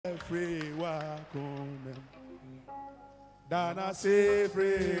free welcome. Dana say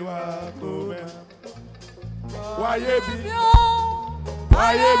free welcome. Why you be?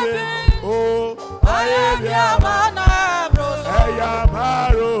 Why you be? Oh, why you be? Hey,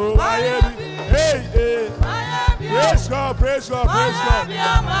 Amaro. Why you be? Hey, hey. Praise God, praise God, praise God.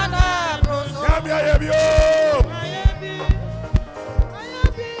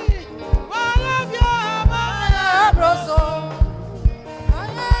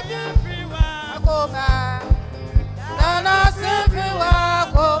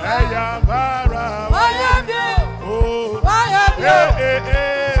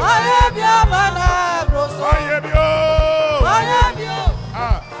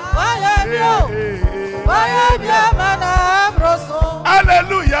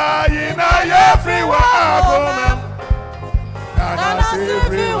 Hallelujah, in everyone.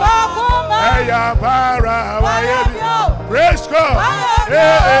 Praise God.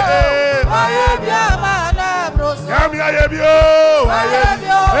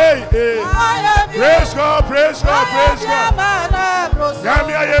 Praise God, praise God, praise God.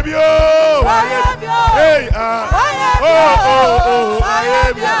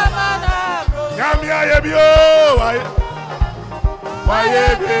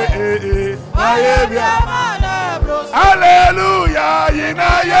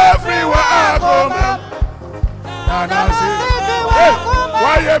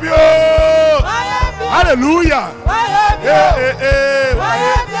 Hallelujah, in everyone.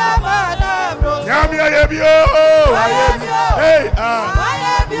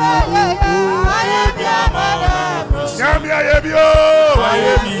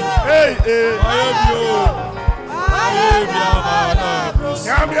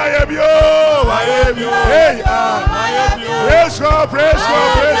 Hallelujah. Praise God, praise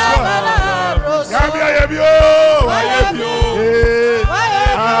God, praise God.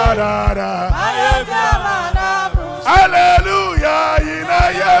 Hallelujah, in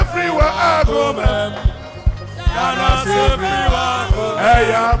everyone. Hey,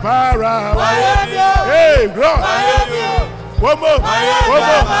 Para. Hey, God. One more.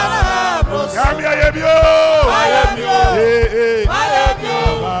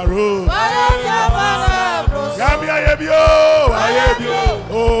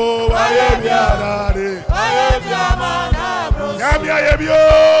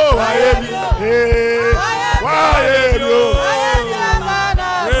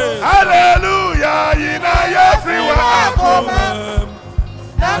 Hallelujah, in everyone. Hey,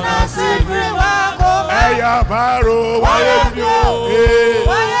 Baro, hallelujah, in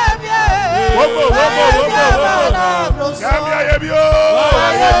everyone.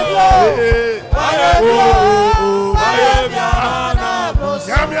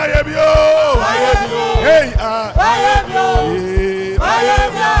 Hey, Para.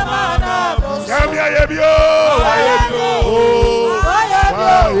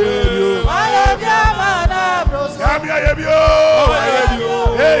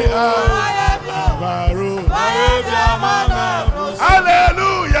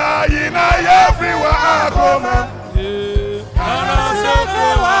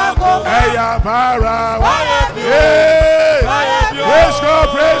 Praise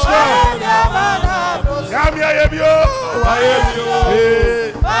God, praise God.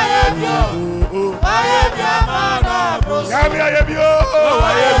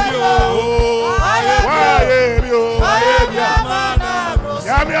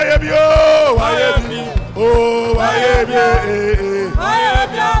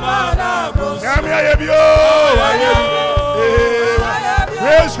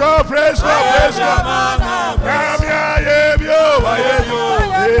 Praise God, praise God, praise God.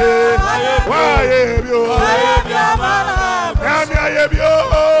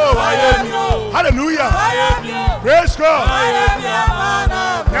 Hallelujah. Praise God. Hallelujah,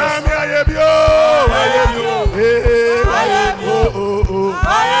 in everyone.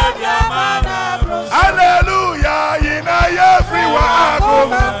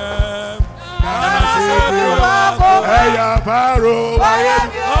 Hey, Paro.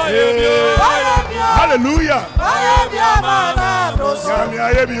 Hallelujah.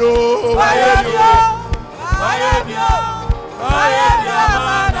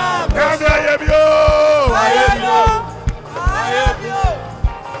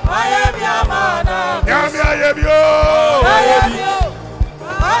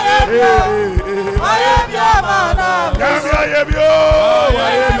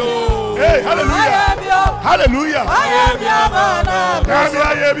 Hey, hallelujah.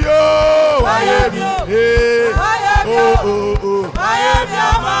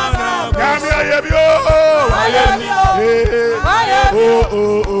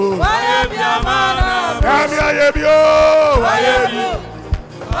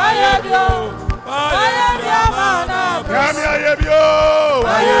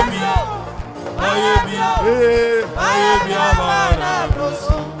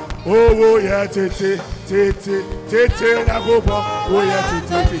 Oh, yeah, tete, na gopo. Oh, yeah,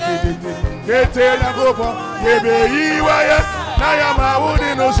 tete, na gopo. Yebe iwaye, na yama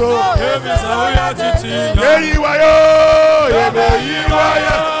udi no so. Yebe sawiya titi. Ye iwayo, yebe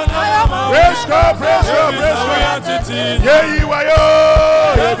iwaye. Praise God. Ye iwayo,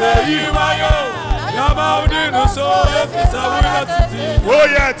 yebe iwayo. Yama udi no so. Yebe sawiya titi. Oh,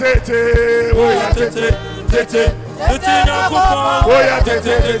 yeah, tete, tete. Oh yeah,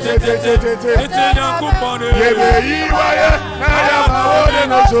 tete. Yebe iwaye, na yama ode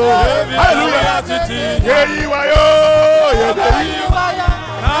no so. Hallelujah. Ye iwayo, yebe iwaye,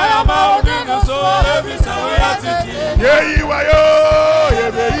 na yama ode no so. Ye iwayo,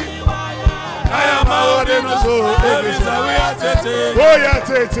 yebe iwaye, na yama ode no so. Oh yeah,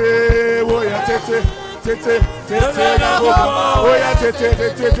 tete. Tete na kupo. Oh yeah, tete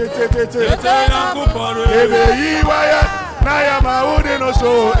na kupo. Yebe iwaye, na yama ode no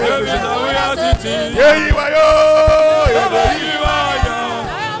so. Ye iwayo, yebe iwaye,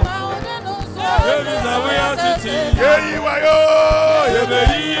 ye iwayo, yebe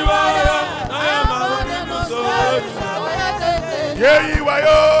iwaye, na yama ode no so. Ye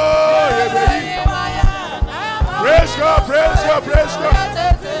iwayo, yebe iwaye. Praise God.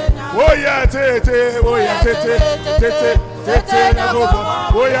 Oh yeah, tete na gopo.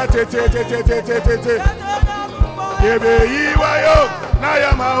 Oh yeah, tete. Yebe iwayo, na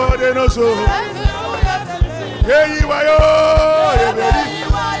yama ode no so. Ye iwayo, yebe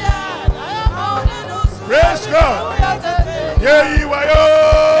iwaye. Praise God. Ye iwayo,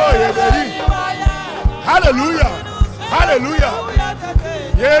 yebe iwaye. Hallelujah.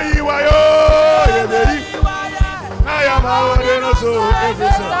 Ye iwayo, yebe iwaye. Na yama ode no so.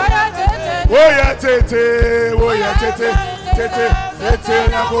 Oh yeah, tete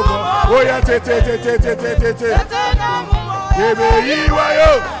na gopo. Oh yeah, tete. Yebe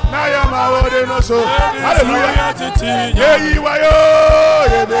iwayo, na yama ode no so. Hallelujah. Ye iwayo,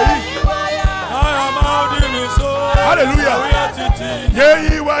 yebe iwaye, na yama ode no so. Hallelujah. Ye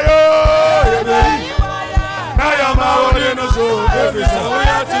iwayo, yebe iwaye, na yama ode no so.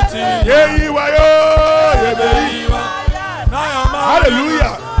 Ye iwayo, yebe iwaye, na yama.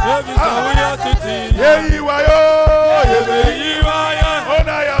 Hallelujah. Ye iwayo, yebe iwaye,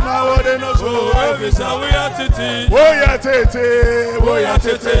 ona yama ode no so. Oh yeah, tete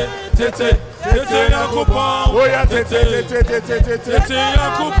na kupo. Oh yeah, tete na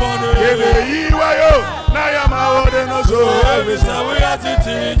kupo. Yebe iwayo, na yama ode no so.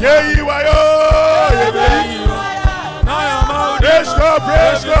 Ye iwayo, yebe iwaye, na yama ode.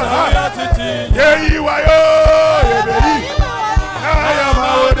 Praise God. Ye iwayo, yebe iwaye, na yama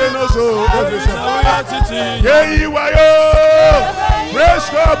ode no so. Ye iwayo. Praise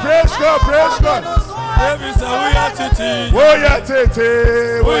God. Oh yeah,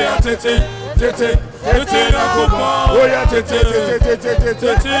 tete na kupo. Oh yeah, tete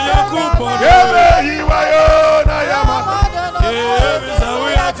na kupo. Yebe iwayo, na yama.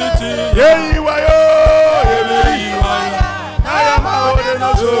 Ye iwayo, yebe iwaye, na yama ode no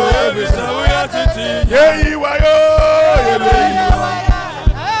so. Ye iwayo, yebe iwaye.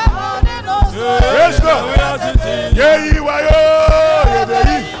 Praise God. Ye iwayo, yebe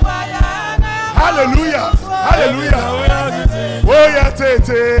iwaye. Hallelujah. Oh yeah,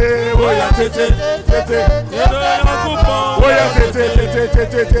 tete Oh yeah, tete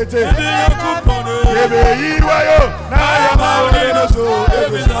Yebe iwayo, na yama ode no so.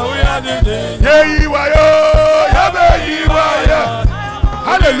 Ye iwayo, yebe iwaye.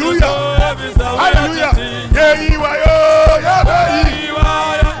 Hallelujah. Ye iwayo, yebe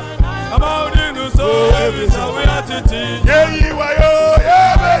iwaye. Ye iwayo,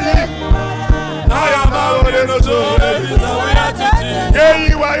 yebe iwaye. Na yama ode no so. Ye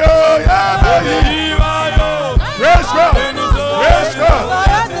iwayo, yebe iwaye. Praise God.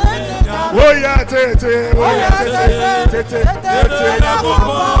 Oh yeah, tete na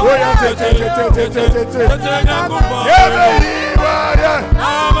kupo. Oh yeah, tete yebe iwaye.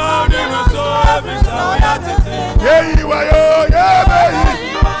 Ye iwayo, yebe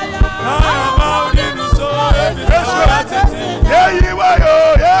iwaye. Ye iwayo,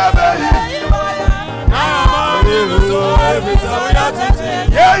 yebe iwaye.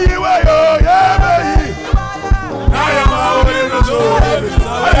 Ye iwayo, yebe iwaye.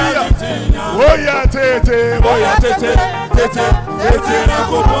 Oh yeah, tete tete, oya tete, tete, tete na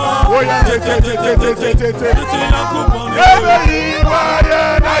kupon. Oya tete, tete, tete, tete, tete na kupon. Yebe yiwa ye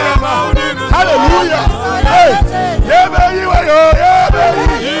na yema. Hallelujah. Hey, yebe yiwa yo, yebe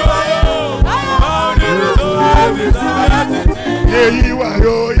yiwa yo. Ye yiwa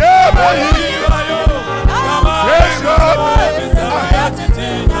yo, yebe yiwa yo. Yes, God.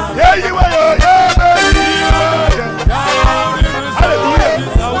 Ye yiwa yo, yebe yiwa yo. Hallelujah.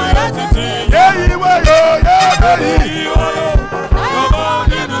 Ye yiwa yo, yebe yiwa yo.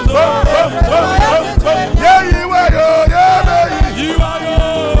 Ye yiwa yo, yebe yiwa yo.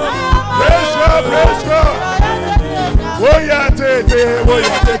 Praise God, praise God. Oya tete,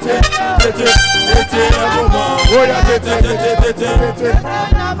 oya tete, tete, tete, oya tete, tete, tete, tete.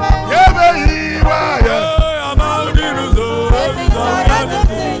 Yebe yiwa yo.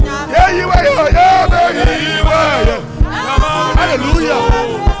 Ye yiwa yo, yebe yiwa yo. Hallelujah.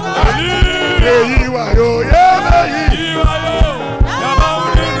 Ye yiwa yo, yebe yiwa yo.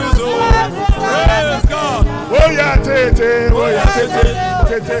 Oya tete, oya tete,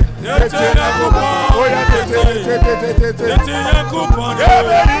 tete, tete na kupo. Oya tete, tete, tete, tete.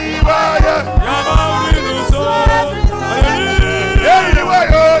 Yebe yiwa yo. Ye yiwa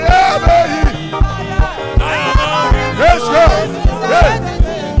yo, yebe yiwa. Let's go.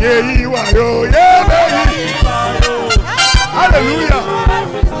 Ye yiwa yo, yebe yiwa. Hallelujah.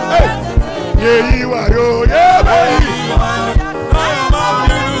 Hey. Ye yiwa yo, yebe yiwa.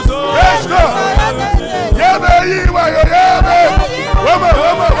 Let's go. Yebe yiwa yo, yebe. Wama.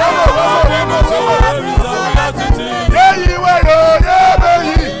 Ye yiwa yo, yebe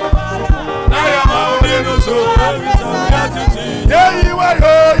yiwa. Ye yiwa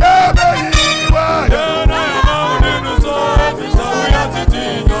yo, yebe yiwa.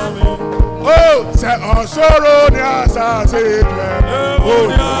 Oh, say osoro ni asase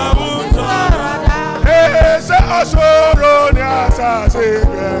hey, say osoro ni asase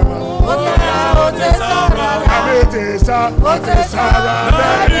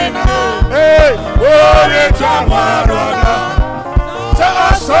hey, oh, ni chamarana. Say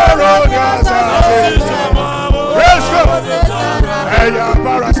osoro ni asase let's go. Hey, ya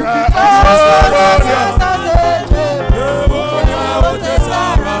para say osoro ni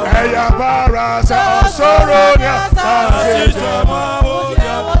Eya para sa osoronia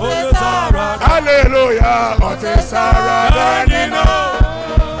hallelujah ote sarada nina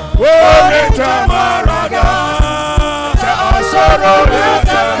wole tamarada sa osoronia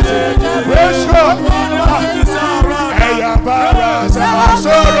wesho eya para sa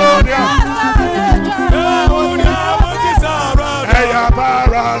osoronia eya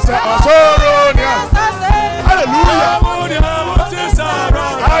para sa osoronia hallelujah.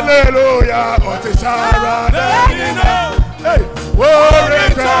 Hallelujah, Otisara, hey,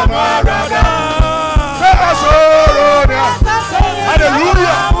 Warren Tamarada,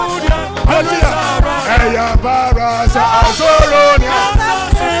 hallelujah, hallelujah, Eya Barasa, Azoronia,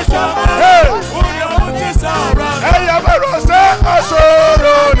 hey, Eya Barasa,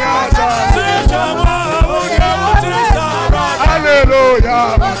 Azoronia, hallelujah,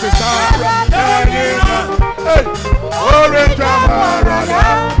 Otisara, hey, Warren Tamarada.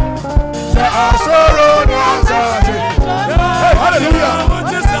 Hey, hallelujah.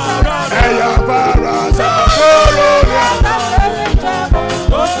 Eya para sa asoronia.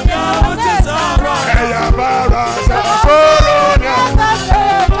 Eya para sa asoronia.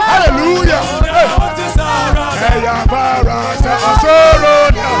 Hallelujah. Eya para sa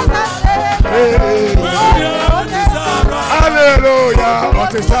asoronia. Hallelujah.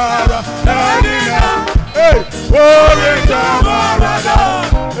 Otisara. Hey, Warren Tamarada.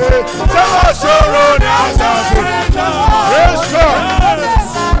 Asoronia. Yes, God.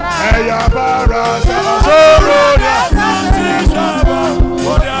 Eya para sa asoronia.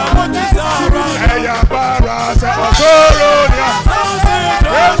 Eya para sa asoronia.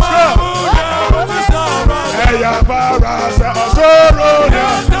 Yes, God. Eya para sa asoronia.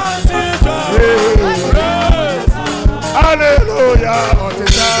 Hallelujah.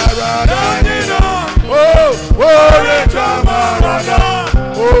 Oh, Warren Tamarada.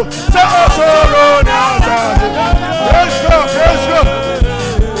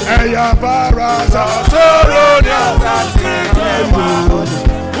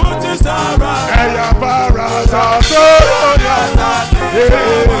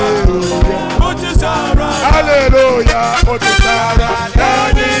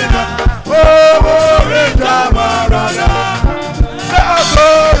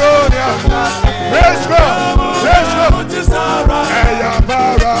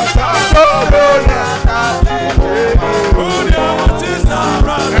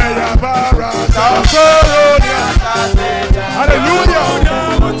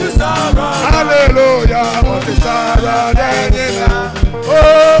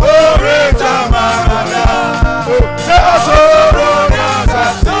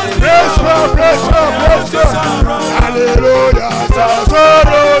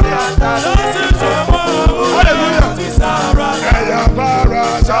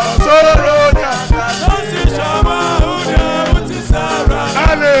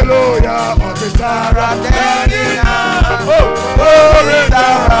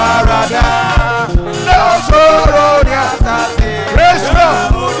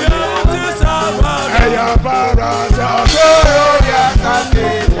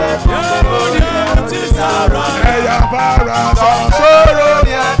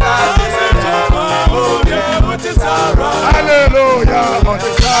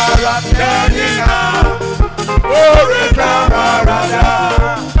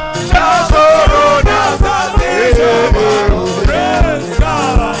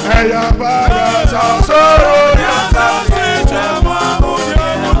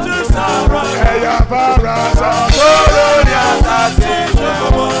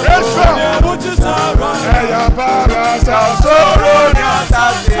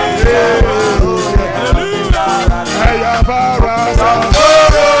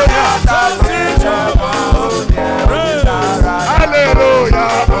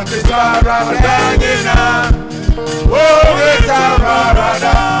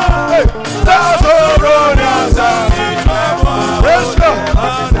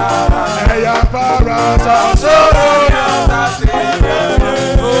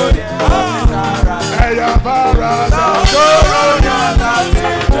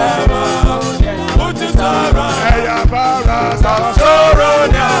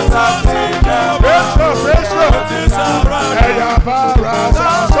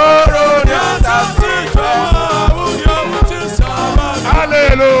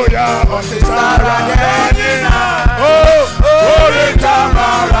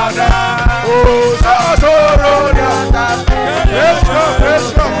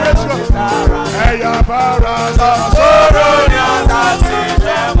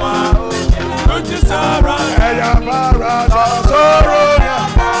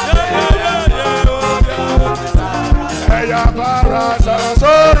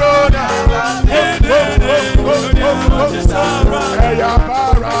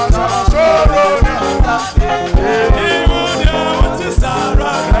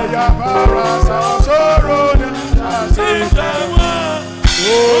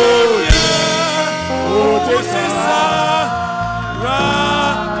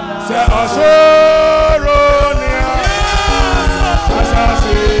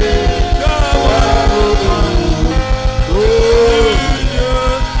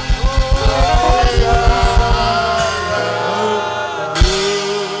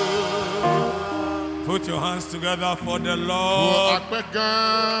 Put your hands together for the Lord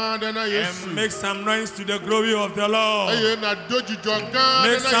and make some noise to the glory of the Lord.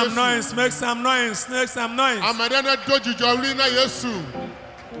 Make some noise, make some noise, make some noise.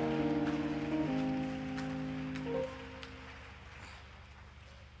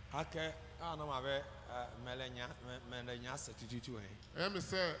 Okay, I know my Melania substitute. I'm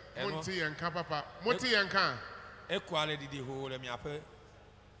say, Monty and Papa, Monty and Can. Equality the whole me up.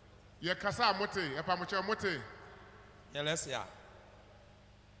 Ye kasa mote, e pa moche mote. Yeah, let's see.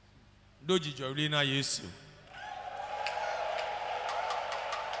 Doji Jorina Yesu.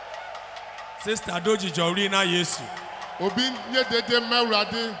 Sister Doji Jorina Yesu. Obi nye dede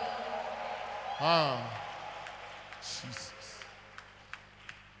mawrade. Ah. Jesus.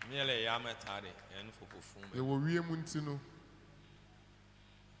 Miele yametade en fofofum. E wo wie mu ntino.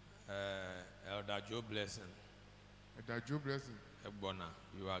 Elder Joe Blessing. Elder Joe Blessing. Ebona,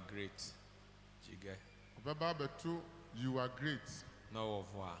 you are great. Jige. Baba betu, you are great. No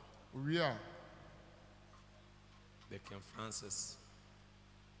of war. We are. The King Francis.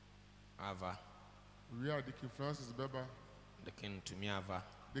 Ava. We are the King Francis Baba. The King to me Ava.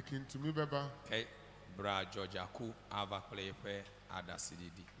 The King to me Baba. Okay. Bra Georgia Ku Ava play Ada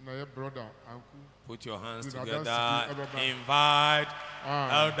CDD. Na your brother, uncle. Put your hands together. Invite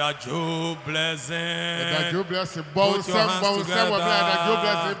Elder Joe Blessing. Elder Joe Blessing. Put your hands together. Elder Joe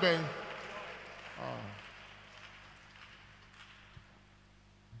Blessing.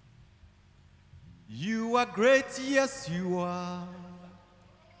 You are great, yes you are.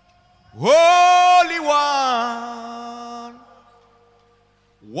 Holy One.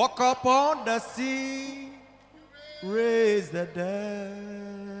 Walk upon the sea. Raise the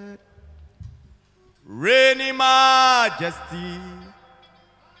dead, reign in majesty,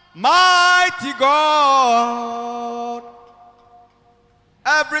 mighty God.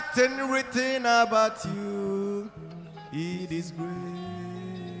 Everything written about you, it is great.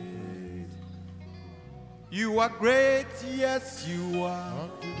 You are great, yes you are.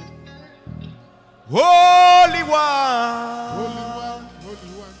 Holy One. Holy One, Holy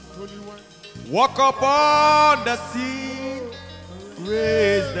One, Holy One. Walk upon the sea,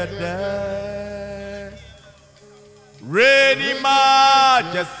 raise the dead, reign in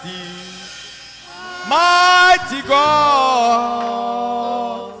majesty, mighty God.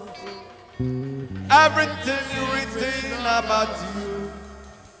 Everything written about you,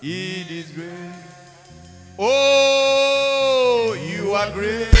 it is great. Oh, you are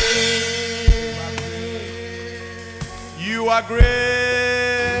great. You are great.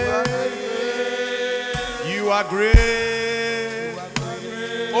 You are great.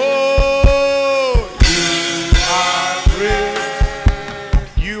 Oh, you are great.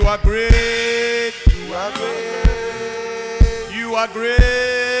 You are great. You are great. You are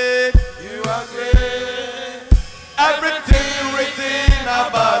great. You are great. Everything written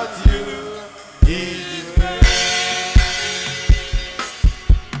about you is great.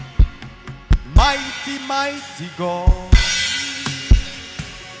 Mighty, mighty God.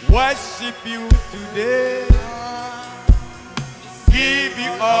 Worship you today, give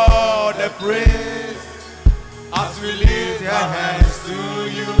you all the praise as we lift our hands to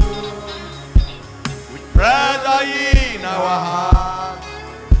you. With prayer in our heart,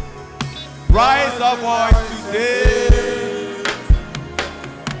 rise our voice to say,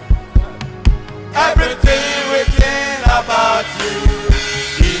 everything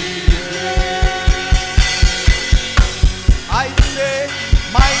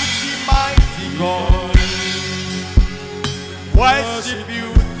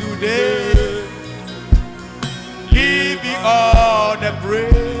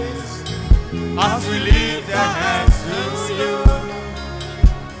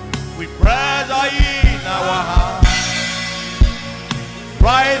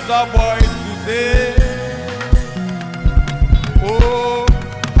raise our voice to say, oh,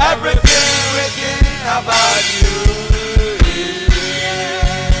 everything written about you.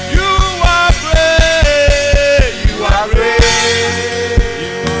 You are great. You are great.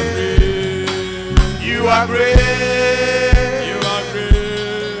 You are great.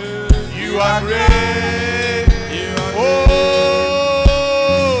 You are great.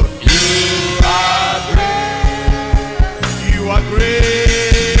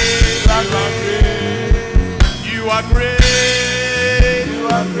 You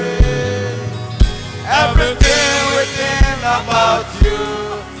are great. Everything written about you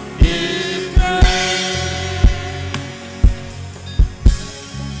is great.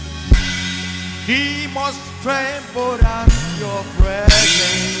 Demons tremble at your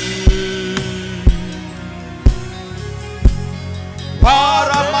presence. What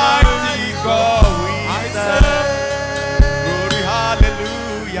a mighty God we serve. Glory,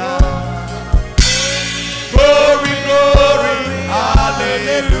 hallelujah. Glory, glory,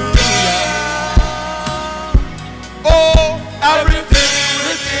 hallelujah. Oh, everything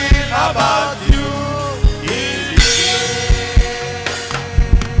written about you is great.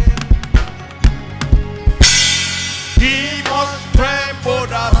 Demons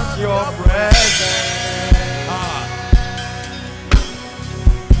trembled at your presence.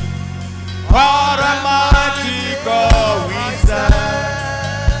 What a mighty God we serve.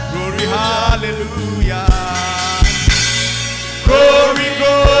 Glory, hallelujah. Glory,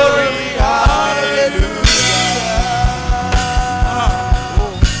 glory, hallelujah.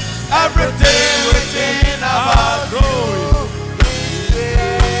 Everything written about you.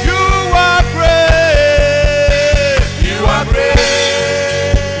 You are great. You are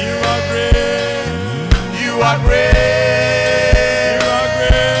great. You are great. You are great.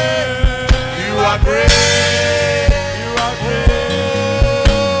 You are great. You are great.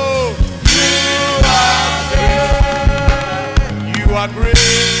 You are great. You are great.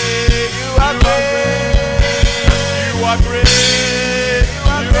 You are great. You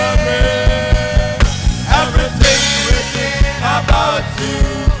are great. Everything written about you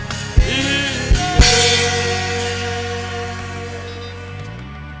is great.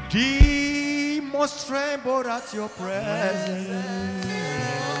 Demons tremble at your presence.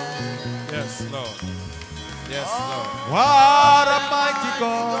 Yes, Lord. Yes, Lord. What a mighty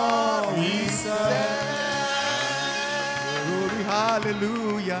God we serve. Glory,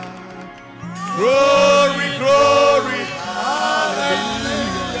 hallelujah. Glory, glory, hallelujah.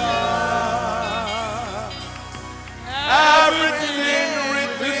 Everything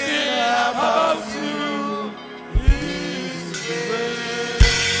written about you is great.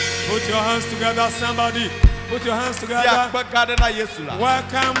 Put your hands together, somebody. Put your hands together.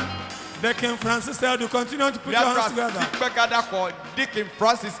 Welcome, Deacon Francis Edu. Continue to put your hands together. Deacon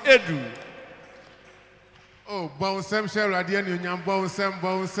Francis Edu. Oh, bouncem, share radian, you bouncem,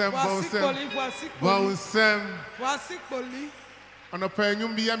 bouncem, bouncem, bouncem. On a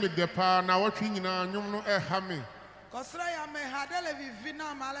penum be a mid the power now watching in our new no air hammy.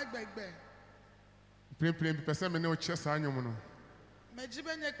 Plain person no chess on your mono.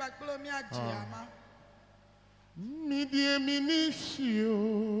 Media minishio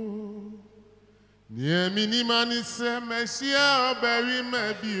near minimanis, Messia, Barry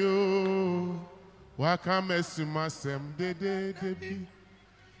Mabio. Welcome, Sumasem, de be.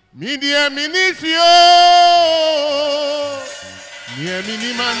 Media minishio near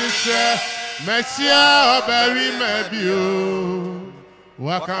minimanis, Messia, Barry Mabio.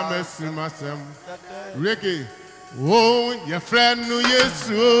 Welcome, Sumasem. Ricky, oh, your friend knew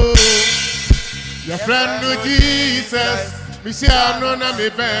Yesu. Your friend knew Jesus, Michelle, no, na me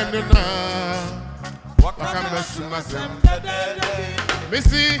bend now. Welcome to my son.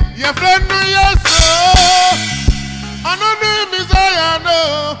 Missy, your friend knew Yesu. I know Messiah, no,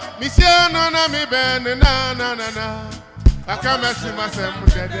 Michelle, no, na me bend na. Welcome to my son.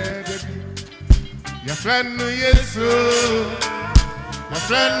 Your friend knew Yesu. Your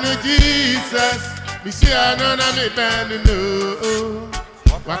friend knew Jesus, Michelle, no, na me bend no.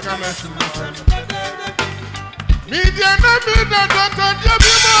 Welcome to my son. Media na media doctor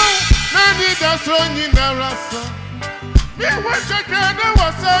Diabimo na media so nyina rasa me wacha kana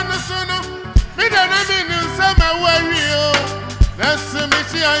wasana sono media na mini nsama wario na sumi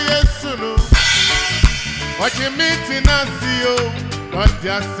Yesu no wachi miti na sio God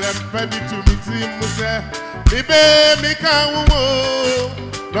ya sempa bitu miti muse bibe mikawo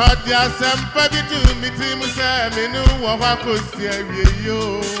God ya sempa bitu miti muse minu wa wakosi awie yo.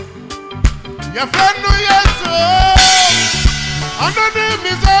 Your friend knew Yesu. I know the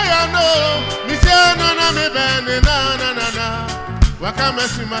Messiah, no. Messiah, no, me bend na.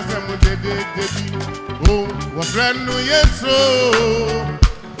 Wakamasi masamu dedi. Oh, wa friend no yeso.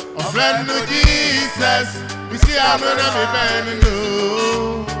 A friend no Jesus. We see I'm gonna be bending no.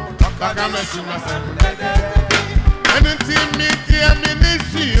 Wakamasi masamu dedi. And until me dear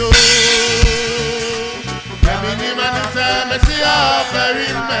ministry. Many man say me see how very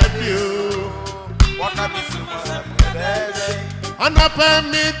Matthew. Wakamasi masamu dedi. And upon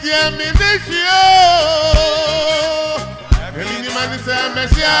me dear ministry. Many man say me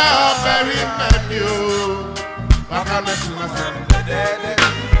see how very Matthew. Wakamasi masamu dedi.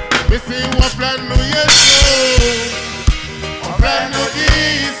 We see what friend no yeso. A friend no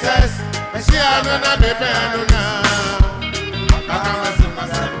Jesus. We see I'm gonna be bending now.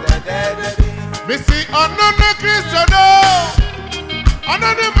 We see another Christian,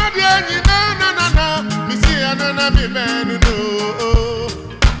 another Madiani, no. We see another man, no.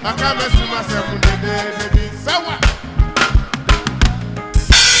 I can't see myself with the baby. So what?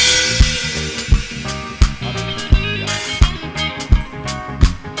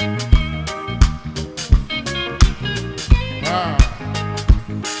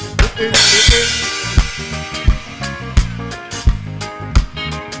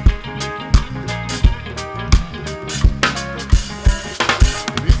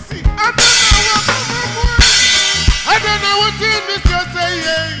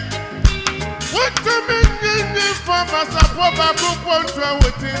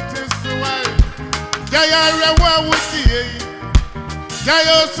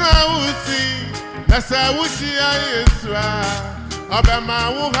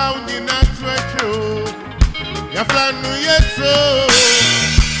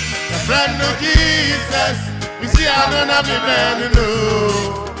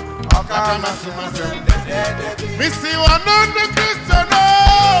 We see one on the Christian, no.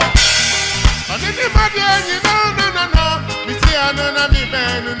 And anybody, no. We see another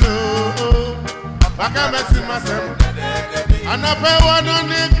man, no. I can't see myself. And I pay one on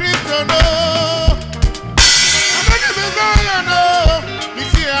the Christian, no. And anybody, no. We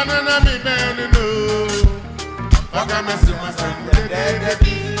see another man, no. I can't see myself.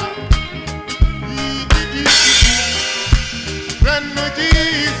 Friend no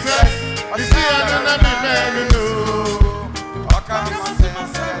Jesus. We see another man, no.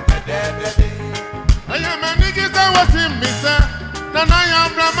 I am a nigga that was in Missa. Then I am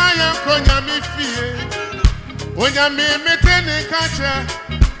Brahmayan Konyami Fee. When you meet in culture,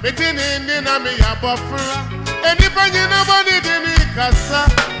 meeting in Dinamia Buffera. Anybody, nobody didn't Cassa.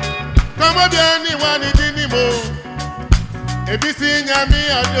 Come on, anyone in Nimo. Everything Yami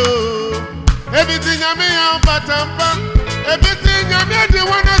Ado. Everything Yami Batampa. Everything Yami, the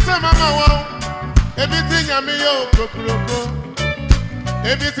one that's a mama. Everything Yami, Kokuroko.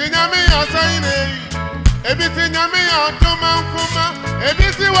 Everything Yami, Saine. Everything Yami, Kuma.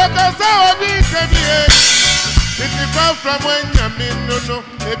 Everything what I saw, if you come from when Yami, no.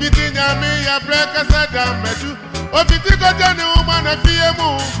 Everything Yami, ya break a sadam, medu. Or if you got any woman, a fiamu.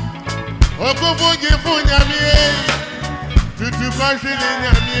 Or go for Yami. To country in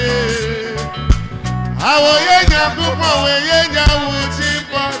Yami. How are you, Yakumo? Where you would see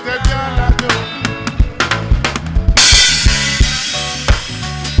for the Jalado?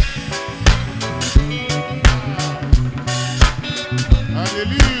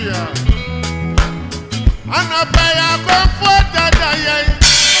 Hallelujah. And I pay a comfort that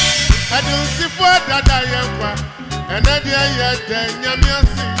I don't see for that I am. And I dare yet,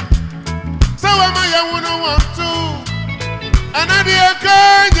 Yamiasi. So am I want to. And I dare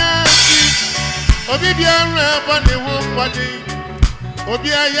Kanya. Obibiara body won body.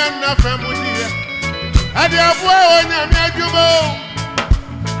 Obiaya na family. Ade aboa onyame adwumo.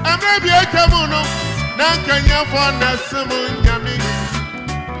 Amrabi atamuno. Nankanya for na sumu nyame.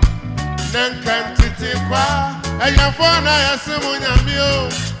 Nankan titi kwa. Aya for na ya sumu nyame o.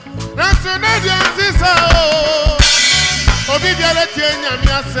 Nanso na di antisa o. Obibiara tie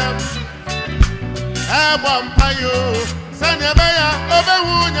nyame asem. Abo mpayo. Sanyabaya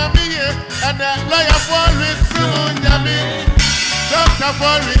obewu nyamiye and the lawyer for Risimu Nyami, doctor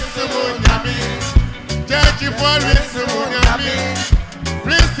for Risimu Nyami, judge for Risimu Nyami,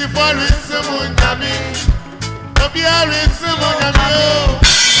 priest for Risimu Nyami, Obia Risimu Nyami,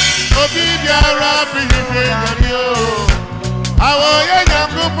 Obia Rabbi Nyami, our Yenya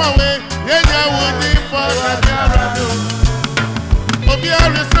Kupawe, Yenya Woody for Rabiarado, Obia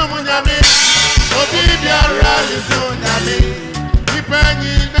Risimu Nyami. Obia Risimu Nyami,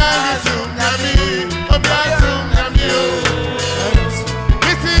 Ipanyi na Risimu Nyami, Obia Risimu Nyami o.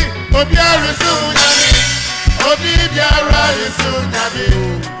 Isi Obia Risimu Nyami, Obia Risimu Nyami,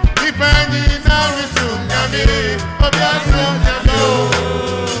 Ipanyi na Risimu Nyami, Obia Risimu Nyami o.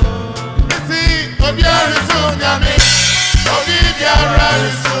 biara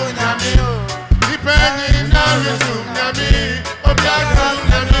resu nyame o. Nipa nyina resu nyame. Obiara resu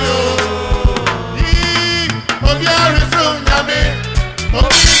nyame o. Obiara resu nyame.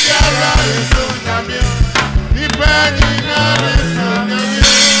 Obiara resu nyame. Nipa nyina resu nyame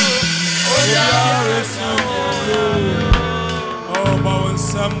o. Obiara resu nyame. Oh,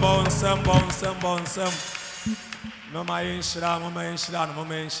 bonsam. Mama inshira.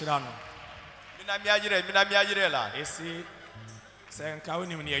 Mina miajire la. Esi senka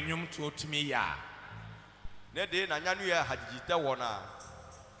woni ne enyum to otumi ya. Ne de na nyanu ya hajijite wona.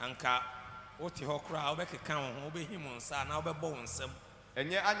 Anka oti hokra obekeka wo ho obehim nsa na obebo wonsam.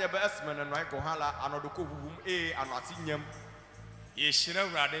 Enye anya be esmene no ko hala anodoko hubum anati nyam. Ye shira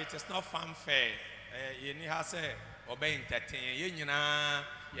urade, it is not fanfare. Ye ni ha se obey entertain ye nyina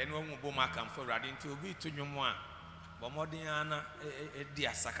ye no hu bom akamfo urade nti obi to nwom a bomodin ana di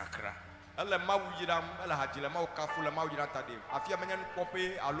asakakra. Ele mawuyiram ele hajile mawkafu le mawuyiram tade. Afia menyen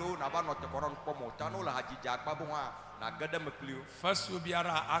pope alo na ba no te koron pomo tano la hajija agbabo ha na gada meklio. Fasu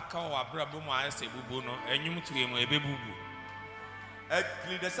biara aka o abrabo mu ase bubu no enyum tuwe mu ebebubu.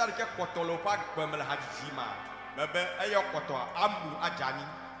 Ekli de sar ke kotolo pa gbemel hajima. Bebe eyo koto amu ajani.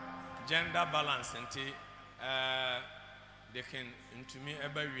 Gender balance nti they can ntumi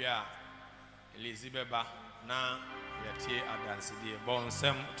ebawia Elizabeth na yete adanse die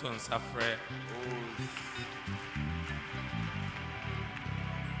bonsem to nsafre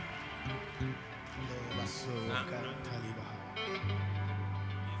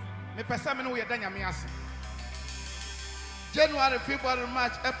me pesa me no ye danya me ase. January, February,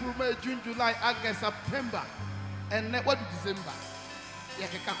 March, April, May, June, July, August, September, and what December. Ye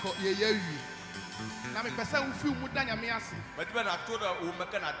kekako ye ye wi. Na me pesa wo fi mu danya me ase. But when I told her o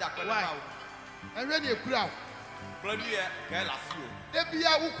meka na dak na and when you kura blame ye ke lasio. de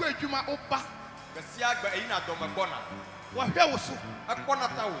bia wo kɔ adwuma oba Besia agba ina do mebona. wo hwɛ wo so Akona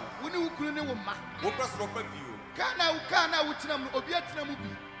tawo. wo ni wo kunu ne wo ma Wo presro pa bio. kana wo tena mu obi atena mu bi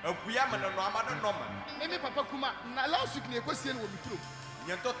Abuya me no amade no ma. me papa kuma na last week ne ekosie ne wo mitro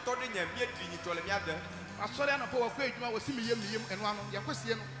Nyento to de nya mi adri nyitole mi ade. asɔre ana po wo kɔ adwuma wo si me yem eno ano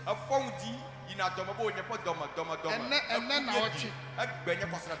yakosie no Afɔudi ina do mebo nya po do ma. enne na ɔtwe Agba nya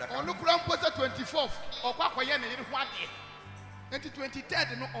kwasra daka. ɔno kura mposa 24th ɔkɔ akɔyɛ ne yere ho ade enti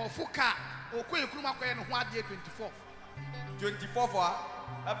 23rd no ɔfo ka ɔkɔ ekuru akɔyɛ ne ho ade 24th 24 for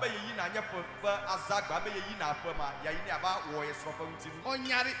aba yi na nya pa azagba aba yi na pa ma ya yi ni aba wo ye sropa nti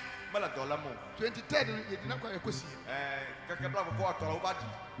ɔnyare mala dola mo 23rd no yedina kɔ ekosie kaka bla bo atoro obadi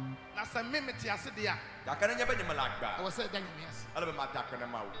na sɛ me mete ase de a ya kana nya banya mala agba ɛwɔ sɛ danya me ase ala be ma da kana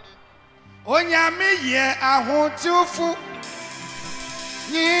ma wo onyame yɛ ahoteofo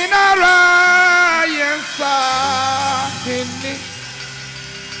nyinara yɛnsa hene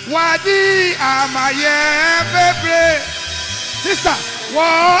wadi amaye bebre sister wɔ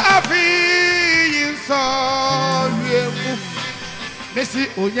afi yinso wiemu mesi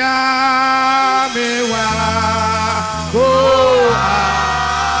onyame wa ko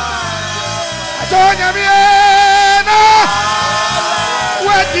onyame na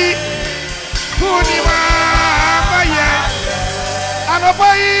wadi kuniwa baye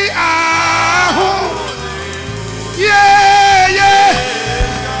anopai ahu yeah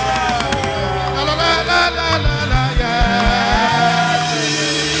la yeah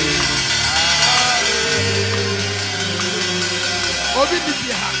obi didi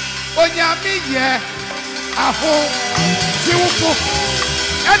ha onyame ye ahu tiwufo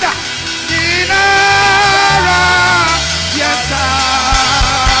eda inara yeta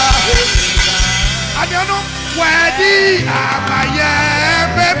adiano wadi amaye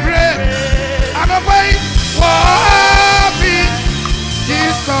bebre anobai wobi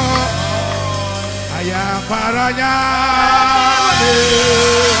kiso aya paranya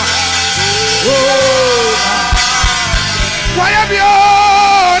waya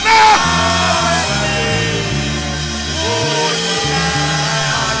biona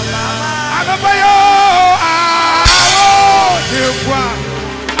anobai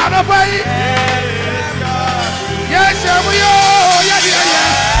anobai yes we yo yeah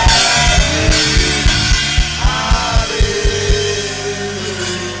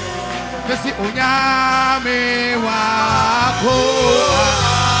besi onyame wako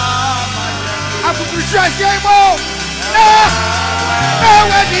akukushia shemo na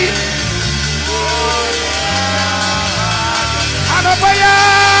wedi anobai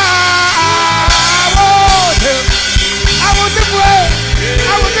I want to pray.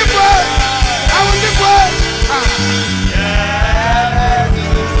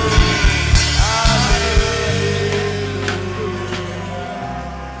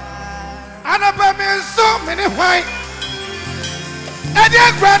 And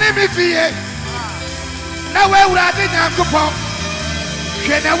then granny me fear. Now where would I think I'm going?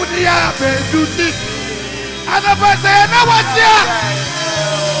 Can I would do this? And the person I was here.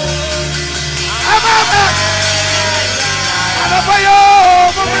 I'm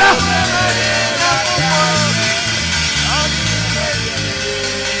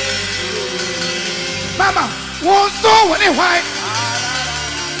Mama, won't so when it white.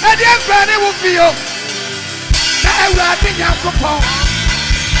 And then granny will feel. Now I think I'm going.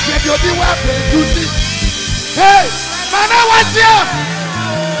 Can you be what do this? Hey, man, I was here.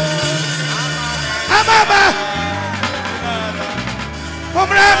 Mama,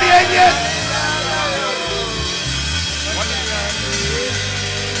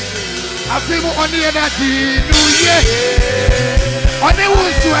 I feel on the energy, New Year. On the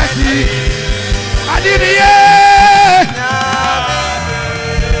wood to a tea. I did it.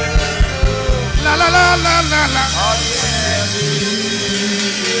 La la la la la la.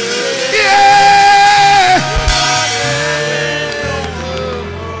 Yeah.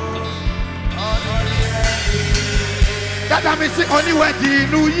 That I miss only when the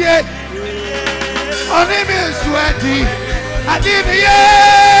New Year. Only me sweaty. I did it. Yeah.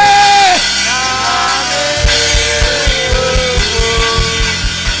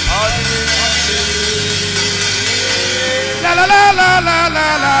 La la la la la la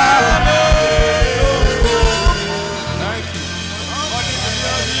la. Thank you.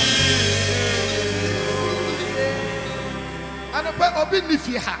 And a bit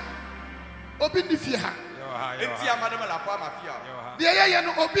nifiha. Obi nifiha. Enti amadama la kwa mafia. The air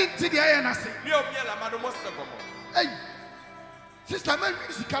no obi ti the air na se. Ni obi la madomo sekomo. Hey. Sister man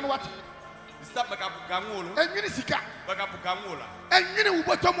sika no what? Sister bakabuka ngolo. Enwini sika. Bakabuka ngola. Enwini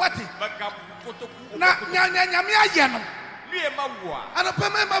ubotom what? Bakabukotoku. Na nyame aye no. Ni e mawo a. Ana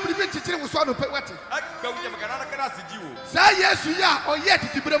pema ma bi chichire wo so no pe what? Agbawu je makana kana sijiwo. Sa Yesu ya oye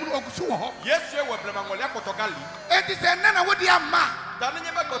titibirem no ogusu wo ho. Yesu e wo brema ngole akotogali. Enti se na wo di ama. Tani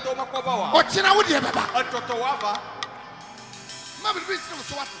nye bakoto makoba wa. Ochina wo di baba. Atoto wa ba. Ma bi chichire wo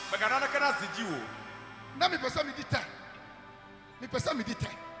so what? Makana kana sijiwo. Na me pesa mi di time. Me pesa mi di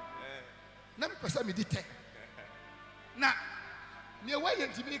time. Na me pesa mi di time. Na ne wa ye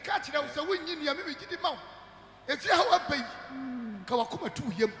ntimi ka kire wo se wo nyi ne me gidi ma wo. Efi ha wa bai. Ka wa koma tu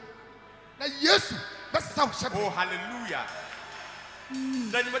yem. Na Yesu besa wo shebe. Oh hallelujah.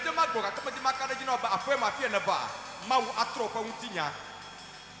 Na ni mede magbo ka kama di makana gina oba afwe mafia na ba. Ma wo atro kwa wutinya.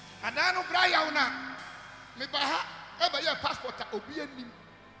 Ada no bra ya wo na. Me ba ha e ba ye passport a obi anim.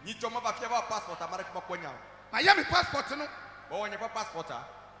 Ni choma ba fia ba passport amara kwa konya. Ma ye me passport no. Bo wonya pa passport a.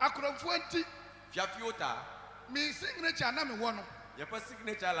 Akromfo anti Fia fiota. me signature na me wo no. Ye pa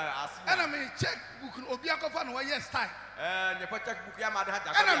signature la asi. Ana me check book no obi akofa no ye style. Ye pa checkbook ya ma de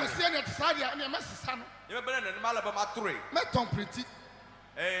haja. Ana me see na tsadia na me sisa no. Ye be na mala ba mature. Me ton pretty.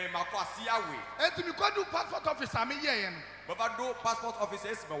 Ma ko asi awe. Enti me kwadu passport office am ye ye no. Baba do passport office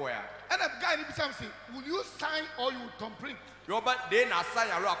esme where. Ana guy ni bi say will you sign or you ton print? Yo ba de na sign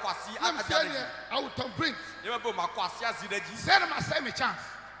ya ro akwasi I will ton print. Ye be ma ko asi azidaji. Say na say me chance.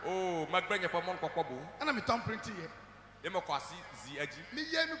 Oh, magbranya pa mon kokobo. Ana me ton print here. Ye ma ko asi zi aji. Me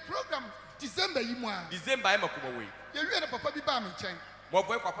ye me program December yi mu a. December ye ma kuma we. Ye wi na papa bi ba me nchen. Mo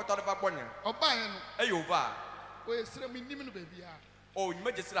boy kwa poto ba bonya. Oba ye no. E yo ba. O ye sire me nim no ba bia. Oh,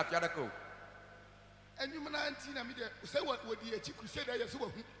 nyima je sira fiada ko. Enyum na anti na me de say what di echi crusade ya so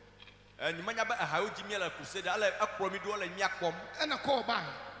wahu. Nyima nya ba ha oji mi la crusade ala akro mi do ala nyakom. E na call ba.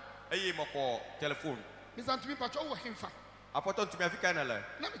 Eye mo ko telephone. Me sant mi patcho wo hemfa. Apoto ntumi afika na la.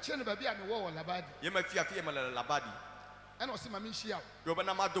 Na me kire no ba bia me wo labadi. Ye ma fi afia ma la labadi. E na o se ma me nhia. Yo ba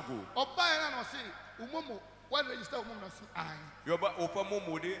na madogo. Oba ye na o se umomo what register umomo na se ai. Yo ba ofa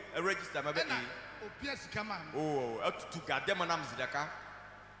momo de register ma be e. Opia sika ma no. Oh, atutu gadem na mzidaka.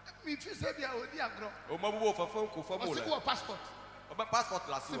 Me fi se bia odi agro. O mabubo ofa fon ko fa mo O se la. wo passport. Oba passport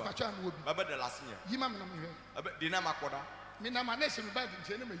la siwa. Se patcho am obi. Ba de la sinya. Yima me na me hwe. Abe de na makoda. Me na ma na she me ba di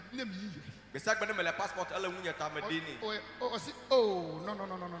nche na me yiye. Besak ba me la passport ala wunya ta ma de ni. Oh,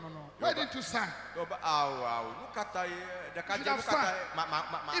 no. Why didn't you sign? Yo ba aw nu kata de ka je nu kata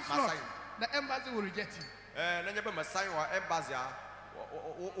ma if not, the embassy will reject you. Na nya ba ma sign wa embassy a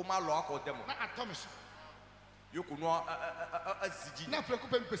o ma lo akọ dem. Na atomish. Yo ku no aziji. Na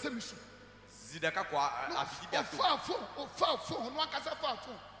preocupe me pese misu. Zidaka kwa afidi bia to. Fa no akasa fa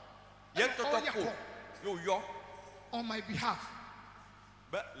phone. Ye totoko. Yo on my behalf.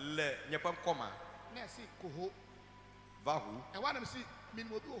 Ba le nyepam koma. Na say koho. Va hu. E wa na me see me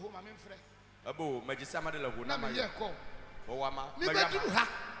no bi ho ma me mfre. Abo magisa ma de la hu na ma. Na me ye call. Bo wa ma. Ni ba duru ha.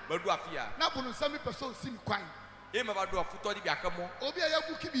 Ba du afia. Na bonu sami person sim kwan. E ma ba do afuto di bia kamo. Obi ya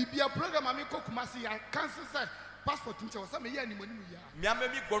buki bibia program ami kokuma si ya cancel say passport nche wo say me ya ni moni mu ya. Me am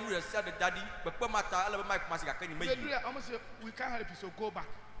me gbonu ye say the daddy, but pe mata ala be mic ma sika kan ni meyi. We can't help you, so go back.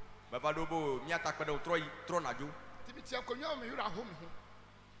 Baba do bo mi atakpe de tro najo. Tibi ti akonyo me yura home ho.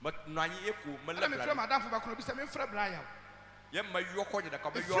 But nanyi eku me Let me frame madam for back no bi say me frame Brian. Ye ma yo ko nyeda ka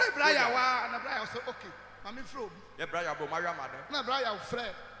be yo. Frame Brian wa na Brian say okay. Ma me frame obi. Ye Brian bo ma wi ama de. Na Brian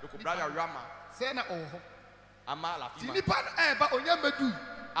frame. Ko Brian wi ama. Say na oh ho. Ama la fi ma. Ti nipa ba onya medu.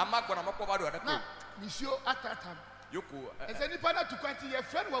 Ama gbona mo ko ba do de ko. Na misio atatam. Yoko. Ese nipa na tukwanti ye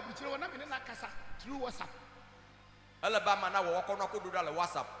friend wa buchire wona me na kasa through WhatsApp. Alabama na wo ko no ko do dale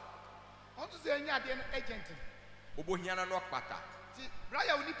WhatsApp. On to say nya de agent. Obo hiana no kpata. Ti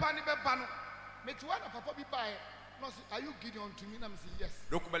Brian nipa ni be ba no. Me ti wa na papa bi bae. No say are you Gideon to me na me say yes.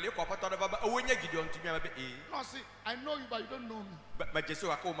 Dokumele ko pata do baba owonya Gideon to me am be No say I know you but you don't know me. Ma jesi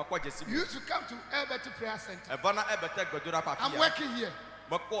wa ko ma kwa jesi. You used to come to Elbert Prayer Center. Evana ebete gbadura pa I'm working here.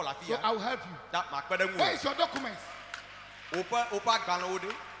 Mo ko la So fia. I will help you. That ma peda mu. Where is your documents? Opa gban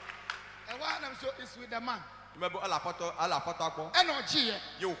ode. And why I'm so it's with the man. Mebo ala poto akpo. And on G.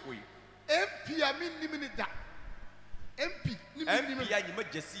 Ye okoi. MP I mean nimida. MP MP ya nyima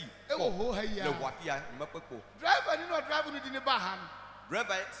jesi. Oh ho ha ya. Le wafia nyima pepo. Driver ni no driver ni di ne ba ha.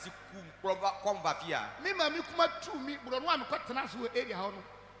 Driver siku prova konva fia. Me ma me kuma tu mi bro no am kwatena so area ho no.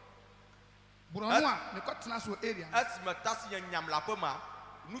 Bro no a me kwatena so area. Asima tasi nyam la pema.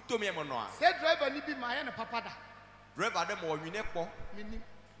 Nuto me mo no a. Say driver ni bi ma ya ne papa da. Driver de mo nwine kpo. Minim.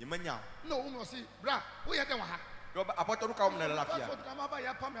 Nyima nya. No no see bra, wo ye den wa ha. Yo apoto ruka o mna la fia. Passport na ma ba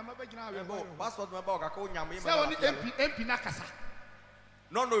ya pam ya ma ba gina awe. Passport me ba o ka ko nyam Say oni MP na kasa.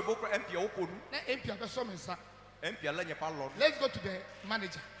 No ibo MP o ponu. Na MP abeso me nsa. MP ala nya pa lo. Let's go to the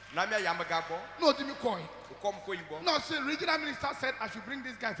manager. Na me ya mega gbo. No di me coin. Kom ko yibo. No say regional minister said I should bring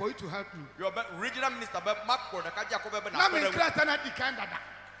this guy for you to help me. Your regional minister be makko da ka ja ko be na. Na me krata na di kan dada.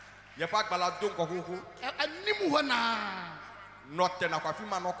 Ye pa gbala don ko huhu. Animu ho na. Not na kwa fi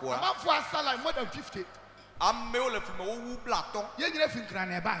ma no ko a. Am for salary more than 50. Am me o le fi ma wo wu platon. Ye nyere fi nkra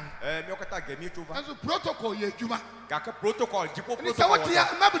na e ba. Me o kata gami chuva. Enso protocol ye adwuma. Ga ka protocol jipo Ni say what protocol.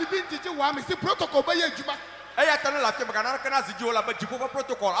 ya ma bi bi ntije wa me say protocol ba ye adwuma. E ya tanu la fi ma kana kana ziji o la ba jipo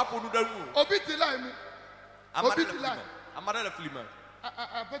protocol apo nu da wu. Obi ti line mu. Obi ti line. Amara la filima.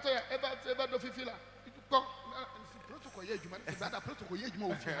 Peto ya eba do fifila. Ko protocol ye adwuma. Ni da protocol ye adwuma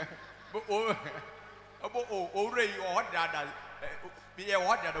o fi. O re o dada. Bi e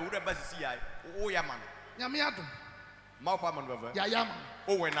o dada wo re ba sisi ai. O ya man. Nyame adom. Ma fa man baba. Ya ya man.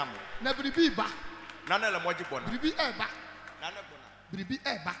 O we nam. Na biribi ba. Na na le moji bona. Biribi e ba. Na na bona. Biribi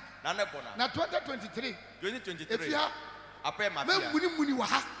e ba. Na na bona. Na 2023. 2023. Efia. Après ma Me fia. muni wa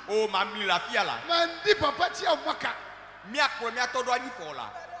ha. O ma mi la fia la. Man di papa ti amaka. Mi akro mi atodo anyi fo la.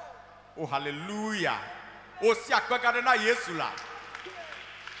 Oh hallelujah. O si akpagade na Yesu la.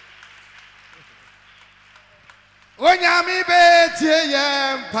 Onyami be tie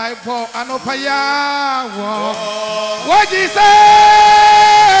ye mpai for anopa ya wo. What Jesus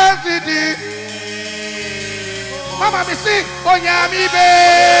did. Mama me sing onyami be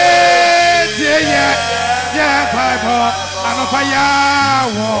tie ye mpai for anopa ya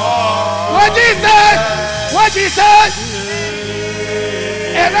wo. What Jesus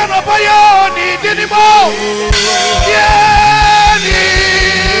and anopa yo ni dinimo. Yeah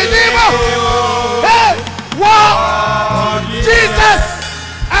dinimo. Hey wow, Jesus,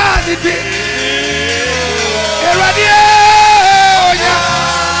 and the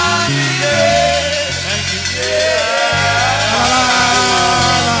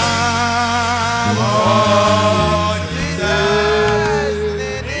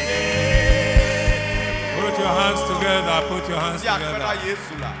Put your hands together. Put your hands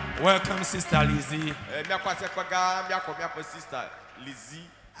together. Welcome, Sister Lizzie. Sister Lizzie.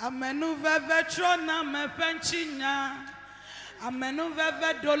 Amenu veve trona me penchinya. Amenu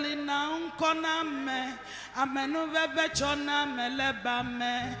veve dolina unkona me. Amenu veve chona me leba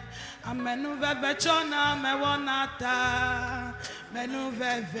me. Amenu veve chona me wonata. Menu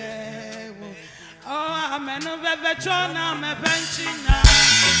veve wo. Oh, amenu veve chona me penchinya.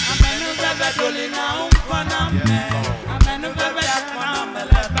 Amenu veve dolina unkona me. Amenu veve chona me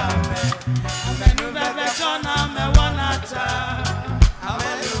leba me. Amenu veve chona me wonata.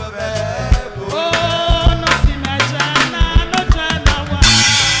 Oh, no si me jana, no jana wa.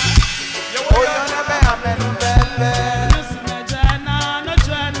 No si me jana, no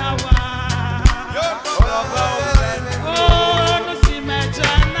jana wa. Oh, no si me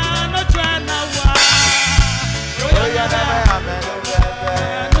jana, no jana wa.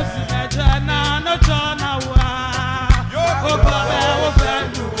 No si me jana, no jana wa. Oh, God, oh,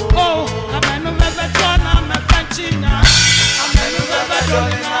 friend. Oh, amenu veve jana me panchina. Amenu veve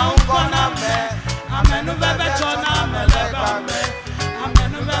dolina unkona me. Amenu veve chona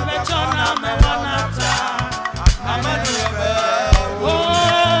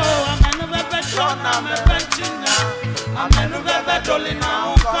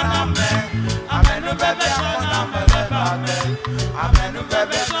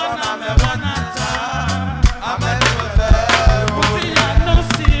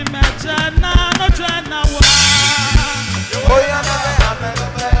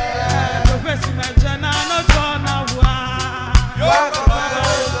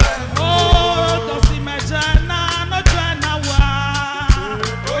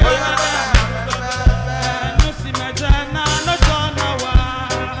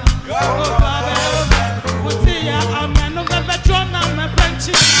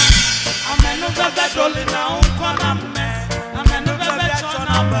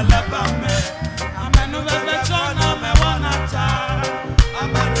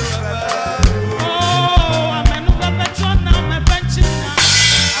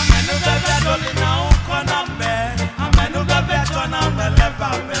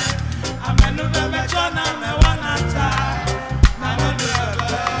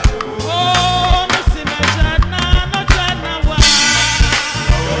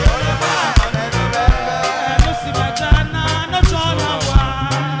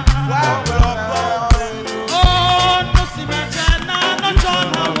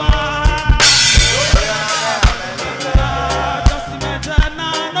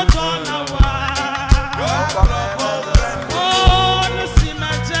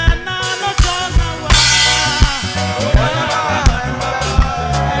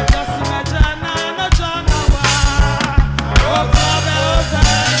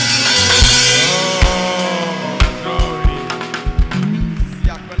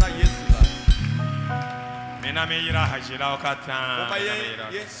Hajira Okatan.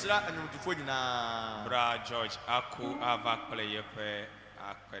 Yesra and Mutufodina. Bra George Aku Avak play pe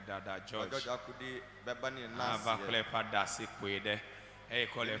Akpedada George. Akudi Babani and Avak play Padasi Quede. Hey,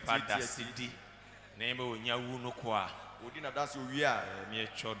 call a Padasi. Name Nyawunukwa. Udina dance you are. Me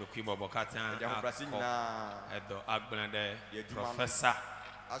Chodo Kibo Bokatan. Brasina. Edo Agblende. Professor.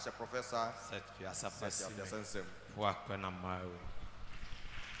 As a professor. Set Piasa President. Wakpena Mao.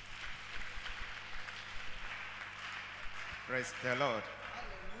 Praise the Lord.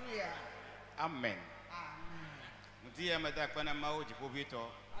 Hallelujah. Amen. Amen. Dear Madakwana Mao Jibovito,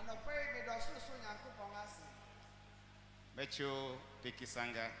 And the prayer made us so young Kupangasi. Mecho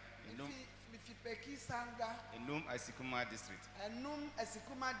Pekisanga, Mifi Peki Sanga, Enum Asikuma district. and Num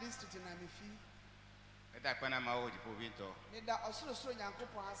Esikuma district in Amifi. Madakwana Mao Jibovito, Made that also so young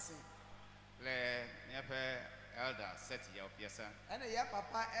Kupangasi. Le Nepe Elder Set Yao Piasa, And a ya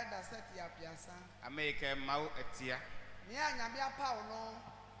papa elder set ya piasa. America Mao Etia, Nia Yamia Pauno.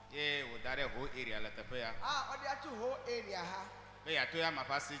 ye would that whole area let the prayer. Ah, or the two whole area ha. They are to my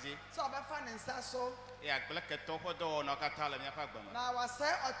passage, So I'm fun in Sasso. ya collect a topo door, no catala, and Yapagama. Now I say,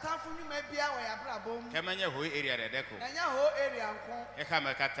 or town for you may be away a brabum. Camania whole area the deco. And your whole area, uncle. A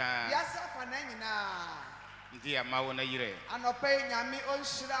Hamakata, Yes, for Nana. dear Mauna Yure. And no paying Yami on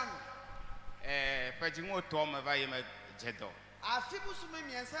Shiram. Pajimo Tom of I am a jedo. I feel to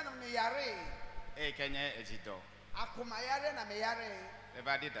me and send me yare. A Kenya a jedo. Akumayare na meyare. The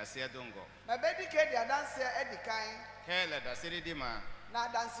body that say dongo. My baby kid ya dance Eddie Kind. Kela da Siri Dima, Na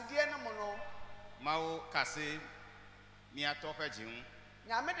dance dear no mono. Mau Kasi, Mia Topa Jim,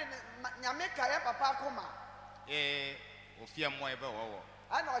 Nyameka ya papa kuma. Ofia Moeba Owo.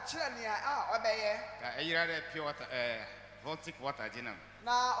 I know Chilania obey. A year pure water, Voltic water Jinam.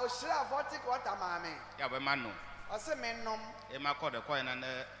 Na Oshira vortic water mammy. Yabemano, Or some men nom. Emma called the coin and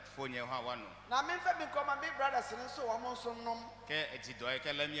phone you have one. Na me fe become my big brothers and so among some nom. Ke a jido, I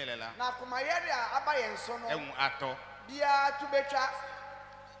can let me la. Na kumayare abaye nsono. Ato. Bia to betra.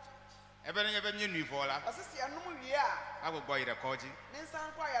 Ever new for la. Asisi anumu ya. I will buy the koji.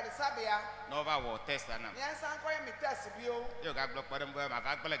 Ninsan kwa ya sabia. Nova war test and Ninsan kwa ya mitasi bio. you got block bottom where my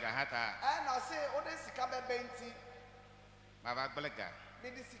back belega hata. And I say ode sikabe benti. My back belega.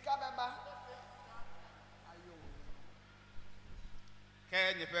 Bidi sikabe ba.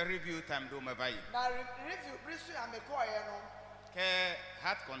 Can you review time do my buy? Na review brisu ya meko ya no. Ke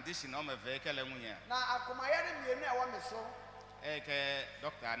heart condition on my vehicle and Na akumayare mienu ya wameso. Eke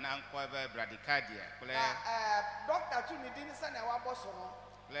doctor nan kwa bradycardia, Na doctor tu ni dini sana ya waboso no.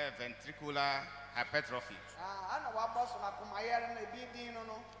 ventricular hypertrophy. Ana waboso na akumayare na bidi no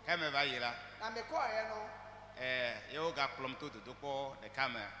no. Kame vayila, Na meko ya no. yoga plum to the dopo the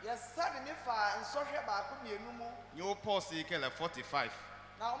camera. Yes sir ni fa nsohwe ba ko mienu mu. You pause ikele 45.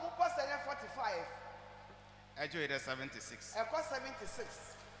 Na omu pose ya 45. Ejo ide 76. Eko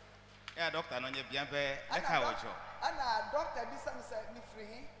 76. Doctor no nye bianbe leka ojo. Ana doctor bi sam say ni free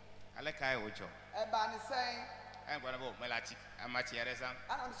hin. Aleka ojo. E ba ni say I'm gonna go melachi. Amachi eresa.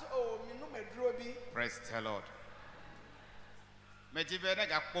 ana so oh minu medro bi. Praise the Lord. Mejibe na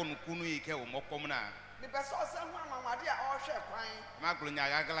ga ponu kunu ike wo mokom na. Ni pese o se hu amamade a o hwe kwan. Maglunya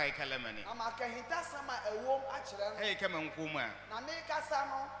gagala ikele mani. Amaka hinta sama ewom a kire no. Hey keme nkumu a. Na me kasa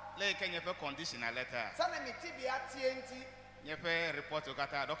no. Le kenye pe conditional letter. Sana mi tibia TNT. Nyepe report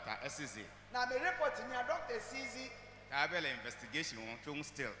okata doctor SCZ. Na me report ni a doctor CZ. Ta bele investigation on film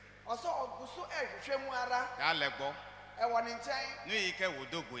still. Oso ogusu ehwehwe mu ara. Ta legbo. E woni nchen. Nu ike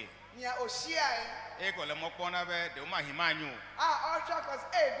wodogwe. Ni a ohia E ko le mopo na be de ma himanyu. Ah o sha cause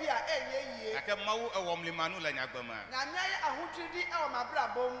e bia enye yie. Ake mawu e wom limanu la nyagbama. Na nya ye ahutwidi e o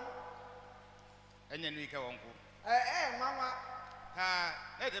mabrabom. Enye nu ike wonku. Nwanwa. Ha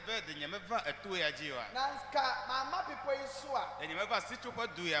e de be de nyemeva etu ya jiwa. Nanska mama people isu a. De nyemeva situ ko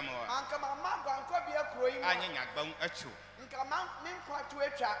du ya mo. Anka mama gwanko bia kro yi mo. Anye nyagbam achu. Nka man min kwa tu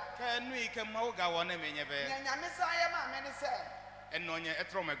etwa. Ka nu ike mawu ga wona menyebe. Nyame sa ye ma me ne se. Enonye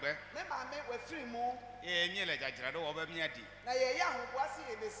etromegbe. Me ma me we free mu. E nyele jajira do wo ba miadi. Na ye ya hoboase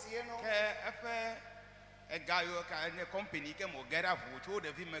ye besie no. Ke efe a guy who can a company came or get up with all the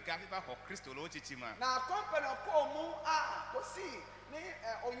women for Crystal Ochichima. Now, company call mu to see ni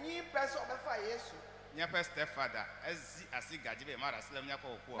only person of the yesu. Nyapa stepfather, as he got a mother, Slam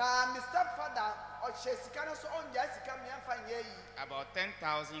Yako. Now, Mr. Stepfather, or Chesicano, so on Jessica, me and Fanny. About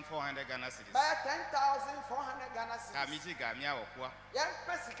 10,400 Ghana cities. By 10,400 Ghana cities. Kamiji Gamia or Qua. Young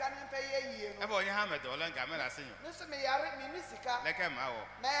Pessican pay a year. About $100 Gamela Senior. Listen, me, I read me, Missika. Like a mao.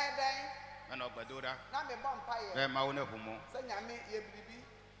 Madame. And of Badura. Now, me bumpire. Where Mauna Humo. Say, Yami, ye baby.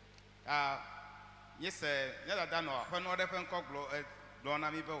 Yes, sir. Never done or when other pen cock blow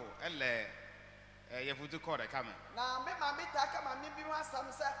Donna Mibo, You have to call the camera. Na me ma me ta ka ma me bi ho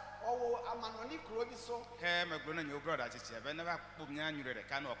asam se owo amanoni kuro bi so. Hey, my brother, your brother, chichi. I never put me on you the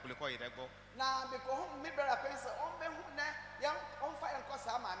can of Puliko. Na me ko ho me brother pensa on be hu na ya on fa en ko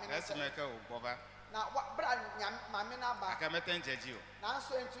sa ma me. Let's make a bova. Na bra nya ma me na ba. I can maintain you. Na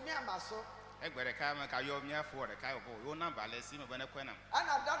so entumi amba so. Egbere ka me ka yo mia for the kai obo yo number le si me bana kwana.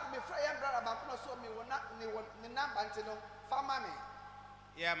 Ana that me frɛ ya brother ba ko so me wona ne number ntino fa ma me.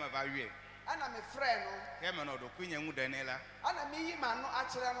 Yeah, my value. Ana me frɛ no. Yeah, man, do kunya hu danela. Ana me yi ma no a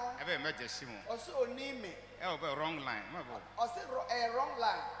kyerɛ no. Ebe meje shimo. Oso oni me. E obe wrong line, ma bo. Oso wrong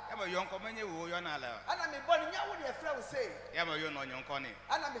line. Yeah, my yon ko menye wo yo na la. Ana me bɔ nya wo de frɛ wo say. Yeah, my yon no yon ko ni.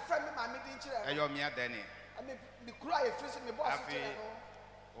 Ana me frɛ me ma me din kyerɛ. E yo mia dani. Me kura e frɛ so me bɔ so kyerɛ no.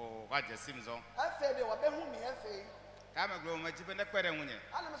 Oh, what just seems on. Afe de wo be hu me afe. Kama glo ma jibe na kwere nwunye.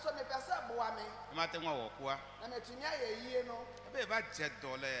 Ana me so me pesa boa me. Ma te nwa wo kwa. Na me tumi aye yie no. Ebe ba je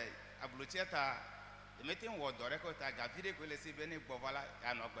dole abulucheta. Meeting wo dore ko ta ga vide ko le si be ni gbovala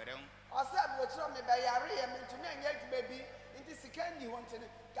ya no gbere un. O se abuluchero me be yare ye me tumi anya adwuma bi. Nti sika ni ho ntene.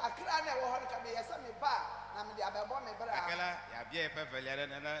 Kakra na wo ho ka me yesa me ba na me de abebo me bra. Akela ya bia e pe velere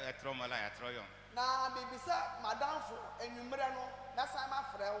na etroma la ya troyon. Na bibisa madamfo enwumre no na san ma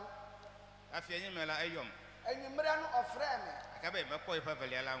frɛ wo. Afia nyi mela ayom. Enwumre no ofrɛ me. Akabe me ko e pe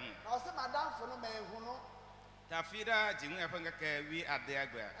velere la hu. Na o se madamfo no me hu no. Ta fida jingu ya penga ke wi ade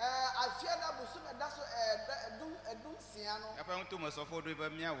agba. Afia da busu me da so edu sia no. Ya pe to mo so fo do be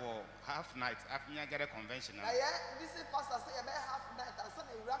mia wo half night afnya gere convention na. Na ye this pastor say e be half night and say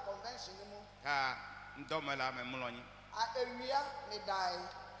e convention mu. Ha ndomela me mulonyi. Ewia me dai.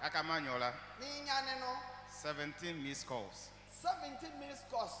 Aka manyola. Ni nyane no 17 missed calls. 17 minutes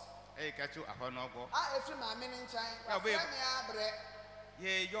course. Hey, catch you upon no go. Every my men in China. babe. Abre.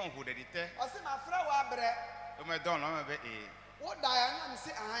 Ye young who did it. I say my friend abre. Oh, my don't know be What Diana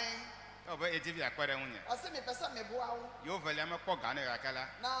say I? Oh, but it is a quarter on you. I say me person me boa. You value my pogane rakala.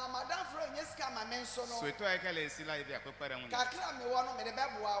 Now, Madame Friend, yes, come my men so no. So to I can see like the aquarium. Kakra me one me the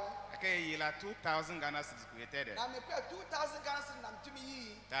babu. Okay, you like 2,000 Ghana cedis created. Now me pay 2,000 Ghana cedis to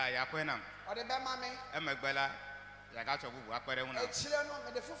me. Die, Aquanam. Or the Bama me. And Magbella, Yagacho aquarium. A children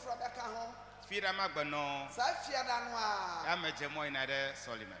me the foot from back home. Feed a magbano. Safia Danwa. I'm a Jemo in other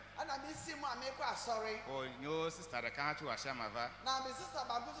Soliman. And I miss him, I make her sorry. Oh, your sister, I can't to Ashamava. Now, my sister,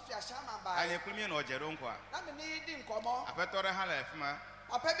 Babu Shama by. I put me on Jeronqua. I'm in Como. I put a half.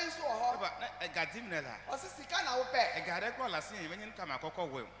 A baby so hot. A gadimnella. Or Sicana Ope. A gardeco la scene when you come a cocoa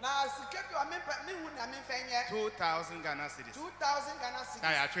will. Now, Sicapio, I mean, when I'm in Fenya. 2,000 Ghana cedis. 2,000 Ghana cedis.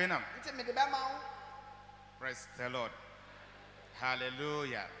 I train them. It's me the Bama. Praise the Lord.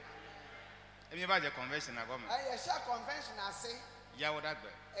 Hallelujah. If you buy the convention, I go. I shall convention, I say.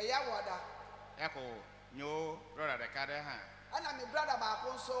 Yawadagbe. A Yawada. Echo, no brother, the Kada. And I'm a brother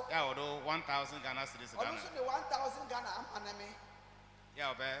Baconso. Yawado 1,000 Ghana cedis. Also, the 1,000 Ghana, I'm an enemy.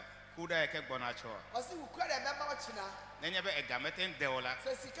 Yabe, Kuda Eke Bonacho. I see who could have been China. Then you have a gametin deola.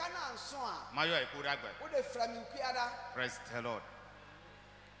 Says Sicana and so on. Mayo Kudagbe. What a from you, Piada. Praise the Lord.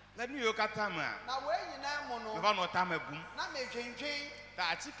 Let me look at Tama. Now, where you now, Mono? If I know Tama boom. Not me, Jane.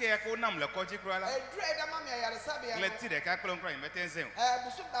 Tachike ko nam le koji krala. A dread among me, I sabi. Let's see the cacolon crying, metenzen.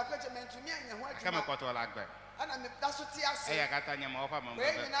 Busu Bakwetman to me and what Come a quarter like that. and I'm that's what I say. Hey, I got Tanya Mofa. When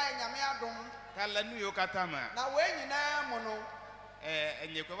you know, Yamia Dom. Tell New York Tama. Now, when you know, Mono.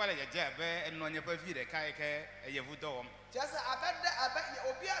 And you cover a jab and on your perfume, a kaike, a yavudo. Just I bet you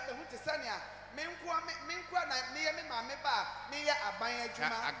Obia the Hutisania. Minkwa, near me, my meba, me a buying a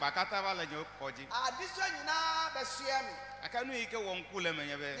juma. Akbakata vala yo koji. This one you know, Bessiami. I can't make a one cool and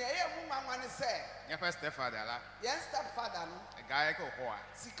you The air woman want to say. your first stepfather. Yes, stepfather. A guy go hoa.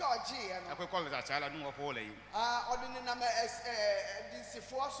 Sika G. I could call it a child and no follow you. Ordinary number as DC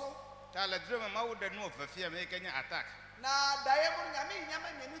Fosso. Tell a dream of mouth that no for fear making an attack. Now, Diamond Yamin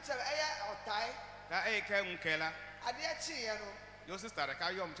Yaman, you need to air or tie. That a came Kela. I dare chi. Your sister, I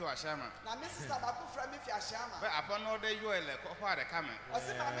carry to a shaman. Now, Mrs. Tabaku from if you are Shama. But upon all day you are like a coming. I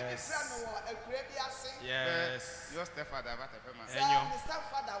said, my friend, a great sing. Yes. Your stepfather, what a famous. The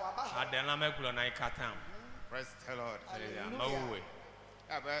stepfather, Adela Megulona Katam. Praise the Lord. Maui.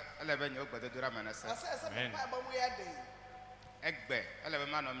 About 11 years, but the Duraman I says, said, something about we are day. Egbe, 11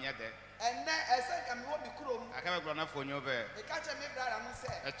 man on your day. And then I said, I'm going to be cool. I can't grown up for you bear. The catcher me brother and say,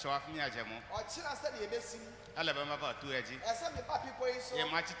 A choff near Jamo. or China said, you're missing. 11 about 2 edgy. I said, my people is so. You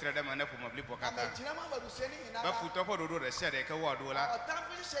might trade them enough from a blip I'm a Chinaman was saying in a but foot up or do the shed a coward. time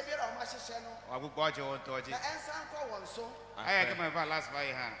for the shabby or my channel. I will watch your own toji. The answer for one so. I come over last buy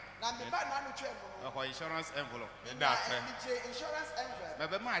hand. Na me ba na no twem no. Or insurance envelope. That's it. Insurance envelope.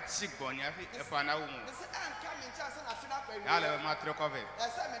 Baba ma chick bon ya fi e fa na wo mu. Me say am come in chance na fi na kwa wi. Ya le ma tre cover. E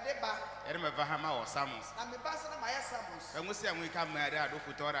say me de ba. E me va ha ma o Samos. Na me ba so na ma ya Samos. E mu si am ka ma da do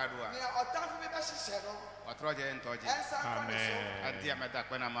futo ra do a. Me otan fi me ba hihye no. Otroje entoje. Amen. Adi ameda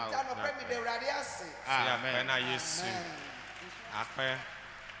kwa na ma o. Ja no pre me de urade ase. Amen. Na Yesu. Akwa.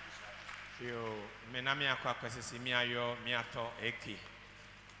 Yo, me na me akwa kwesisi mi ayo mi ato eki.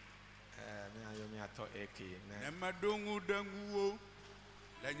 Me ayo mi ato eki. Nemadongu danguo.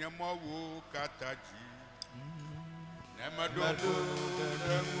 Lenyamo wo kataji. Nemadongu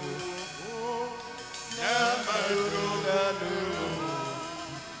danguo. Nemadongu danguo.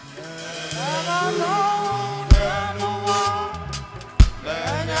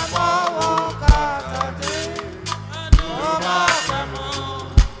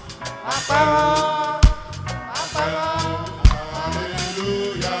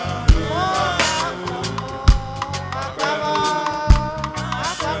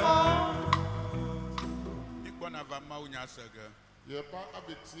 Yeba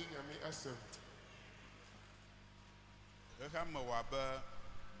abeti nyame asem. Ehama waba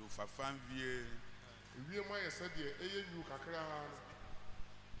do fafan vie. Wie mo yesa de eye nyu kakra.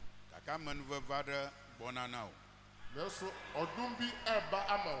 Kaka manuva vada bonana. Nanso odum bi eba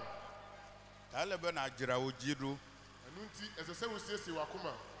ama wo. Talebe na ajira ojiru. Anu nti esese wo siesie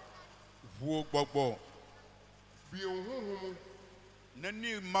wakoma. Wo gbogbo. Bi ohunhum.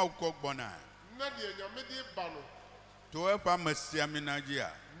 Nani mauko gbona. Na de nyame de ba no. To efa masiami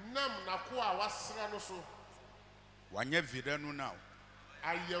najia. Nam na ko a wasra no so. Wanye vida no now.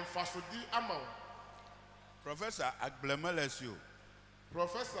 Ayemfasodi ama wo. Professor Agblemelesio.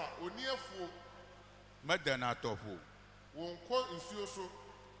 Professor Oniefo Madana tofu. wonko nsuo so.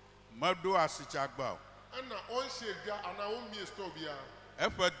 Mado asichagba. Ana onhye gwa ana onmie store bia.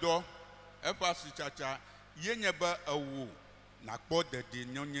 Efa do. Efa asichacha. Yenyeba awu. Na kpo dede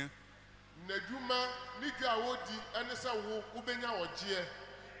nyonye. Nadwuma nigwa wodi ene se wo ubenya oje.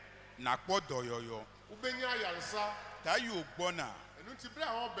 Na kpo doyoyo. Ubenya yaresa. Tayo gbona. Enu ti bra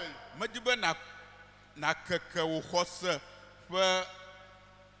ho ben. Madibe na keke wo khose fe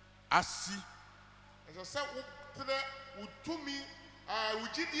asi. Ese se wo tre utumi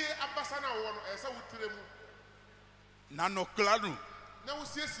ujidie abasa na wo no ese wo tre mu. Na no klanu. Na wo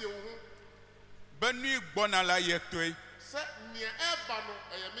siesie wo ho. Beni gbona la yetoi. Se nie eba no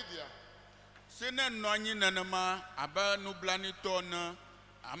eye media. Sene nonyi nanama aba nublani tona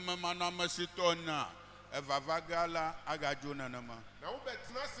amama na masitona evavagala agajo nanama. Na wo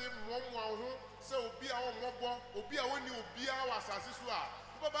betina se muamu ho se obi a wo mobo obi a woni obi a wasase so a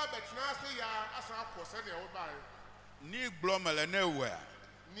wo ba betina se ya asa akose ne wo ba Ni glomele ne we.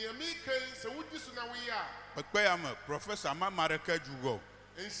 ni emi kan se wudi so na wo ya Pepe ya me professor Mamareka Jugo.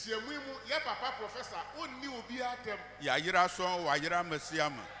 ensiamu mu ye papa professor onni obi atem Ya yira so wa yira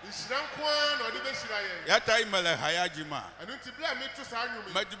mesiama. nhyiran kwa na odi be hyira ye Ya tai mele hayajima. anu ti bla me to sa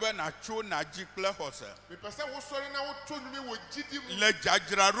anwumi Madibe na cho na jikle hose. me pese wo sori na wo to nwumi wo gidi mu Le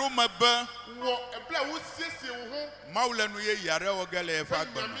jajra roma ba wo ebla wo siesie wo ho maule nu ye yare ogele e fa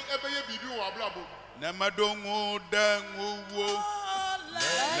gba. nyame ebeye bibi wo ablabo Na madongu dangu wo.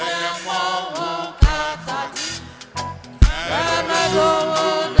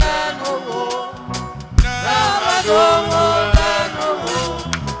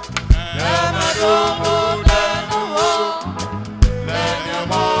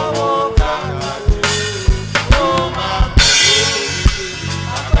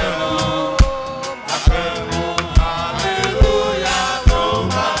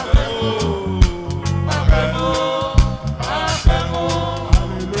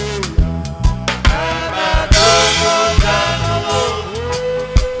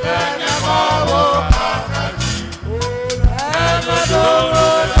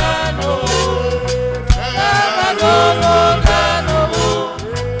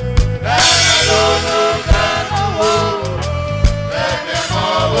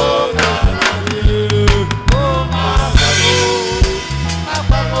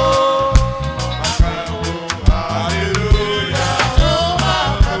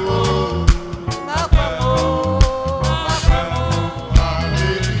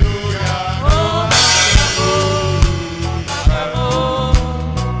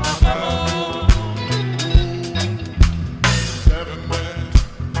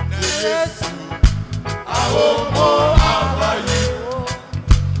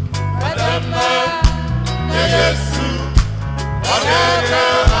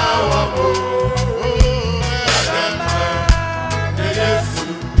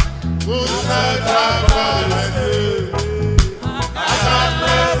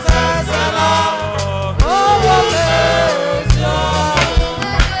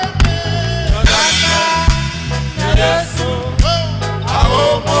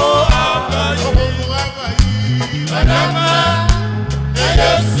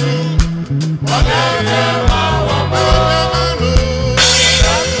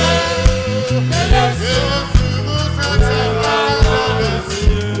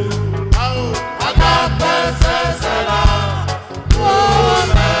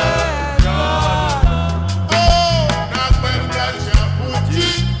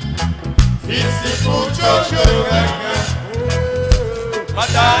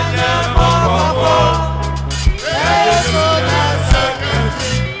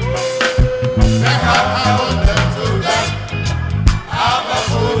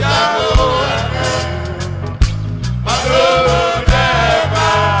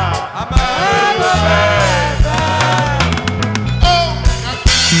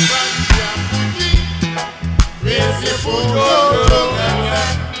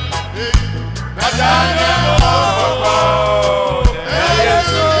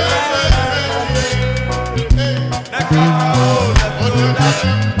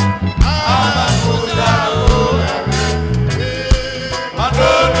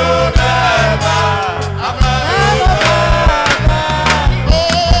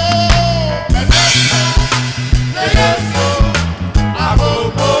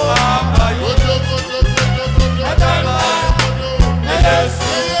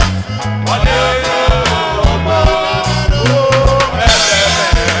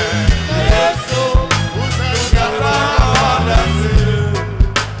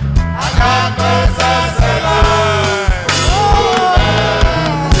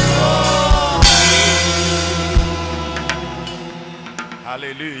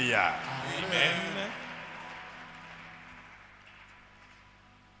 Hallelujah. Amen.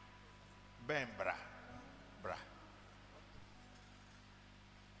 Ben bra. Bra.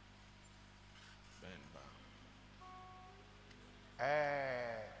 Ben ba.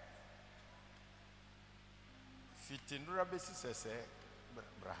 Fitinura besi sese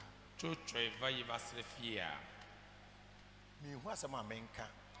bra. Chocho eva yivasre fia. Mi hu asema menka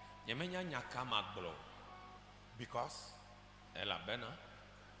Yemenya nyaka magblo. because Ela bena.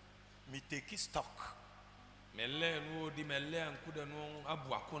 me take stock Mele no di mele ankuda no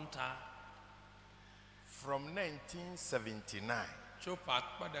abu akonta. from 1979 Chopa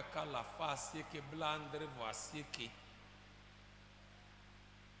akpada kala fa sieke blandre vo sieke.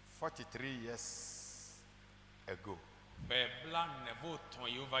 43 years ago. Be bland nevo ton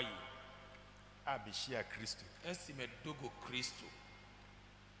yova yi. Abishia Christo Esi me dogo Kristo.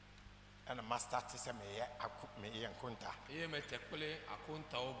 and a master to say me encounter. Eye me tekole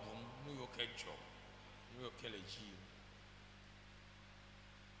akonta obum no yo kejo. No yo keleji.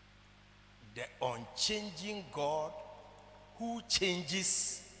 The unchanging God who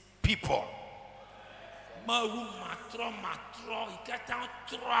changes people. Mawu matro ikata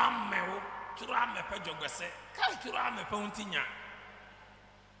tra me pe jogwese ka tra me pe untinya.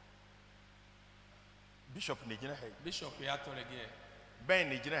 Bishop Nijina Hey. Bishop ya tolege Ben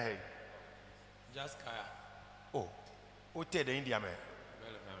Nijina Hey. just kaya Oh, Ote the India man.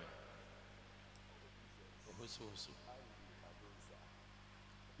 well fame oboso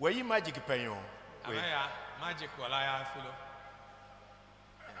Were you magic penyo? amaya magic wala ya filo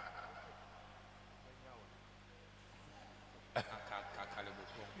kale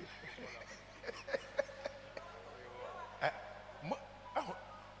boko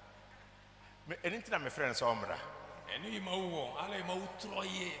Anything I'm a friend so omra. eni ma wo ale ma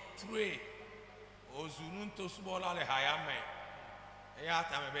utroye tre ozunun to subola le hayame ya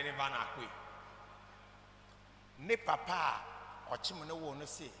ta me beni vana kwe Ne papa ochim ne wo no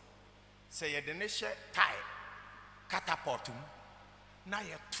say ye de ne hye tie catapult mu na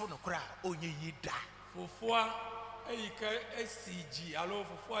ye to no kra onye yida. fofua eyika SCG alo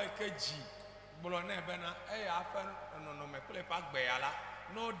fofua ekaji bolo na ebe na eya afa no me kule pa gbe yala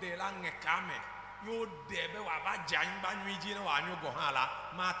no de la ngekame yo de be wa ba jan ba nwiji na wa anyu go ha la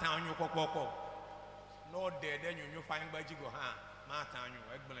ma ta anyu kokoko no de nyunyu fa ngba ji go ha ma ta anyu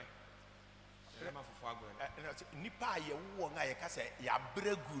egbele ele ma fofua gbe Nipa ye wo nga ye ka say ya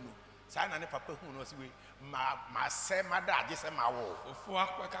bregu no sa na ne papa hu no si we ma se mada age se ma wo fofua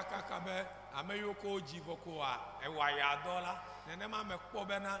kwa kaka be ameyoko ji boko a e wa ya dola nene ma me kpo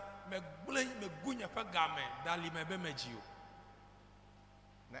be na me gbele me gunya pa game dali me be meji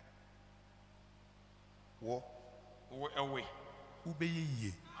o wo ewe ube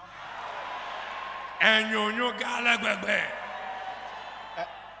ye enyonyo gale gbegbe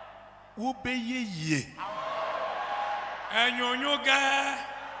ube ye enyonyo ga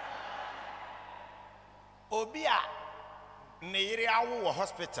obi a ne yire awo wo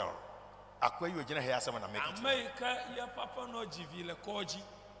hospital akwayi ogina he asema na make it America ya papa no jivi le koji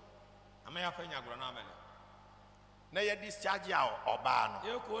amaya fa nyagro na amele na ye discharge ya oba no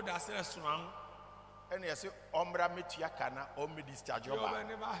ye ko da se restaurant ene ye se omra metua kana o me discharge yo oba be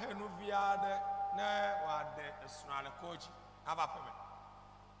ne ba he no via de na wa de restaurant coach aba peme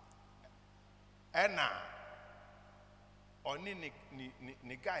ena oni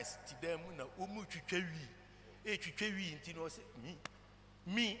ni guys ti dem na omu twitwa wi nti no say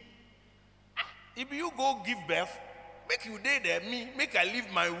me if you go give birth make you dey there make I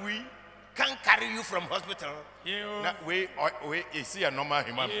leave my we can't carry you from hospital. Na we see a normal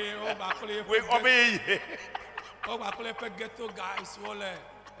human. We obey. Oh, bakule pe ghetto guys wole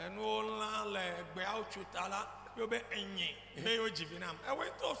enu la le gbe oututala yo be enyi me yo jivinam e we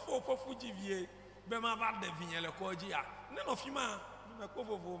to fo jivie be ma va de vinye le ko ji a ne no fima me ko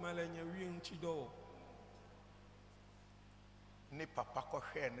vovo me le nya wi nchi do ni papa ko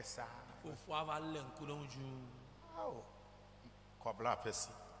hwe ne sa fo ava le nkudon ju oh kobla apesi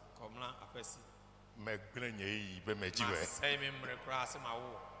me grenye yi be me jiwe say me mre kra se ma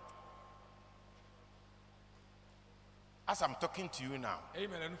wo. As I'm talking to you now,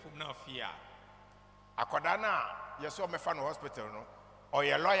 amen from now fear akodana yeso me fa no hospital no or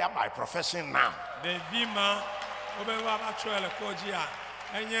a lawyer by profession now. The vima obewa ba choele koji a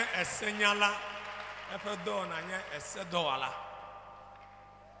enye esenyala epedo na nye esedoala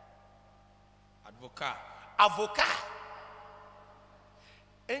avocat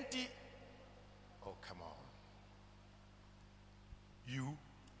enti oh come on you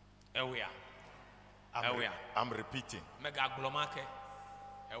ewia I'm repeating. Mega glomake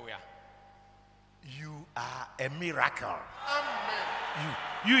ewia you are a miracle. Amen.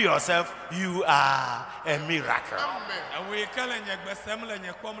 You yourself, you are a miracle. Amen. Ewe kele nye gbesem le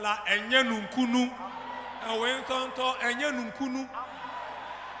nye komla enye nunkunu ewe ntonto enye nunkunu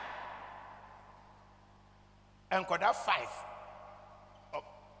enkoda 5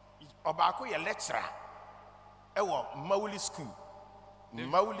 obako ye lecturer ewo Mauli school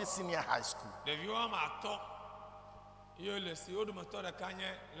Mauli senior high school. The view am ato yo le si odu moto de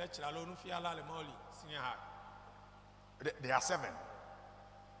kanye lecturer lo nu fiala le Mauli senior high. They are 7.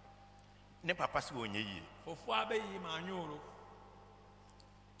 Ne papa si wonye yi fofo abeyi ma anyoro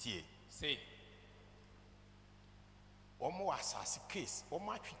tie say omo asasi case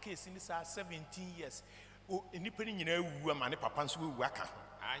omo atwi case ni sa 17 years o enipa ni nyina ewu ama ne papa nso ewu aka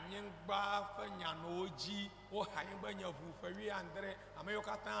anyengba fanya no oji o hanyengba nya fu fawi andre amayo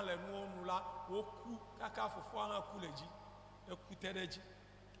katan le nu onula oku kaka fofo an akuleji ekutereji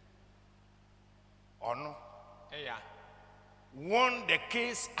ono eya won the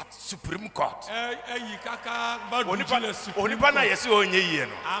case at Supreme Court. eyi kaka baduji le Supreme Court. Onipa na yesi onye yi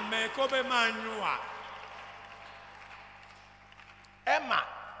no ameko be manwa Emma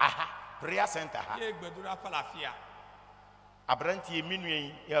aha prayer center ha ye gbedura falafia abranti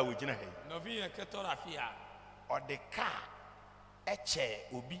minuen ya wogina he novi ye ketora fia o de car eche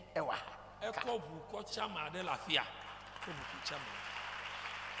obi ewa ha ekobu ko chama de la fia ko bu chama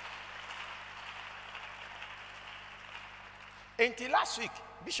until last week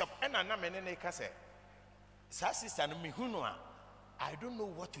Bishop enana menene ka say sa sister no mihunu a I don't know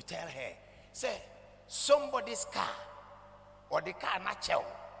what to tell her. Say somebody's car or the car not chill.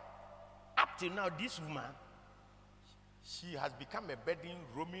 Up till now, this woman, she has become a burden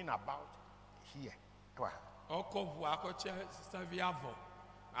roaming about here. okobu akoche sister viavo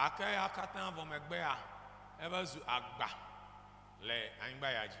akaya katan vo megbe a ebezu agba le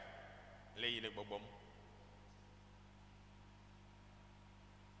angba yaji le ile gbogbo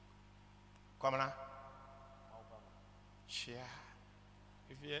Come on. Share.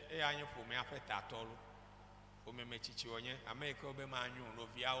 if ye e anyi fo me afeta atolu o me mechichi onye america obe ma anyu no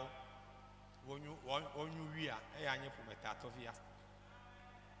viao onyu wi a e anyi fo meta atovia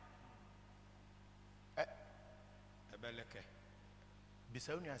ebeleke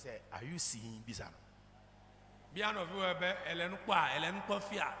Bisauni say, are you seeing Bisano? biano vi ebe elenu kwa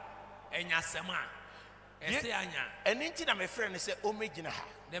fia enya sema ese anya Enti na my friend say omegina ha.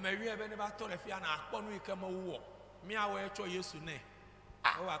 dem wi ebe ne ba to le fia na akpo no ikama wo mi awo echo yesu ne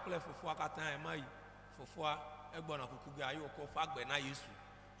o wa kle fufu akatan e mai fufu egbo na kukuga ayo ko fagbe na yesu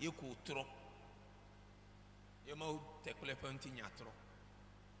yeku tro ye ma te kle panti nya tro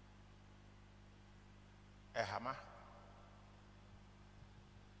Ehama.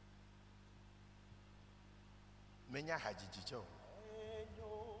 Menya hajijicho.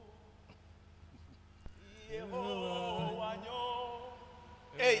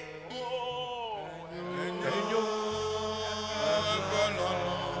 Hey.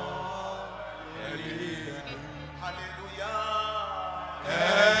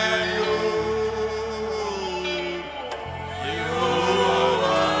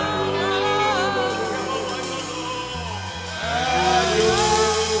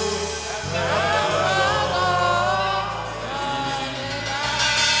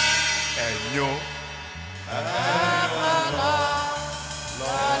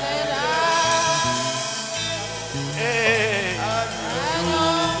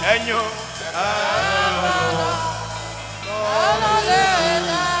 Enyo.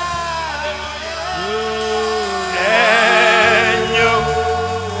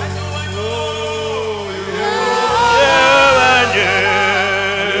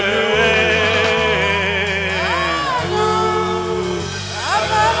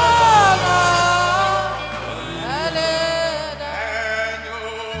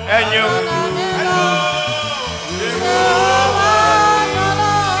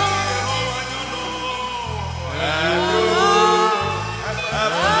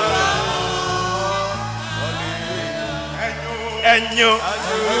 Enyo.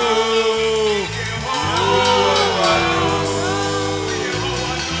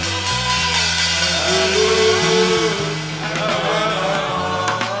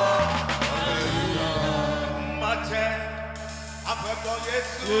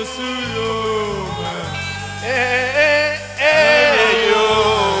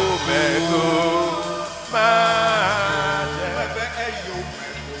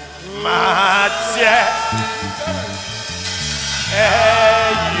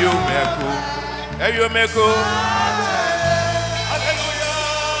 You make go.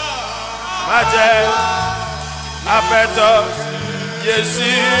 Maje, apetos, yes,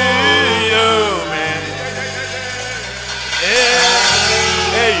 you make.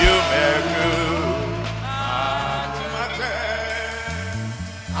 You make go.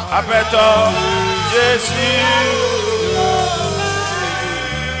 Apetos, yes,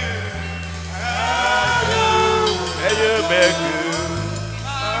 you make go.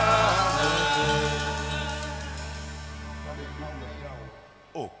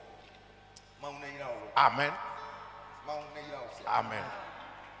 Amen. Amen.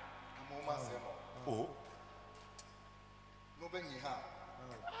 Oh.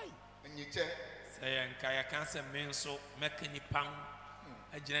 Say and Kaya cancer men so making it pound.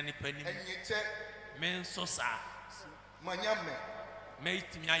 A journey penny. Men so sa. Manyame.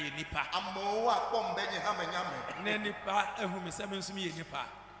 Mate me a nipa. Amo wa pom benye hamenyame. Nenipa, whom is 7 to me nipa.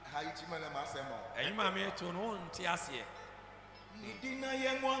 Haichimele masemo. And you mammy to no tiasie. Nidina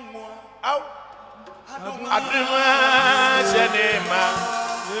yengwa. Ow. Aduma Shenema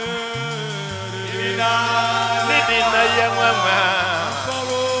Nidina Yamama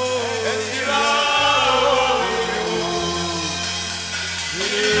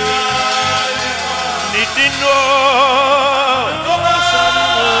Nidino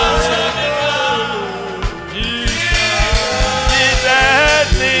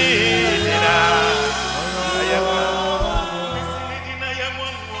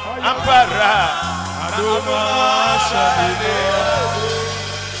Ampara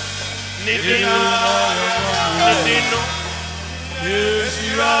Nidino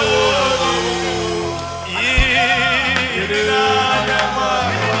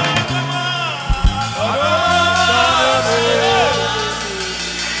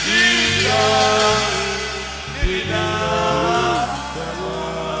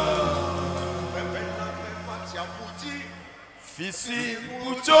Fisi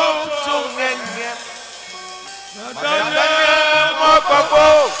Ucho Chungenge Mokoko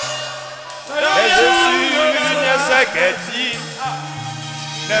Jésus ne s'inquiète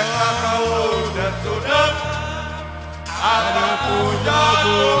Nekakao de Todam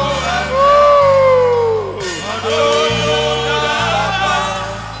Adapujabo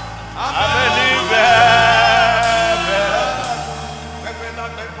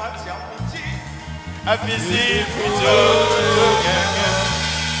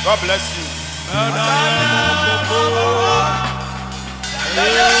God bless you.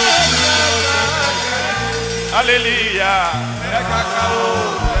 Hallelujah.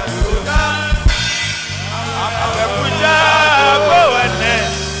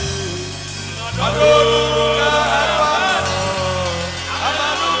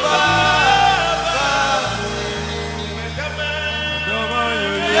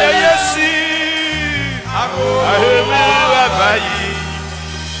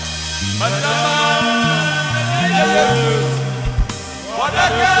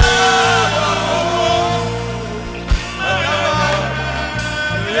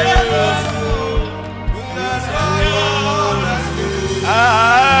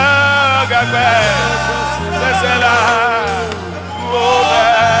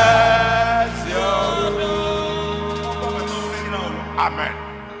 Amen.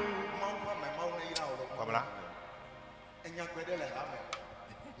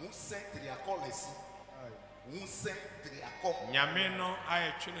 Nyameno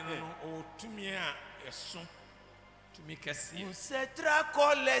aye twene no o tumi a eso tumi kesi Usetra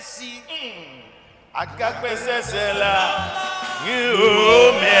kolesi Agakwe sesela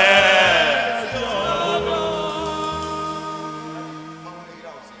Ngume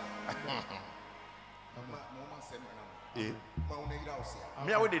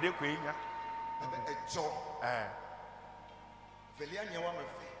kwenya. Ejo. Velia nyewa me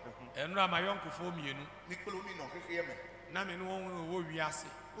fe. Enra ma yonkofo mienu. Nikpelo mi no hwehwe me. Na me no wo wiase.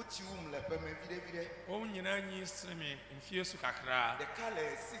 Uchi le pe me vide. O nyina nyi sreme mfie su kakra. The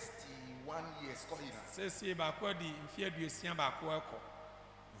color 61 years ko hina. Sesi ba ko di mfie aduosia ba ko eko.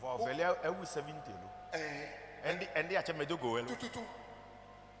 For Velia ewu 70 no. Endi ache medogo welo. Tutu.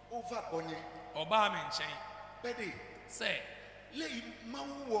 Over bonye. Oba me nchen. Bedi. Say Lei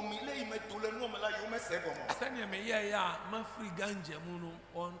mawu wo mi lei me tole no me la yo me se bomo. Sani me ye ya ma free ganja mu no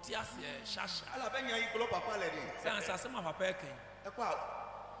on ti ase shasha. Ala benya yi glo papa le di. San sa ma papa eken. E kwa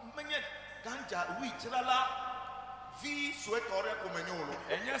menye ganja wi chirala vi sweatore ko menyolo.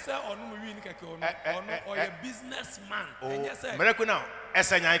 Enye se onu mu wi ni keke onu oye businessman. Enye se Mereku now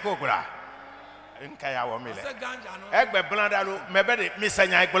esenya iko kura. Nka ya wo mele. Se ganja no. Egbe blanda lo mebede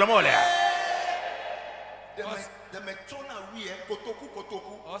misenya iko mo le. The metona wi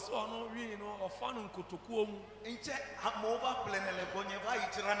kotoku. Oso onu wi no ofanu kotoku omu. Nche amova plenele bonye va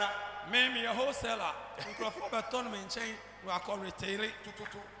itirana. Me a wholesaler. Nkrofo beton me nchen wa call retailer.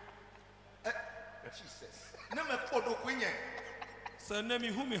 Tutu. Jesus. Na me podo kwenye. Se na mi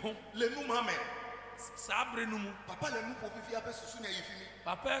hu Le nu mame. Sabre nu mu. Papa le nu fofifi abe susu na yifimi.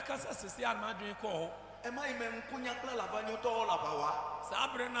 Papa ka sa sisi an madwen ko ho. E ma ime nkunya kla lavanyo to la bawa.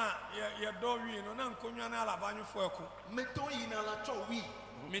 Sabre na ye do wi no na nkonwa na alabanyo fo eko. Meto yi na la cho wi.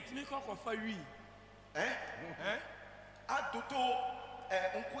 Metimi ko ko fa wi. Adoto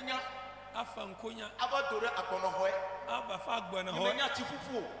nkunya Afa nkonya. abadore akpono hoe. Aba fa agbana ho. Menya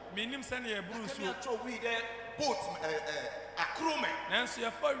chifufu. Minim se na ye buru Kemi so. acho wi de boat akrome. Nanso ye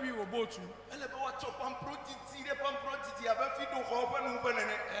fa wi wo botu. Ele be wa cho pamprotiti aba fi do ho pe nu pe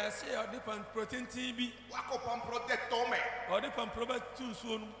nene. Se o de pan protein tin bi. Wa ko pamprotect to me. O de pan probe tu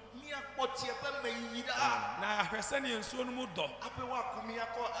so nu. Mi akpoti e pe me yi da. Na ahwese ne nsuo no mu do. Ape wa kumi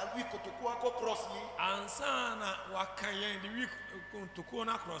akọ awi kotoku akọ cross ni. Ansa na wakan yen de wi kotoku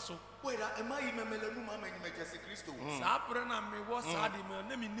na cross. Wera e ma yi memele nu ma ma nyime Jesu Kristo. Sabre na me wo sa de me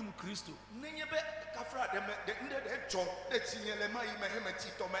na me nim Kristo. Nenye be kafra de me de nde de jo de chinyele ma yi me he me chi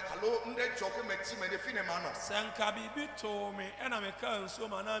to me alo nde jo ke me chi me de fine ma no. Sanka bibi to me e na me ka nsuo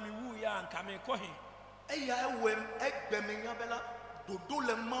ma na me wu ya nka me ko he. Eya ewem egbe me nya bela dodo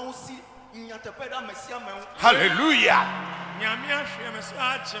le mausi nyatepe da mesia me. Hallelujah. Nyame ahwe me so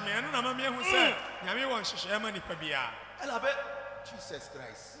agye me no na ma me hu se nyame won hyehyɛ ma nipa bia. Ela be Jesus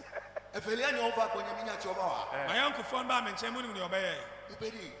Christ. Efelia nya over ko nya chi oba wa. Ma yankofo ba me nkyɛn mu ni obɛyɛ.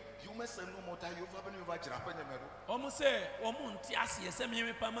 Ibedi you must no more time you over be jira pa nya meru. Omo se omo nti ase se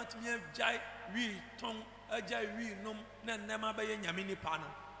me pa matumi agyae wi ton agyae wi nom na nnema bɛyɛ nyame nipa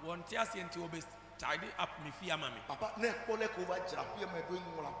no. Won ti ase nti obes tidy up me fi ama me. Papa na ekole ko over jira pa me do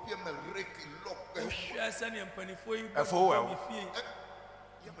nwula pa me rake lock. Hwɛ se ne mpanifo yi Efo wa. me fi.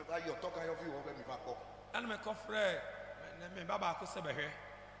 Ye me ba yo talk of you over me ba ko. Ana me kɔfrɛ me baba ko se bɛhwɛ.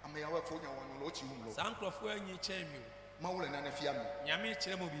 Ame ya we fo nya won lo chi hum lo. Sankrofo anyi kyɛn mi o. Ma wule na na fia mi. Nyame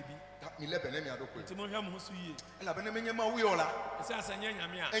kyerɛ mo bibi. Mi lebe na mi adoko. Nti mo hwɛ mo so yie. Ela be na menye ma wi ola. Ɛsɛ asɛnyɛ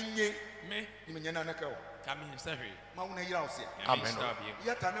nyame a. Enye Me ni menye na na ka o. ka me sɛ hwɛ. Ma wuna yira osia. Amen.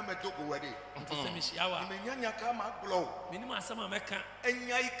 Ya ta na me dogo wede. Nti sɛ me hyia wa. Ni menya nya ka ma glo. Menim asɛm a mɛka.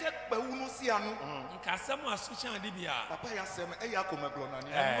 Enya ike pe unu si anu. Nka asɛm a so kyɛn de bia. Papa ya sem e ya ko me glo na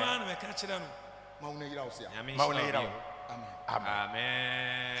ni. Ɛno ara na mɛka kyerɛ no. Ma wuna yira osia. Nyame Ma wona yira wo. Amen.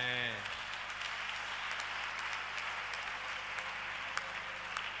 Amen.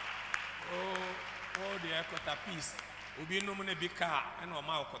 Oh, the ekota peace. Obi no na bi ka na o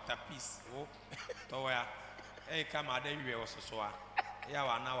ma okota peace. Oh, to ya. E ka ma da wiwe ososo a. Ya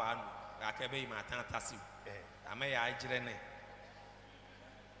wa na wa no. Ga ka be ma tan tasi. Ama ya agire ne.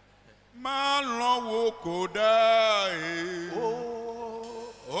 Ma lo wo koda e.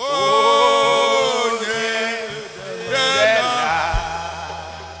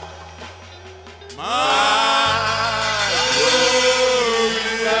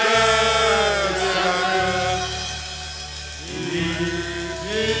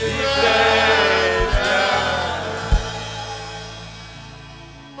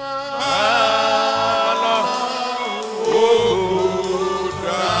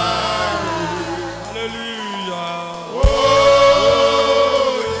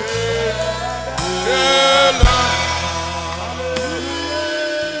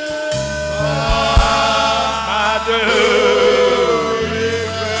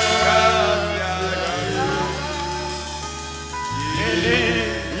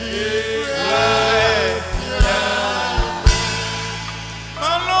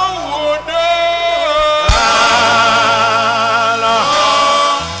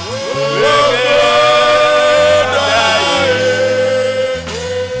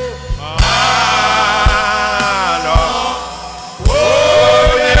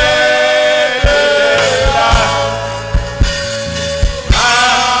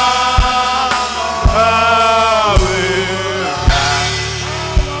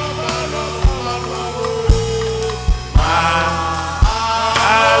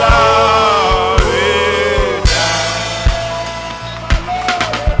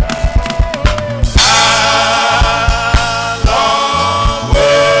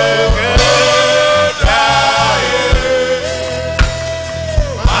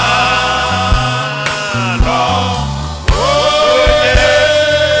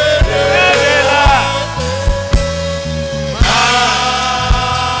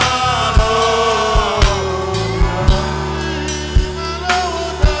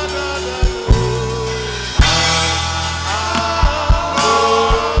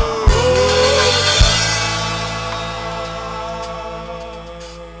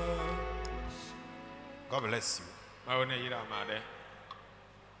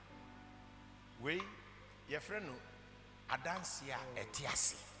 We, your friend, Adansia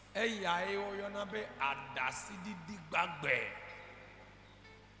etiasi. Eya yo na be adasi di gbagbe.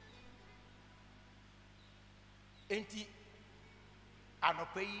 Enti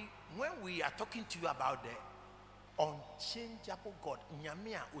anope when we are talking to you about the unchangeable God,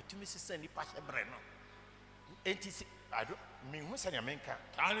 nyame a otumi sese nipa hebre no. Enti I don't mean who say nyamenka.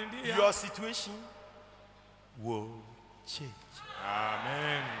 Your situation will change.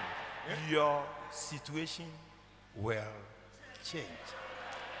 Amen. Your situation will change.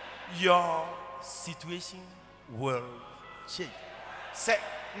 Your situation will change. Say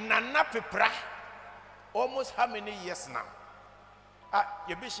nana pepra almost how many years now?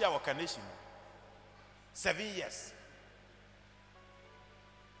 You be share our nation. 7 years.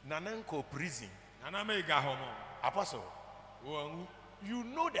 Nananko prison. Nana me ga homo. Apostle. You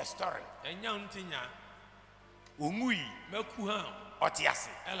know the story. Enya ntinya. Ongui. Meku ha. Otiase.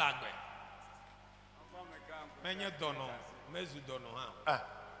 Elagbe. Menye dono. Mezu dono ha.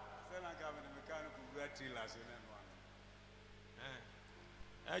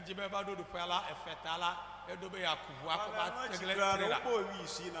 Ejibe ba do pala efetala edobe yakubu akoba tegle trela.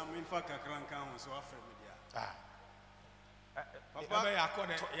 Papa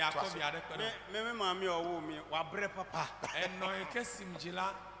yakode yakobi ade kono. Me mami owo mi wa bre papa. Eno ekesim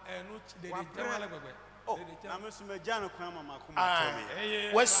jila enu de jamale gbegbe. Oh, na me so me jano kwa mama kuma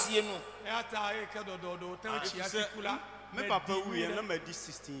tobi. Wasie no. Ata e kedododo tan chi akikula. Me papa wi na me di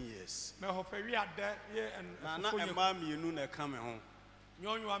 16 years. Me ho pe wi ade ye na emma mi enu na ka me ho.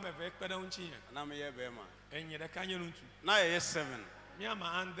 Nyonyo ameve ekpeda unchi ye. Na me ye be ma. Enye de kanye nuntu. Na ye 7. Mi ama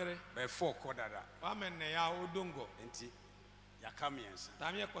andre. Be 4 kodada. Wa menne ya odongo. Enti ya ka miensa.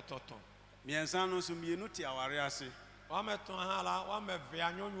 Ta mi ekototon. Miensa no so mi enu ti aware ase. Wa meton hala wa meve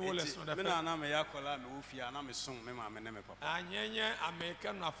anyonyo ole so de pe. Me na me ya kola me wo fia na me son me ma me ne me papa. Anyenye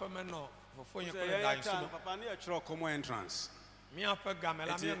ameke no afeme no fofo yen kole dan so. Papa na ye chro common entrance. Mi afa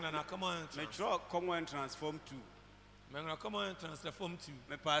gamela mi ngana common entrance. Me chro common entrance form 2. Me ngana common entrance the form 2.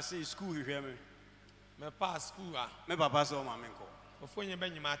 Me pass school hwe me. Me pass school a. Me papa so ma me nko. Fofo yen be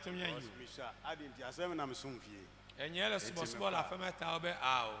nyima atem yan yu. Me sha adinti asem na me son fie. Enye le subo la afeme ta obe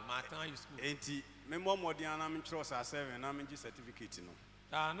a o ma tan yu school. Enti me mo modern na me chro sa 7 na me gi certificate no.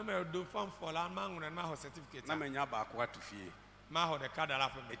 Ta no me do form 4 la ma nguna ma ho certificate. Na me nya ba akwa to fie. Ma ho de kada la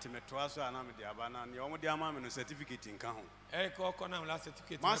afeme. Enti me to aso na me de aba na ne o mo de ama me no certificate nka ho. Ko na la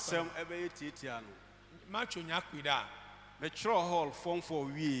certificate. Ma sem ebe ye tietia no. Ma chonya kwida. Me chro hall form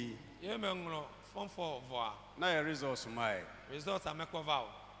 4 wie. Ye me ngro form 4 voa. Na ye results mai. Results amekova o.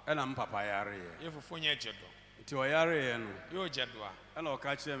 E na mpapa yare ye. Ye fofo nye jedo. Nti o yare ye no. Yo jedo a. E na o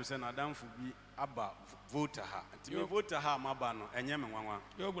ka kire me se na damfo bi aba voter ha. Nti me voter ha maba no enye me nwanwa.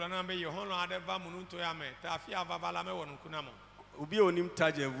 Yo gbura na be ye hono ade va munu nto ya me. Ta afia avavala me wonu kuna mo. Obi onim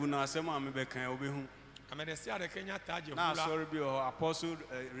taje vu na asem a me be kan obehu. Amede si ade Kenya taje vu na la. sorry be Apostle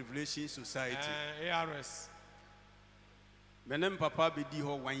Revelation Society. ARS. Menem papa be di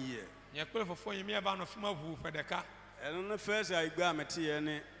ho 1 year. Nye kpele fofo ye me eba no fuma vu pedeka. Eno no first I gba mete ye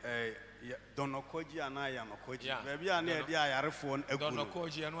ne donokoji ana ya nokoji. Be bia na e di ayarefo agu.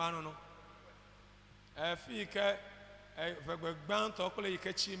 Donokoji eno anu no. Fi ke gban to kole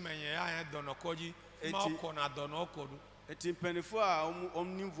ikechi menye ya donokoji ma ko na donokodu. Eti mpanifo a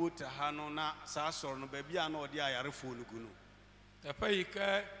omni voter ha no na sa soro no be bia na odi ayarefo no gu no. Tepe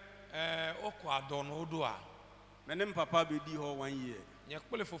ike okwa donodo a. Menem papa be di ho 1 year. Nye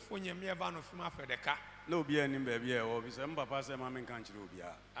kpele fofo nye me eba no fuma pedeka. Na obi anim be bia o bi se papa se ma me kan kire obi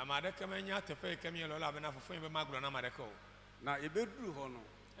a. Amade kemenya tepe ike me lo la be na fofo nye be maglo na amade ko. Na e be duru ho no.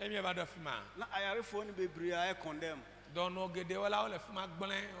 Emi eba do fuma. Na ayarefo ni bebre a e condemn. Dono gede wala ole fuma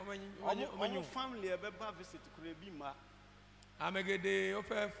gblen omenyu family e be ba visit kure bi ma. Amegede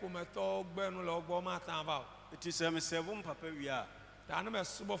ofe fumeto gbenu lo ogbo ma tan va. It is me 7 papa wi a. Ta na me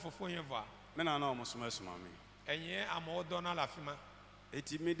subo fofo yen va. Me na na o musuma suma me. Enye amodo na la fima.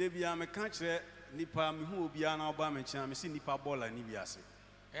 Eti me de bia me kan kire nipa me hu obi a na oba me chia me si nipa bola ni bi ase.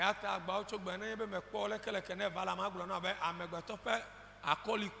 E ata agba o chogbe na be me po lekeleke na vala maglo na be amegbeto pe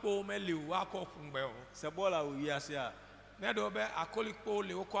akolikpo meliu akokungbe o. Se bola o wi ase a. Na do be akolikpo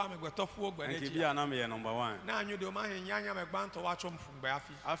le o ko amegbeto fu ogbe na ji. Nke bia na me ye number 1. Na anyu de o ma nyanya me gbanto wa chomfungbe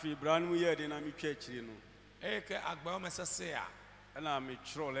afi. Afi bran mu ye de na me twa kire no. Ke agba o mesese a. Na me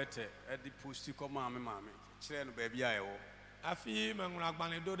chro letter e di post ko ma me kire no ba bia ye wo. Afi mengula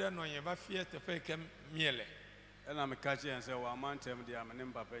agbane do de no yen ba fie tepe ke miele. Na me ka kire se wa mantem de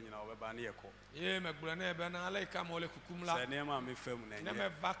amene papa nyina wo be ba na ye ko. Ye megbule na ebe na ala ka mo le kukumla. Se ne ma me fam na nye. Na me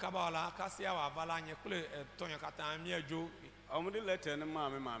vaka ba la kasi ya wa vala nye kule tonyo kata mi ejo. Amudi letter ne ma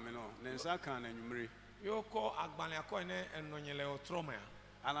me no. Ne nsa kan na nwumre. Yo ko agbane akọ ne enonyele otroma ya.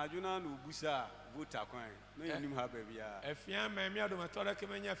 Anajuna no busa voter kwan. No yenim ha ba bia. Efia me me ado metode ke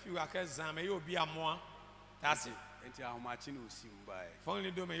menya fi wa ka zan me ye obi amoa. That's it. Enti ahomachi no osi mbae.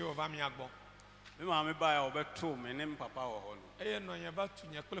 Finally do me ye ova me agbo. Me ma me ba ya obeto me ne papa wo ho no. Eye no ye ba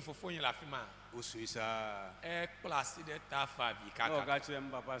tunya kole fofo yin la fi ma. Osuisa. Class de ta fa bi kaka. O ga kire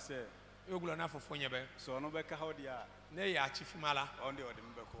papa se. Yogulo na fofo yin be. So no be ka ho dia. Ne ya chi fi mala. On de ode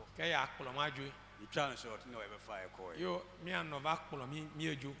mbeko. Ke ya akpolo madwe. You try short no ebe fa ekọ. Yo mi anova akpolo mi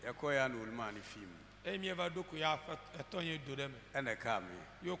eju. Ekọ ya no ulma ni film. Mi eva doku ya etonye do dem. Ene ka me.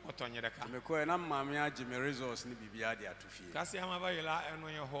 Yo kotonye de ka. Me ko na mama ya jime results ni bibia de atofie. Kasi ama ba yela eno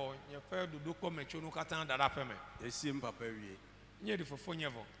ye ho, ye fe dudu ko mecho no katan dada peme. Esi papa wie. Nye di fofo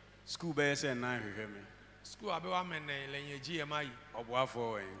nyevo. School be say 9 hwehwe me. School abe wa mene lenye GMI.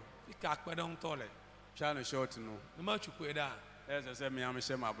 Oboafo wen. Ika akpede ntole. Try no short no. No ma chukwu da. Ese se me am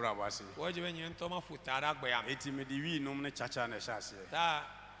she ma bra wase. Wo je benye ntoma futara agba ya. Eti me di wi num ne chacha na shase. Ta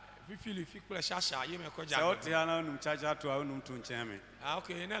fifili fikule shasha ye me ko ja. So ti ana num chacha to a num to nchen me.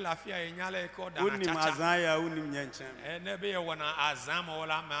 Okay, na lafia ye nyale ko da na chacha. Unim azan ya unim nye nchen. Ne be ye wona azan mo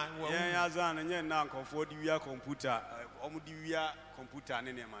wala ma wo. Ye azan nye na nkofo di wia computer. Omu di wia computer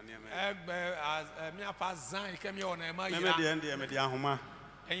ne ne ma ne me. Egbe mi apa azan ke mi wona e ma yira. Me de ahoma.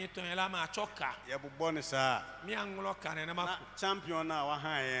 Enyi to yela ma choka. Ye bobbo ne sa. Mi angulo kan ne ma ko. Champion na wa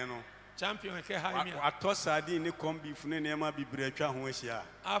han ye no. Champion ke ha mi. Ato sadi ne kombi fu ne ma bibire atwa ho ahia.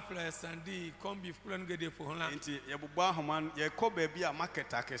 Afle sandi kombi fu ne gede fo hola. Enti ye bobbo ahoma ye ko ba bi a market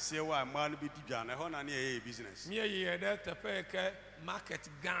akese wa ma no be di dwa na ho na ne ye business. Mi ye de tepe ke market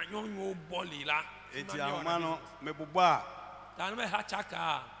gan yonyo boli la. Enti ahoma no me bobbo a. Tan me ha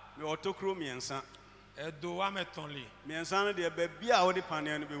chaka. Me otokro miensa. Edo wa metonli. Miensa no de ba bi a wo de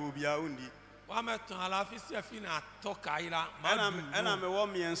panel no be wo bia undi. Wa meton ala fi si afi na toka ila. Ena me wo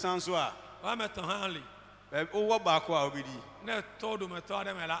miensa so a. Wa meton hanli. O wo ba ko a obidi. Na todo meto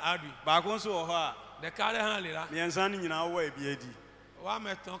de me la adu. Ba ko so ho a. De kare hanli la. Miensa no nyina wo e bi adi. Wa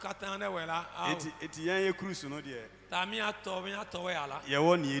meton katan de we la. Eti yan ye cruise no de. Ta mi ato we ala. Ye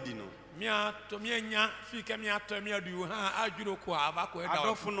wo ne edi no. Mi ato mi enya fi ke mi ato mi adu ha adwuro ko aba ko e da.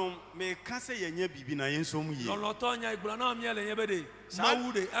 Adofo no me ka se ye nya bibi na ye nsom ye. Lolo to nya igula na mi ele nyebede.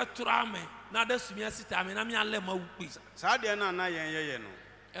 Mawude etura me na da sumia sita me na mi ale mawupi. Sa de na ye no.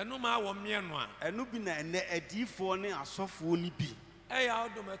 Enu ma wo mi enu a. Enu bi na ene adifo ne asofo ni bi. Eya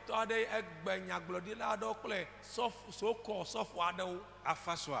odo meto ade egbenya glodi la do kle so ko sofo ade wo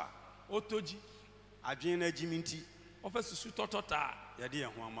afa so a otoji adwen na giminti ofa susu totota ye de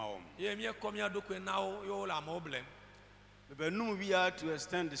ho ama wo ye mi ekomi adoko na wo yo la ma oblem be num we are to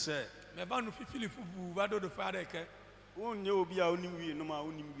extend say me ba no fifili fufu ba do fa de ke won nye obi a onim wi no ma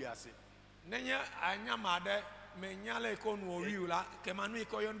onim wi ase nenye anya ma de me nyale ko no wi la ke manu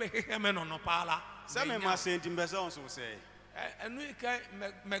iko yo be he me no pala se me ma senti mbese on so say enu ike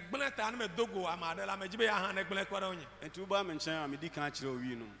me gbele ta na me dogo amade la me jibe ya han na gbele kwara onye entu ba me nchen am di kan kire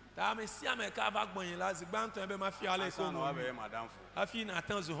owi no ta me si am ka ba gbon yin la zigbanto be ma fi ale ko no be madam fo afi na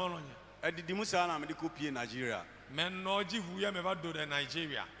tan zu holonye edidi musa na me di kopie Nigeria me no jivu ye me ba do de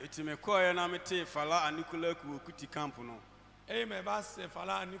Nigeria eti me ko ye na me te fala anikula ku okuti camp no me ba se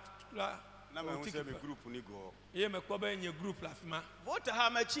fala anikula na me hu se me group ni go ye me ko be nye group la fima vote ha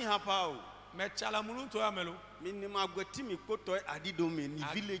ma chi ha pa o me chala mulunto amelo minimum agwati mi koto adido me ni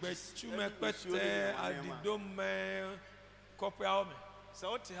village chume kwete adido me kopo ya ome se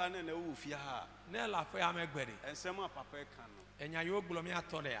oti ha na wo fia ha na la fa ya megbere ensem papa e kan no enya yo gbulo mi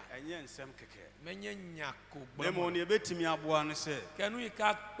atole ya enye ensem keke menye nya ko gbulo le mo ni ebetimi aboa no se kenu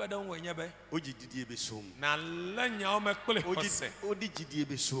ika kpedon wenye be oji didi ebe som na lenya o mekole hose odi jidi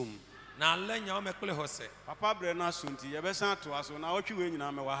ebe som na lenya o mekole hose papa bre na sunti ye be san to aso na otwi we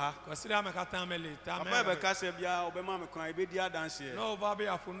nyina me wa ha ko sira me kata me le ta me papa be ka se bia obema me kwan ebe di adanse no ba be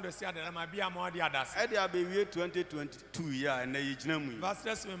afunu de si adara ma bia ma di adase e dia be wie 2022 ya na ye gina mu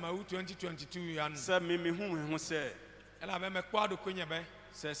verses me ma 2022 ya no se me hu se ela be me kwado konye be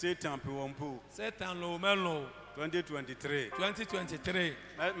se Satan pe wompo Satan lo melo 2023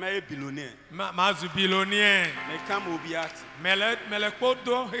 me billionaire ma zu billionaire me kam obi ati mele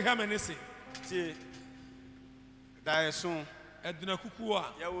kodo he menisi ti da esun eduna kuku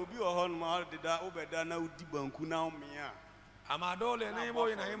a ya obi o hon ma de da obeda na udi banku na omia amado le na ibo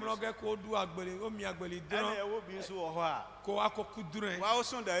ina imro ge ko du agbele o mi agbele dino e wo bi nso wo ho a ko akokudure wa o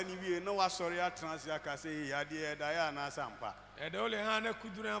son da ni wie na wa sori a transia ka se ya de da ya na sampa de ole ha na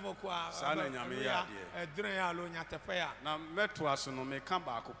kudure abo ko a sana nyame ya de edure ya lo nya tefe ya na meto aso no me ka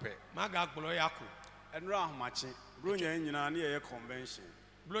ba ko pe maga agbolo ya ko enro ahomache bro nya nyina na ye convention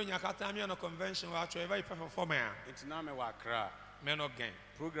bro nya kata mi no convention wa cho eva ife for me a itina me wa kra me no gain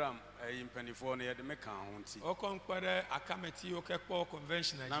program in Pennyphone near the Mecounty. O conquer a committee o kepo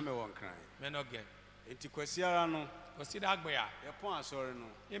convention Number one crime. Men again. Into Quasiarano, Consider Agbaya. your point, sorry, no.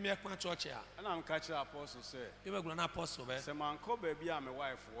 You make my church here. And I'm catching apostle, sir. You were going to apostle, eh? Some uncle baby, I'm a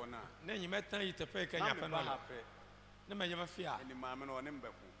wife, one. Then you met you to pay Kenya Penala. No man ever fear. Any mamma or nimble.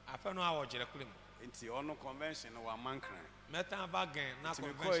 I found out Jacqueline. Into the honor convention or man crime. Meta Bagan, not To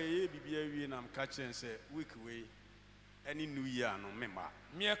McCoy, BBA, and I'm catching and say, week away. Any new year, no member.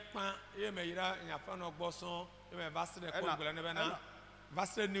 Mere Quan, you may in your phone of Boston, you may vastly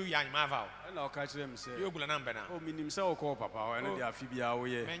Vastly New Year, my vow. And I'll catch them say, You will number now. oh, meaning so call Papa, and they are Phoebe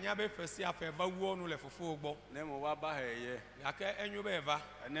away. Menyabe first year for ever won left for football. Nemo Waba, Yaka and you ever.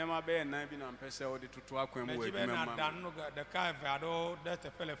 and never bear 9 and Pesa or the Tutuaquem with the car vado that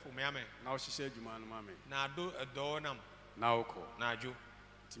a fellow for me. now she said, you man, mammy. Now do a donum. Now call. Now you.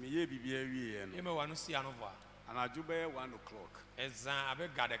 To me, ye be and You may want to see an over. and I do bear 1 o'clock. As I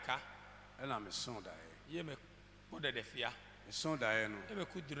beg Gadeka, And I'm a son die. you may put the fear. A son die. You may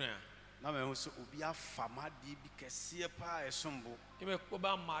could drink. Now I also be a fama di because see a pie a sumbo You may go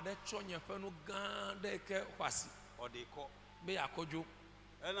back, mother, Chonya, Fenu, Gan, de Kwasi, or they call. be a kojo.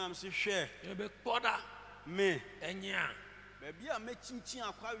 And I'm so share You may porter, me. and ya. Baby, I'm making chin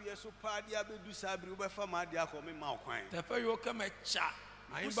aquarius so party. I will do Sabri over for my dear for me, Malquine. The fair you come at cha.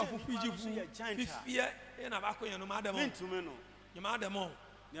 I am Bafu Fiji, fear, and Abaco, and no madam. To me, no. You madam,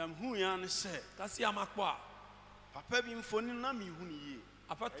 Yam who yan said. Cassia Macqua. Papa been phoning Nami who ye.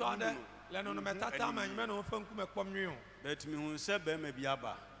 Apatade, Lenon Metata, and men of Funk McCommunion. Bet me who said, maybe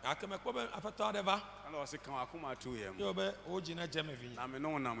Abba. I can make Apatadeva. And I say, come Akuma to him. You'll be Ogina Gemevi. I'm a no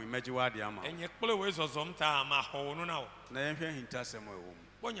one, I'm imagine what the amount. And you pull away so sometime, my whole no. Never he tells him.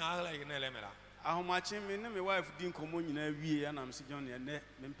 When you are like an element. How much him and my wife didn't come on in a year, and I'm sitting on the net.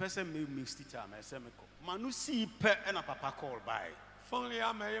 When person may mix it up, I say, Manu see pet and a papa call by. Finally,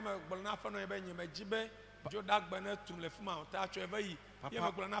 I may have a Bonafano, you may jibe, Joe Dag Bennett to left mount, touch ever ye. You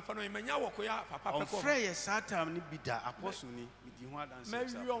have a Bonafano, you may now papa. Freya Satam Nibida, Apostle, with the one and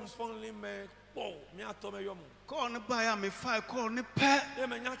maybe you only may oh, me at Tommy. call on by me 5 call me pet. You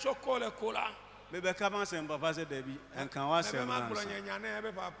may not your cola cola. Maybe come and say, Papa said, Debbie, and can was say,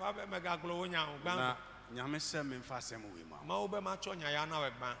 Papa, Megaglo, Yamis, and fast and women. Maube Machonia,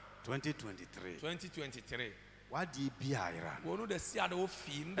 Yana, 2023. 2023. What do you be Iran? One of the Seattle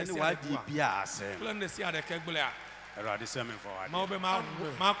film, And what do you be us? Plan the Seattle Kegula. I rather send for Maube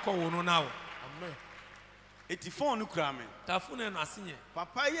Marco now. 84 no cramming. Tafuna and Asinye.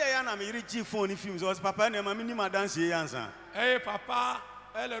 Papa, yeah, and I'm a phone films, was Papa and my minima dance answer. Hey, Papa.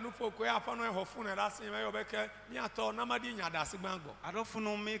 Ela no for queer fun and hofuna that's in my obeke, Niato, Namadina, that's a mango. I don't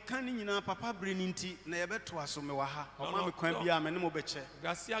know me canning Papa bringing tea, never to us, so me waha, or Mamma Quambia, Menemo Beche.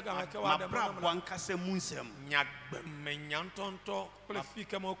 Garcia Gamaka, one Cassa Munsem. Nyag Menyantonto,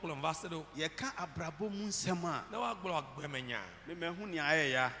 Qualifica Mokulum Vassado. Ye can't abrabo Munsema. No, I block Bemenya.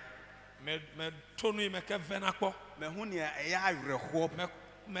 Mehunia, Me Tony Mecavenaco, Mehunia, I rehope,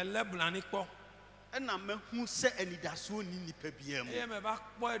 me Leblanico. and I'm who said any that's so in the PBM. I am a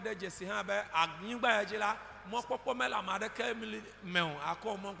back boy that Jesse Hamber, Agni by Jilla, Mopomela, Mother Camille Mel, I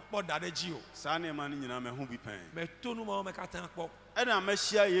call Mopod Dadegio. Sunny man in a who be paying. Me Tunumo Mecatanco. And I'm a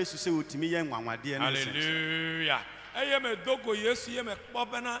share yes to say to me, young one, my dear. Hallelujah. I am a dogo, yes, you am a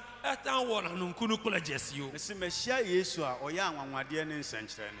Bobana, at town one, and Kunukula Jesse. Mr. Messiah Yesua or young one, my dear, and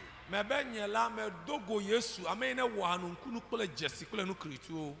century. Me benya la me dogo Yesu amene wanu kunukula Jesse kula no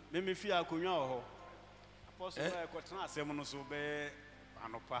kritu. Me me fia akonya ho. Apostle e ko tena asem no so be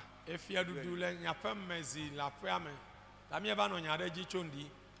anopa. Efia dudu le nyapem mezi la prame. La me ba no nyade gi chondi.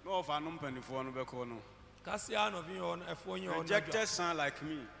 No of anom panifo no be ko no. Kasi ano vi on efo nyi on. Rejected son like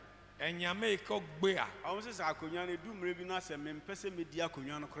me. Enyame ko gbe a. I was say akonya ne du mre bi na se me mpese me di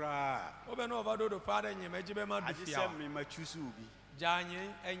akonya no kra. Obe no over do father nyeme gibe ma du fia. I just me ma choose ubi.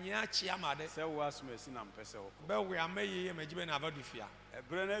 Janye enya chi amade. Say was me si na mpese wo. Be we ameye me gibe na ava du fia.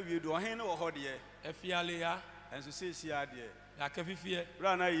 Ebre na wie do hen wo ho de. Efia le ya. Enso say si ade. Ya ka fifie.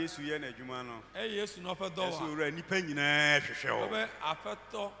 Bra na Yesu ye na adwuma no. Yesu no fa do wa. Yesu ra nipa nyina hwehwe wo. Obe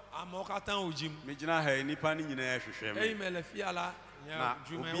afeto amokatan ojim. Me gina ha nipa ni nyina hwehwe me. Me le fia la. Na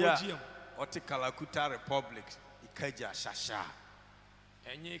ojim. Kalakuta Republic, Ikeja Shasha.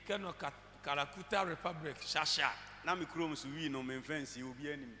 Enye keno Kalakuta Republic Shasha. Na mi krom so wi no me fancy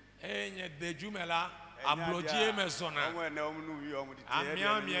obi anim. Enye de jumela abloji mezona. Omo na omo no wi omo di te.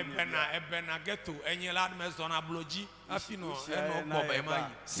 Amiami ebena ghetto enye lad mezona abloji afino eno boba emayi.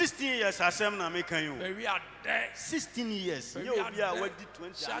 16 years asem na me kan yo. We are there. 16 years. You obi a wadi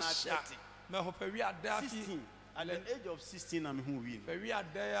 20 and 30. Me hope we are there. 16. At the age of 16, I'm who win. We are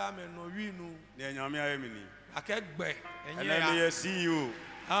there, I'm no win. Then you're me. I can't bear. And let me see you.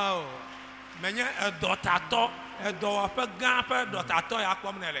 Oh, menya a dotato, a door per gamper, dotato,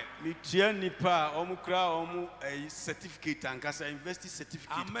 acomnele. Mitia nipa, omukra, a certificate and casa investing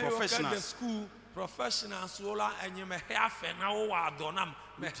certificate I may professional. the school professional solar and you may have an hour donam.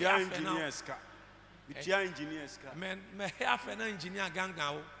 Mitia engineers ka. Mitia engineers ka. Men may have an engineer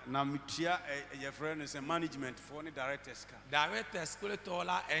gangao. Na mitia your friend is a management for the directors ka. Directors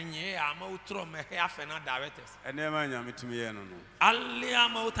kuletola and ye am outro may have an directors. And never nyame to me no. Ali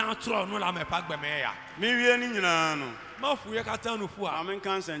am out outro no la me pack be me ya. Me wie ni nyina no. Mafu ye katanu fu a. Amen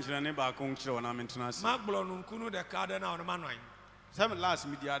kan senchire ne ba ko nkire na maintenance. Magblo no nkunu de card na on manwan. Some last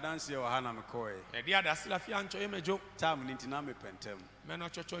media dance here or Hannah McCoy. E dia da sila fi ancho ye mejo. Time nintina me pentem. Me no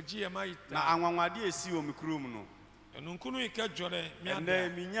chochoji e mai. Na anwanwade esi o mikrom no. Enu nkunu ike jore mi ada.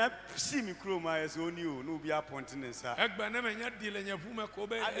 Na minya si mikrom ayes oni o no bi appointing nsa. Egbe na me nya deal nya vu me ko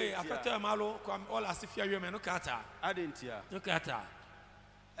be afeta malo kwam all asifia we me no kata. Adentia. No kata.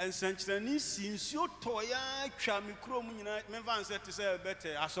 Ensanchirani si nsuo toya twa mikrom nyina me van set say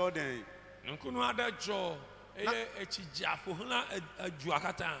better asoden. Nkunu ada jo eye echijafo huna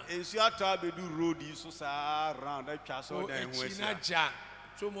ajuakata. Nsuo ata bedu road so sa round atwa asoden ho esi. Na ja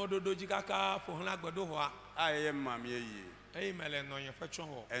chomododo jikaka fo huna gbedo ho a. Aye mam ye yi. Eyi mele no yen fetcho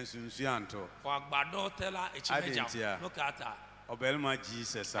ho. Ensunsu anto. Fo agbado tela echimeja. No kata. Obelma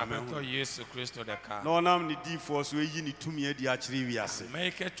Jesus amen. Amen. Yesu Kristo de ka. No nam ni di for so eyi ni tumi e di akire wiase.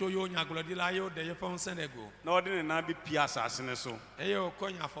 Make to yo nyaglodi la yo de yefon senego. Na ode ne na bi pia asase ne so. Eye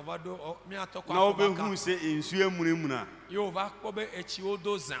okonya afobado mi atokwa. Na obehu se ensu emunemuna. Yo va kobe echi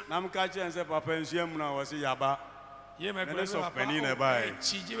odoza. Nam ka che nse papa ensu emuna wo se yaba. Ye me gbele so pani na bai.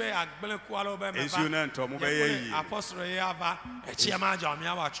 Chijiwe agbele kwalo be me ba. Ensu na nto mo be ye yi. Apostle ye ava echi ama ja mi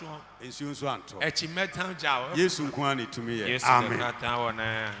awa chu. Ensu nso anto. Echi metan ja. Yesu nko ani tumi ye. Amen.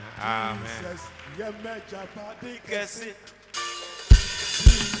 Amen. Jesus, ye me japadi Kesi. Ye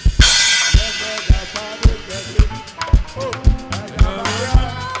me japadi kesi. Oh,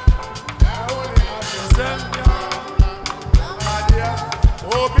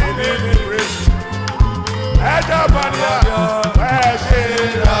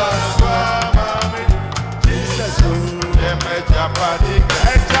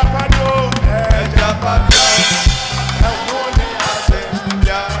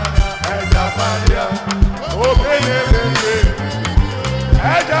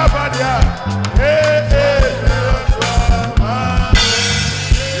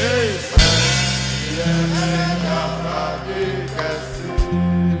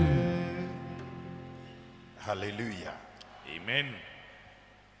 Hallelujah. Amen.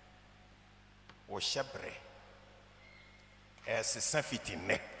 Oshebre. Ese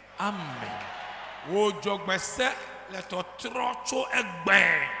fitine. Amen. Wo jogbese le to trocho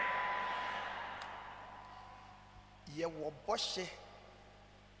egbe. Ye wo boshe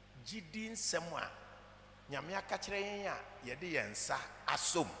jidi nsem a nyame aka kire yen a ye de yensa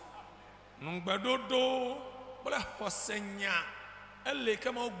asom. Nungbedodo bole hosenya ele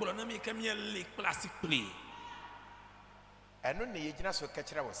kama ogbo na mi kama ele classic play. Eno ne ye gina so ka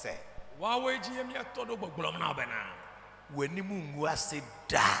kire wo se wa weji ye mi atodo gbogbolo na obena. Wanimu ngu ase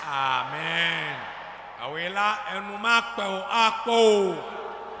da. Amen. Awela enuma pe o akpo.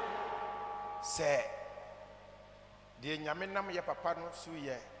 Se de nyame nam ye papa no su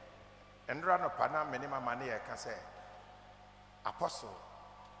ye enra no pa na mene mama ne ye ka se apostle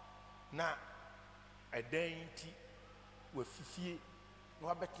na eden ti wa fifie no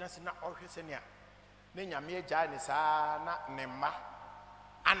abetena se na ohwe se ne a ne nyame agya ne saa na ne ma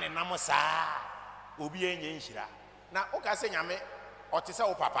ane nam saa obi enye nhira na o ka se nyame o te se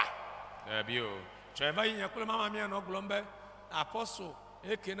o papa Ebio Trevor yin yakule mama mi no glombe apostle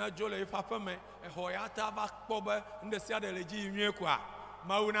ekena jole papa me hoyata ba kpobe ndesi adeleji nwie kwa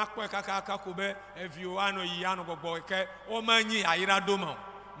mawu na kwe kaka kobe evio ano yi ano gbogbo ke o manyi ayira doma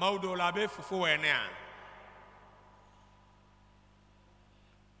mawu do la be fufu wene a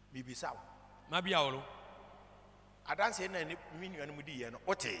bibisa mabia olo adanse na ni minu anu di ye no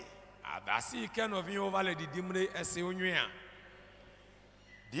ote adasi ken of you over the dimre ese onwe a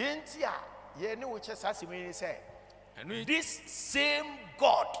de ntia ye ne wo che sasimi ni say enu this same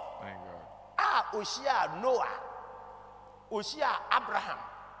God my God Oshia Noah, Oshia Abraham,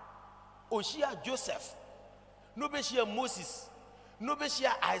 Oshia Joseph, no Beshia Moses, no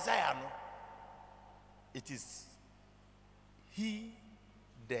Beshia Isaiah. No, it is he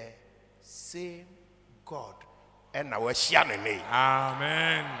the same God. And our Shianene.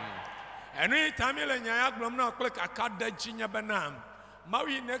 Amen. And we time you learn ya glom na click a card that jinya banam.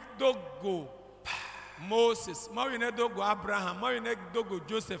 Mawi nek dogo Moses, Mawi nek dogo Abraham, Mawi nek dogo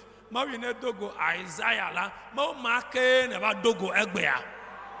Joseph. Mawi ne dogo Isaiah la ma make ne ba dogo egbea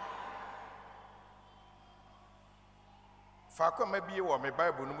Fako maybe you my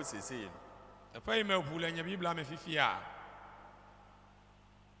Bible no say say. The pay me who let your Bible me fifia.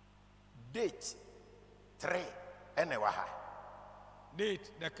 Date 3 enewaha.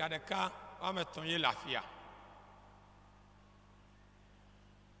 Date the kadeka ametonye lafia.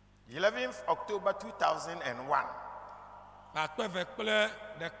 11th October 2001. Akpe vekple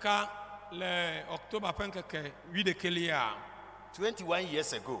de ka le October penkeke 8 de kelia. 21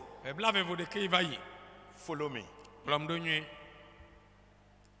 years ago. E blave vo de ke vayi. Follow me. Blom do nyi.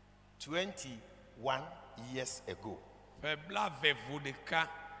 21 years ago. E blave vo de ka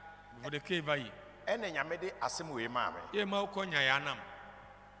vo de ke vayi. Ene nyamede asem we mame. Ye ma ko nya ya nam.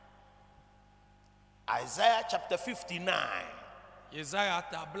 Isaiah chapter 59. Isaiah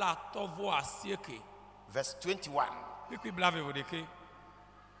ta bla tovo asieke. Verse 21. Pipi blave vo de ke.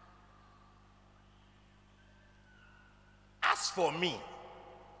 As for me,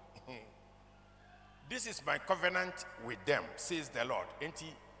 this is my covenant with them, says the Lord.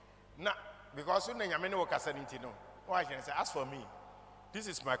 Because you know why can I say, as for me, this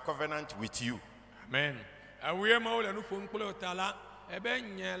is my covenant with you. Amen. We are more than who pull tala,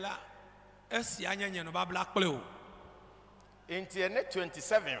 ebenyela, esianya no babla pleo. Into the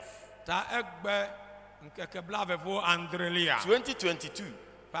 27th, Ta egbe nkeke blave vo Andrelia. 2022.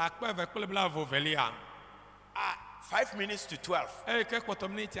 Pa akpe vekle blavo velia. 5 minutes to 12. I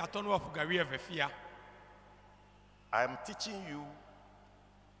am teaching you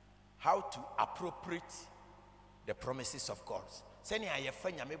how to appropriate the promises of God. Send ya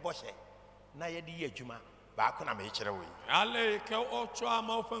fanya me boshe na ye di adwuma ba ko na me kire we. Ale ke ocho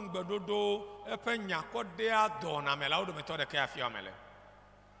ama ofan gbedodo e penya kode ado na mela odo metode ke afia mele.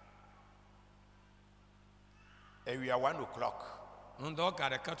 We are 1 o'clock. Ndo ga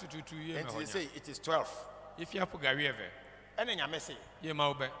de katututu ye me And honya. they say it is 12. If you have gawi ever, Ene nyame say ye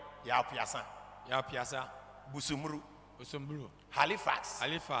maube, ya piasa, ya piasa, Busumuru, usumbulu, Halifax,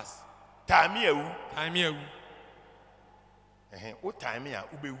 time Tamieu, you, o Tamia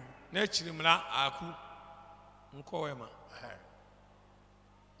ubeu. Naturimla, aku, Nkoema,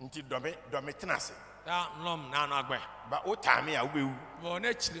 Nti dometinase. that lom nanagwe, But o Tamia ubeu. or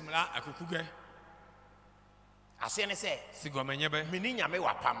naturimla, akukuge, Asene say, Sigomenyebe, Mini nyame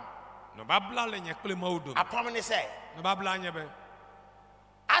wapam. no babla lenye kule maudu, Apam say, no babla nyebe,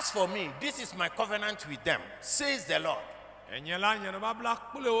 as for me, this is my covenant with them, says the Lord. and yelanya no babla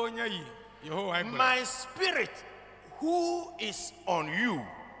kule onya yi, Yehovah, My spirit, who is on you,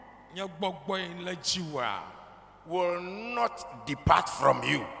 your boy in la jiwa, will not depart from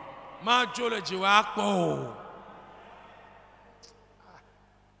you. ma jole jiwa,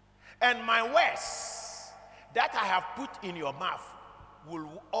 And my words that I have put in your mouth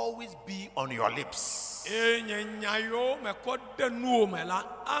will always be on your lips. Enyenyayo me kode nuo mela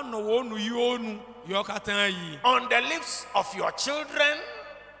ano wonu yonu yokatan yi. On the lips of your children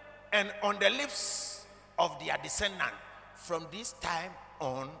and on the lips of their descendants from this time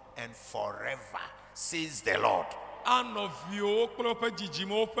on and forever, says the Lord. Ano vio klope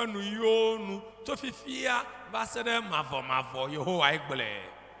jijimo pe nu yonu to fifia basede mavo Yehovah egbele.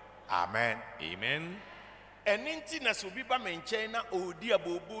 Amen. Amen. And inti na sobi ba menchen na odi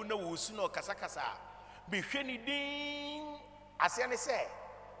abobo na wosu na kasakasa be hweni din ase ne se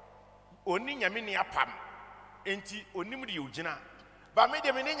oni nyame ne apam enti onim de ogina ba me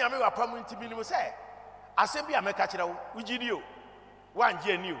de me ne nyame wapam enti bi nim se asem bi ameka kire wo ugidi o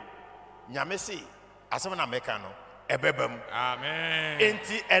wanje ani o nyame se asem na meka no ebebam. Amen.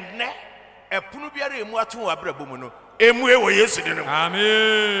 Enti enne epunu biara emu ato abrabo mu no emu e wo Yesu de no.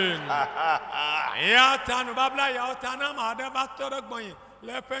 Amen. Ya tanu babla ya tana ma de batore gbon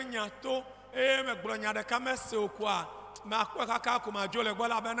le penya to e me gbronya de kamese okwa ma kwa kaka ko ma jole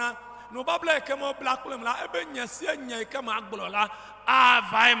gbola bena no babla ke mo black problem la ebe nya si nya ke ma gbolola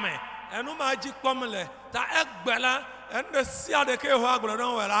avai me enu ma ji pomle ta egbela en si ade ke ho agbolo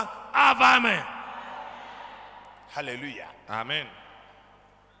don wela avai me. Hallelujah. Amen.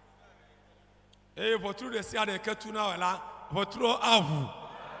 E votru de si ade ke tu na wela votru avu.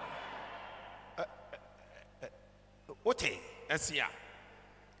 Ote Esia.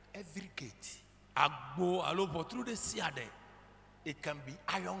 every gate, Agbo alo votru de si ade. it can be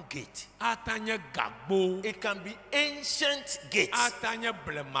iron gate, Atanye gagbo. it can be ancient gate. Atanye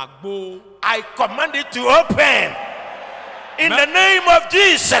blemagbo. I command it to open in the name of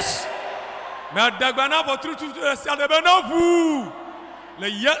Jesus. Me dagbana votru tu de si ade be no vu. Le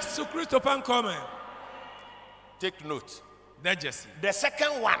Yesu Christo pan come. Take note. Dejesi. The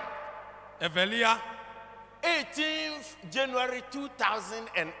second one, Evelia 18th January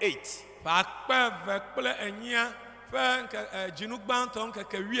 2008. pa pe vekple enya fe nke jinugban ton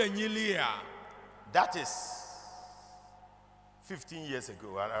ke wi enyilia. That is 15 years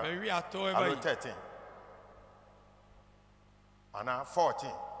ago. We are told Hello, 13. And 14.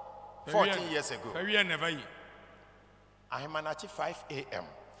 14 years ago. We never. I am at 5 a.m.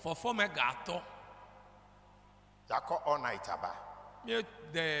 For 4 megato. Yako all night aba. Me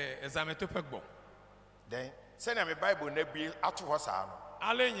the exam to pegbo. Then send me Bible nebi atu hosa.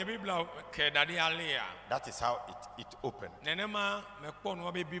 Ale nye Biblia ke dadi ale ya. That is how it opened. Nenema me kpo no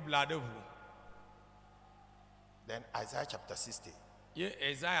be Biblia de hu. Then Isaiah chapter 60. Ye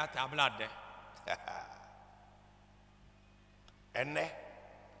Isaiah tabla de. Ene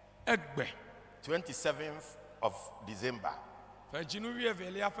Egbe. 27th of December. Fa jinu wie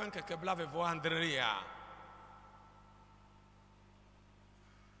veli afan keke bla ve 400 ya.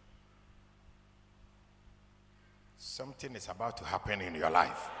 Something is about to happen in your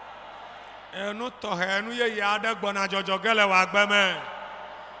life. Enu to he nu ye ya de gbona jojo gele wa gbe me.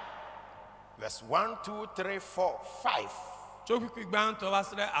 Verse 1, 2, 3, 4, 5. Chokuki gban to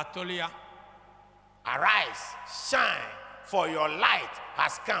wasre atolia. Arise, shine, for your light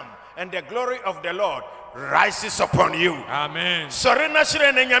has come, and the glory of the Lord rises upon you. Amen. Sorena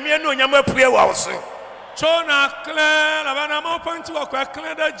shire na nyame anu nyame pue wa so. Chona kle la bana mo panti wa kwa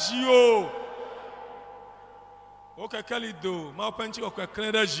kle da jio. Okay, Kalido, ma panti wa kwa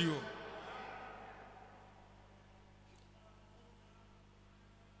kle da jio.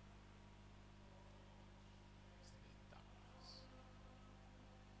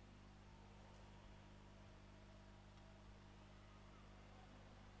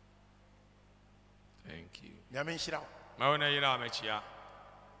 Thank you. Nyame nhyira. Mauna yira mechia.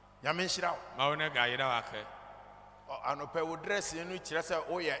 Nyame nhyira. Mauna ga yira wake. Anope wo dress you no kire say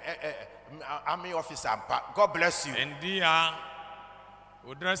o ye army officer ampa. God bless you. Ndia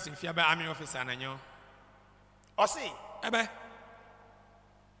wo dress mfia ba army officer nanyo. Osi, Ebe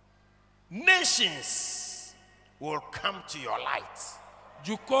nations will come to your light.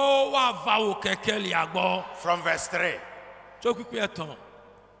 Juko wa va wo kekeli agbo. From verse 3. Chokuku eton.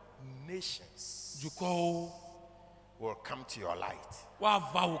 Nations Juko will come to your light. wa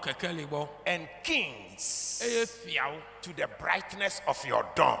va wo kekeli gbo. And kings Eye fiawo. to the brightness of your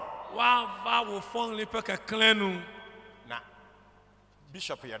dawn. Wa va wo fon le pe keklenu. Na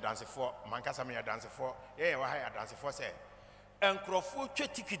bishop ya dance for mankasa me ya dance for wa ha ya dance for say enkrofo twa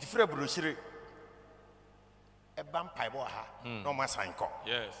ticket fra broshire e ban paibo ha no ma san ko.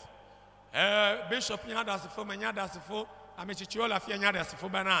 Yes. Bishop nya das fo manya das fo amechichi ola fia nya das fo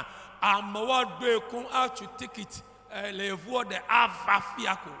bana amawa do ekun atu ticket le vuo de ava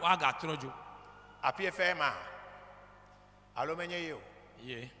fia ko wa ga trojo. Apie fe ma alo menye yo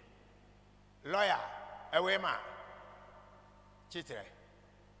Ye. lawyer ewe ma chitre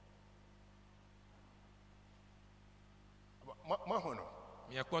mo hono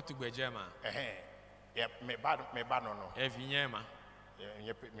Me kwatu gbejema. ya me ba no no Evinyema.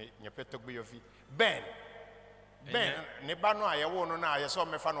 nye petok bi yofi ben ne ba no ayewo no na ayeso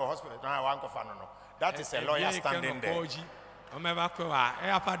me fa no hospital na wa nko fa no no. That is a lawyer standing there. Omeba ko wa e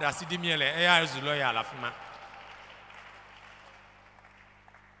apa da sidi miele e ya zu lawyer la fuma.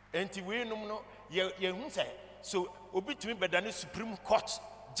 Enti we num no ye hu say so obi tumi bedane Supreme Court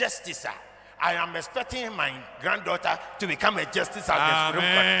justice. I am expecting my granddaughter to become a justice at the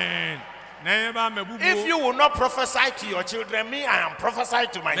Supreme Court. Amen. If you will not prophesy to your children, me, I am prophesying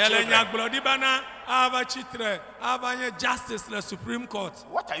to my children. Justice, the Supreme Court.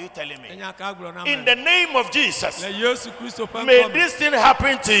 What are you telling me? In the name of Jesus, may this thing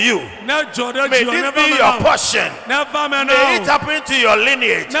happen to you. May this be your portion. May it happen to your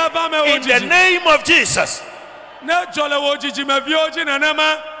lineage. In the name of Jesus.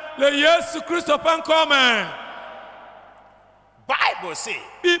 Bible says,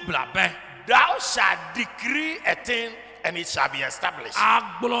 thou shalt decree a thing and it shall be established.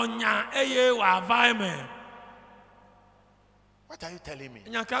 What are you telling me?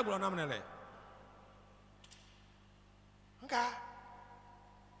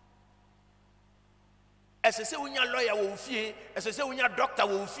 As I say, when you're lawyer, will fear. As I say, when you're doctor,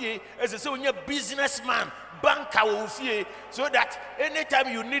 will fear. As I say, when you're businessman, banker will fear. So that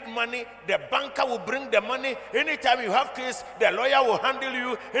anytime you need money, the banker will bring the money. Anytime you have case, the lawyer will handle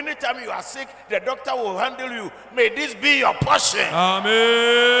you. Anytime you are sick, the doctor will handle you. May this be your portion.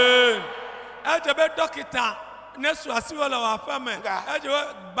 Amen. Nesu asiwala wa fame eje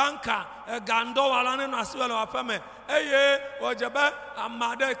banka gando wala ne asiwala wa fame eye ojebe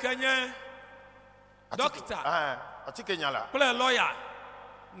amade kenye doctor atikenyala play lawyer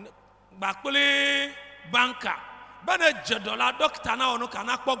bakuli banka bana jedola doctor na onu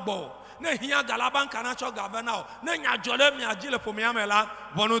kana pogbo na hia gala banka na cho governor na nya jole mi agile pomiamela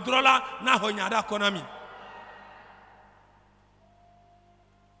bonudrola na honyada economy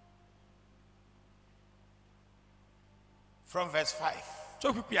From verse 5.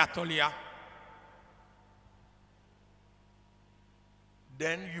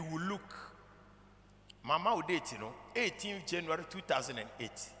 Then you will look. Mama will date, 18th January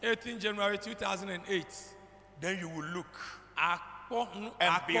 2008. 18 January 2008. Then you will look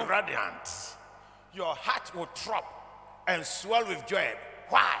and be radiant. Your heart will throb and swell with joy.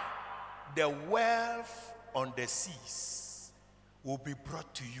 Why? The wealth on the seas will be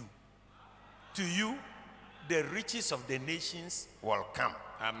brought to you. To you, the riches of the nations will come.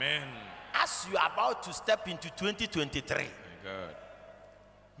 Amen. As you are about to step into 2023, My God.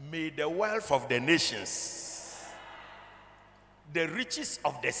 may the wealth of the nations, the riches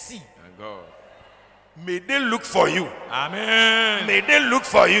of the sea, My God. may they look for you. Amen. May they look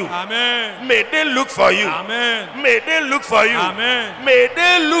for you. Amen. May they look for you. Amen. May they look for you. Amen. May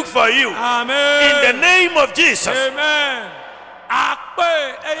they look for you. Amen. In the name of Jesus. Amen.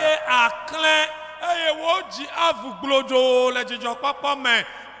 Akpe eye akle eye woji avuglodo le jijo papa me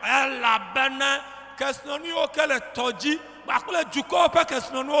ela bene kesnoni okele toji bakule juko pe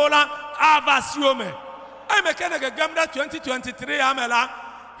kesnoni ola avasio me e me kene gegamda 2023 amela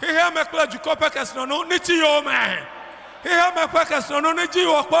hehe me kule juko pe kesnoni nichi yo me hehe me pe kesnoni nichi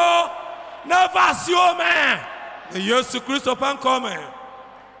yo po na vasio me Yesu Kristo pan come.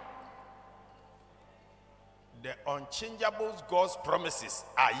 The unchangeable God's promises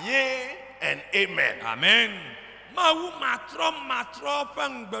are yea and amen. Amen. Mawu matro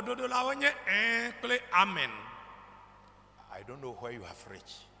pen gbedodo la wonye kle amen. I don't know where you have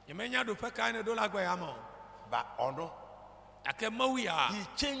reached, Yemenya do pe kai ne do la gbe ya mo. but honor, Ake mawu ya. He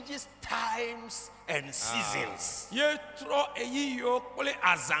changes times and seasons. Ye tro eyi yo kle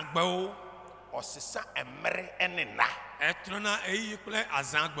azangbe o. Osisa emere ene na. Etro na eyi kle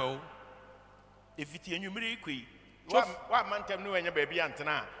azangbe o. If it enyumire ikwi, wa mantem no enya baby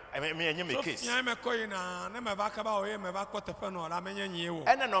antena, me enya me case. So me koyi na me ba ka ba o ye me ba kotefe no la menye nyi wo.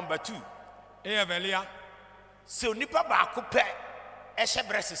 And number 2, Evelia. so nipa ba ko pe ehye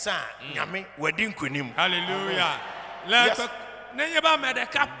bresesa nyame wadi nkonim. Hallelujah. Yes. Let nenye ba me de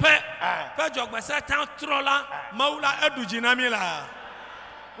ka pe jogbese tan trola maula eduji na mi la.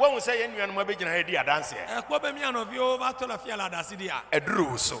 When we say yenuan mo begina he di adanse e. Ekpo be mi anovi o ba to la fia la dasi dia.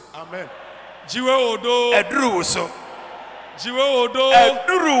 Eduru so. Amen. Jiwe odo. Eduru so. Jiwe odo.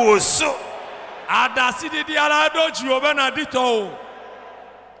 Eduru so. Adasi di ala do jiwe na dito.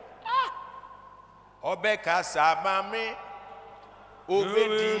 Obeka samame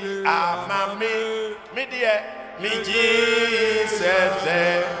obedi amame me die me Jesus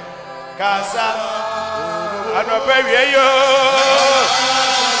de kasa anope wie yo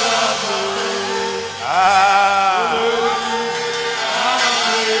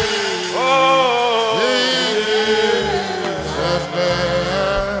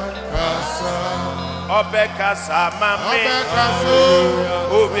Obeka samame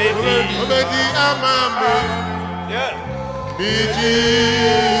Obedi amame. yeah.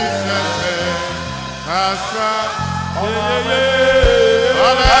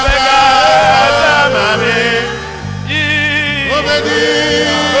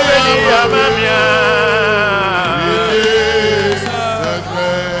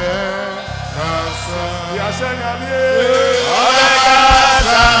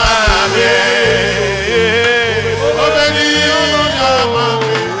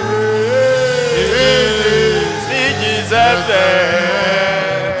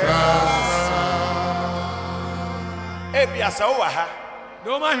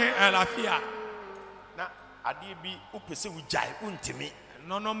 Doma he elafia. Na ade bi upese wujai untimi.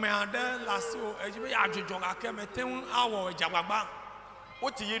 No me ade lasio ejibe ya adwojo ga kemeten awo ejagbagba.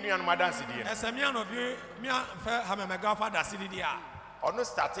 Oti ye nuan madanse die. Esemi anovi mi fe ha me mega fa dasi di a. Ono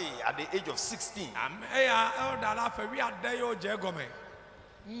started at the age of 16. Am eya elda la fe wi ade yo je gome.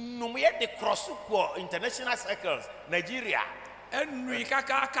 No me the cross ko international circles Nigeria. Enui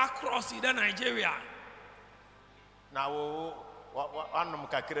kaka cross in Nigeria. Now anum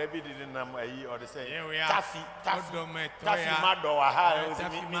kakra bi di nam ayi or say tafi mado wa ha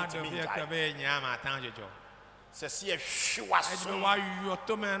mi ka be nya ma tan jojo. Se se hwa so. Ejibe wa yu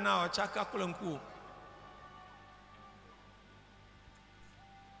to me na o chaka kulanku.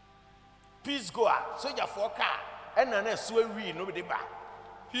 Peace go soldier for car ena na so wi no be ba.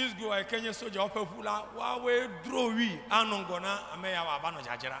 Peace go I Kenya soldier opefula wa we draw wi anongo na ameya wa ba no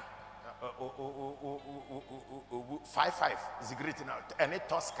jajera. 55 is great now. And it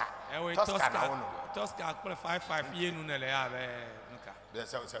Tosca. Tosca 55 ye nu nele ya be nka.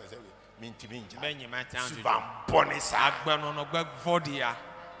 That's how minti minja. Benyi ma tan ju. Subam bonisa. Agba no gba vodia.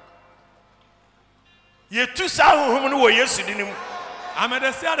 Ye tu sa honhom no wo Yesu dinim.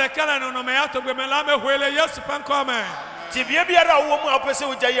 Amede sia de kala no me ya to gbe me la me hwele Yesu pan come.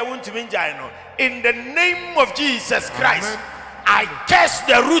 In the name of Jesus Christ, I curse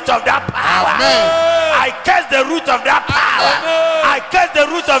the root of that power. I curse the root of that power. I curse the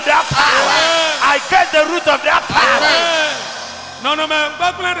root of that power. I curse the root of that power. Non, mais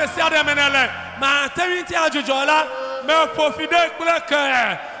pas plein de ça de menele. Ma terinti ajujola, me profite pour le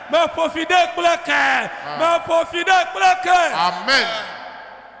cœur. Me profite pour le cœur. Me profite pour le cœur. Amen.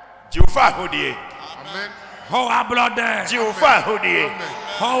 Jehovah Hodie. Amen. Oh, à blood. Jehovah Hodie.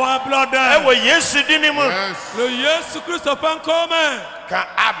 Oh, à blood. Ewo Yesu dinimu. Yes. Le Jésus Christ est pas commun.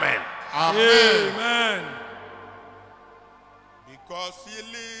 Amen. Amen. Because he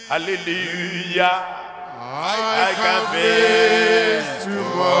lives, Hallelujah. I can face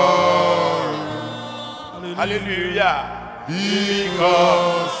tomorrow. Hallelujah.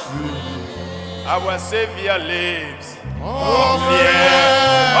 Because Our Savior lives. of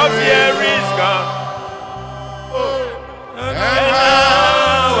Fear is gone. and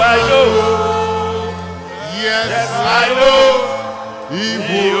Now I know. yes, I know. he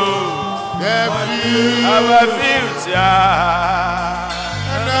holds the Our future.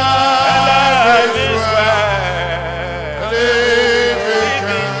 and Life is I well. live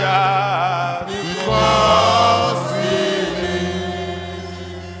Living just. because he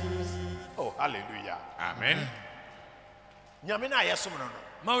Oh, hallelujah. Amen. Nyamina yesum no.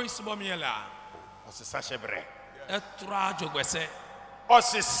 Maurice Bomiela. Osisa shebre. Etra jogbese.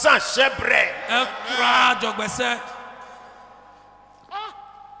 Osisa shebre. Etra jogbese.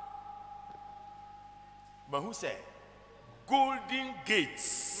 But who said golden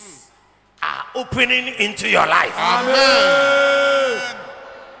gates are opening into your life? Amen.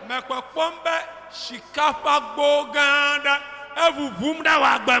 Mekpekpombe shikafa gboganda evuvum da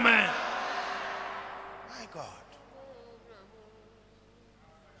wa gbeme. My God.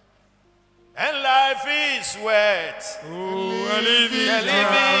 And life is wet. Oh, The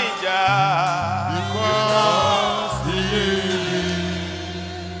living jar.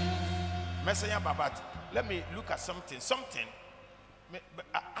 Messiah Babat, let me look at something.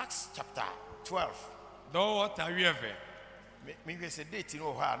 Acts chapter 12. Do what are you ever? Me say date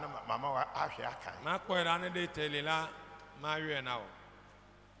no ha na mama wa ahwe aka. Ma kwera ne de telela ma wie na o.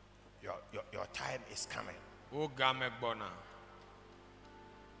 Your time is coming. O ga me gbona.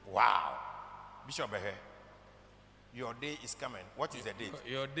 Wow. Bishop Behe, your day is coming. What is the date?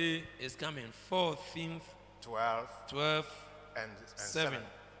 Your day is coming 14th 12 12 and 7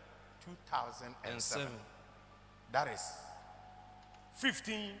 2007. That is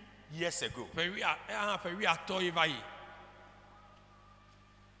 15 years ago. Peri a to ivayi.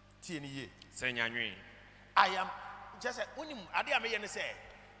 TNE. Senyanwi. I am just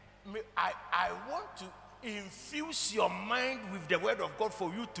I want to infuse your mind with the word of God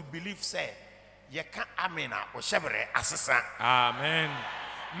for you to believe, say, you can't amena or shebre assassin. Amen.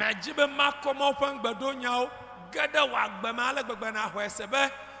 Majibe makomo pen gbedonya o gede wa gbemale gbegbena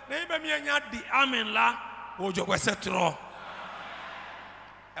hwesebe na ibe mi anya di amen la ojo kwesetro.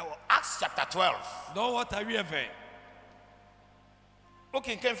 Acts chapter 12. Do what are we ever?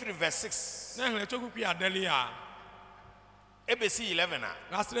 Okay, came through verse 6. Na hle choku pi adelia. ABC 11.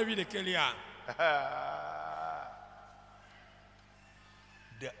 Nasre bi de kelia.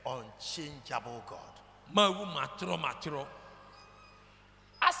 The unchangeable God. Mawu matro.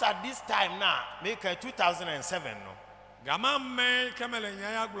 As at this time now, make 2007 no. Gama me kemele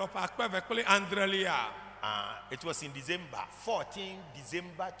nyaya glopa akpeve kule andrelia. It was in December, 14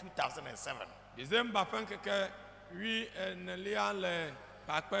 December 2007. December penkeke wi enelia le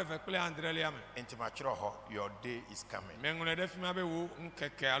akpeve kule andrelia me. Intimatro, your day is coming. Mengune defima be wo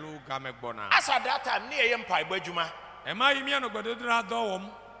nkeke alu game gbona. As at that time, near Empire Bejuma. Ema yimi no gbedodra dowom.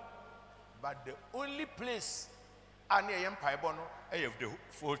 But the only place near Empire Bono of the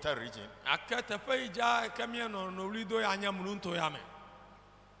Volta region. Akete peija kemie no lido ya anya mulunto ya me.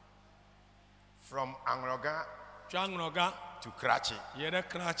 From Angroga Changnoga to Karachi. yere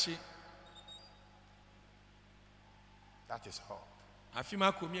krachi. That is all.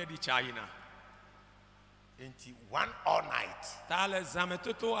 Afima komie di China. Into one all night. Tale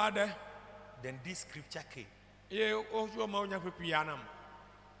zametoto ade. Then this scripture came. Ye ojo ma onya pepianam.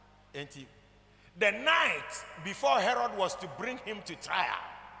 Into the night before Herod was to bring him to trial,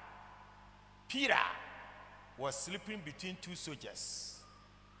 Peter was sleeping between two soldiers.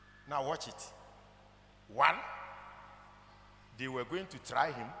 Now watch it. One, they were going to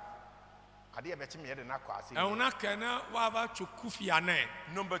try him. Euna kena wava chukufiane.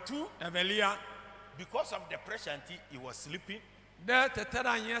 Number two, Evelia because of the pressure, he was sleeping. de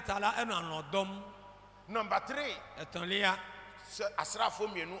tetera nyetala eno anodom. Number three, Etolia asrafo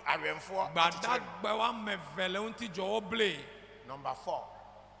mienu awemfo. Gbadagbewa mevele unti jo ble. Number 4.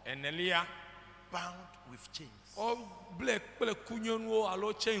 Enelia Bound with chains. o ble pele kunyonu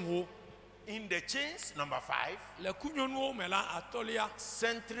alo chain ho. In the chains, number 5, Le kunyonu mela atolia.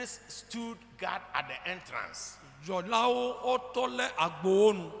 sentries stood guard at the entrance. Jolao otole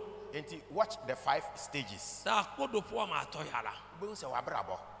agbonu. And watch the 5 stages. Da kodo po ma atoyala. Ube se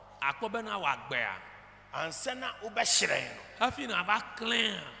wabrabo. Akobe na wagbea. Ansana ube shireno. Hafi na va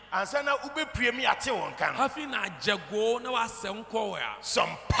clean. Ansana ube premi ate wonkan. Hafi na jego na wa se nko ya.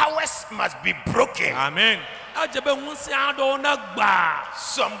 Some powers must be broken. Amen. Ajebe hunsi ado na gba.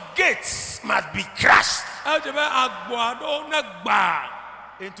 Some gates must be crushed. Ajebe agbo ado na gba.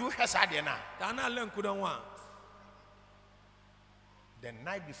 Into Hesade na. Dana lenku dan wa. The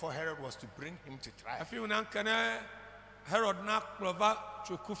night before Herod was to bring him to trial. Hafi una nkene Herod na klova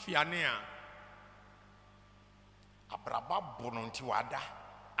chukufia a. Abraba bononti wada.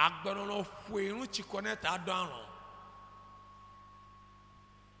 Agbero no hwenu chikone ta do anro.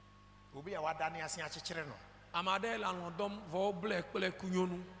 Obi ya wada ni ase akekere no. Amade la no dom vo ble pele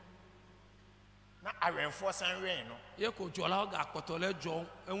kunyonu. Na awemfo san wen no. Ye ko jola ga akotole jo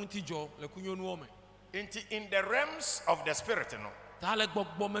ewunti jo le kunyonu o me. In the realms of the spirit no. Ta le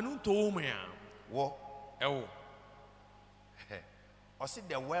gbogbo menu to me a. Wo. Ewo. Or see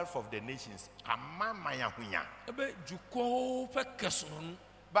the wealth of the nations. Amama yahunya. Ebe juko fe kesonu.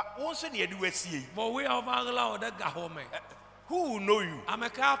 But also near the West. But we are vagla o de ga ho me. Who will know you?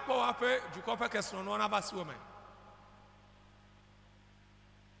 Ameka po ape juko fe kesonu no na basi o me.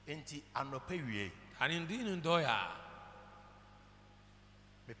 Enti anope wie. Ani ndinu ndoya.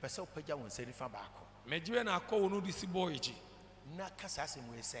 Me pese opeja won se nifa baako. Mejiwe na akọ wonu disi boyiji. Na kasa se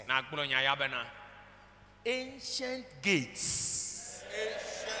mu ese. Na agboro nya ya be na. Ancient gates.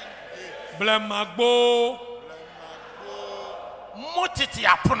 Blemagbo. Motiti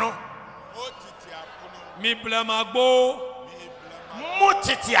apono. Mi blemagbo.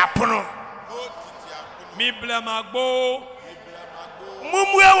 Motiti apono. Mi blemagbo.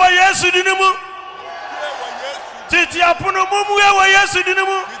 Mumwe wa Yesu dinimu. Titi apono mumwe wa Yesu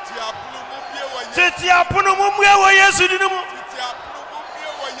dinimu. Titi apono mumwe wa Yesu dinimu.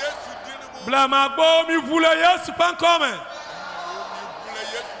 Blemagbo mi vule Yesu pan come.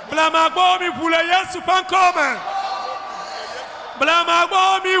 Blemagbo mi vule Yesu pan come.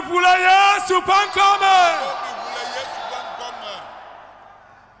 Blemagbo mi vule Yesu pan come.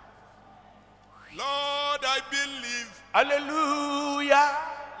 Lord, I believe. Hallelujah.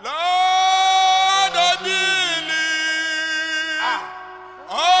 Lord, I believe.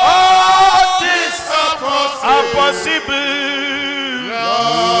 All things are possible.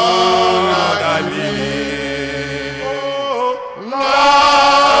 Lord, I believe.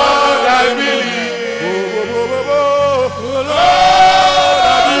 Lord, I believe. Lord,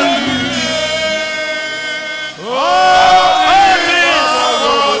 I believe. All things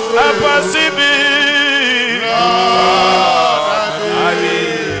are possible.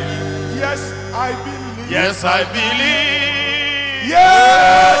 Yes, I believe.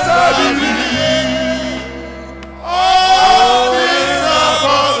 Yes, I believe. All things are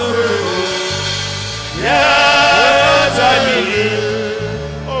possible. Yes, I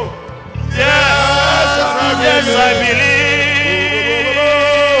believe. Oh, yes, I believe. Yes, I believe.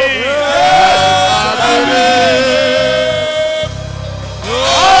 Yes, I believe.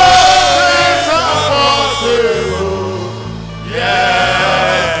 All things are possible.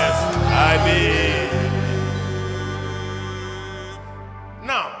 Yes, I believe.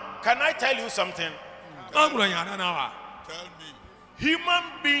 Now, can I tell you something? Agboro nya na wa. Tell me. Human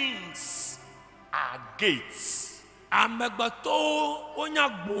beings are gates. Amegbato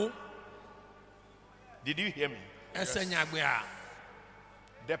onyagbo. Did you hear me? Esenyagbe a.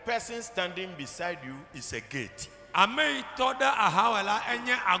 The person standing beside you is a gate. Ame to da ahawala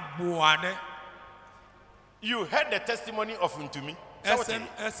enye agbo ade. You heard the testimony of Ntumi.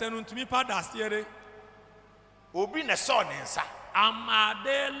 Esen untumi pada siere. Obi na saw nensa.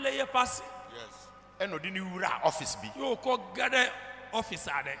 Amade leye pasi. Yes. And odini wura office bi. Yo ko gade office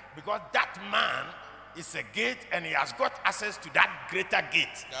ade. Because that man is a gate and he has got access to that greater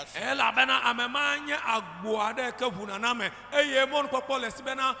gate. That's Ela bena amemanye agbo ade ke huna na me. Eye mon popo lesi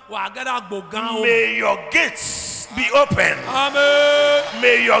bena wa gade agbo gan. May your gates be open. Amen.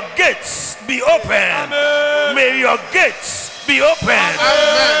 May your gates be open. Amen. May your gates be open.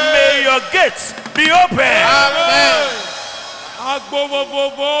 Amen. May your gates be open. Amen. Agbo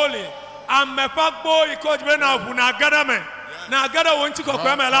vovoli. Amepa gbo ikoj bena huna gade me. Na gada wonti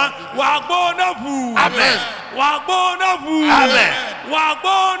kokwemela wa gbo na bu. Amen. Wa gbo na bu. Amen. Wa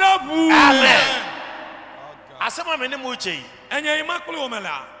gbo na bu. Amen. Asema me ne mo chei. Enye imakule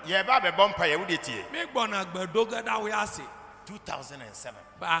omela. Ye ba be bompa ye wudetie. Me gbona gbedoga da we ase. 2007.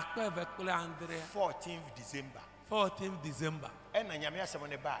 Ba akpe vekule Andre. 14th December. 14th December. Ena nyame asem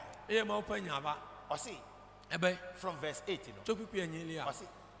ne ba. Eye ma opanya ba. Osi Ebe from verse 8 you know. chopipi enyelia. Osi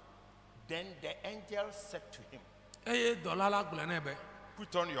then the angel said to him, Eye dolala gbule na ebe.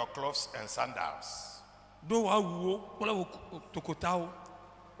 put on your clothes and sandals. Do wa wuo kole wo tokotao.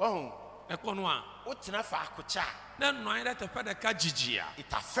 Wahu Ekono a. utina fa akucha. Na no ayede te fe de ka jijia.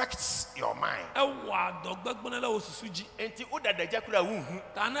 It affects your mind. Ewa dogbagbona la osusuji. Enti udadaja kura wuhu.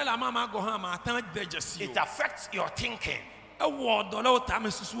 Ta na la mama go ha ma tan dejesi. It affects your thinking. Ewa dola o ta me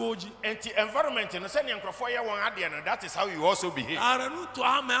susu oji. Enti environment no say nkrofo ye won ade no, that is how you also behave. Ara nu to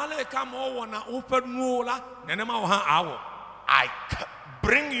ama ala ka mo wo na openu la nene ma wo ha awo. I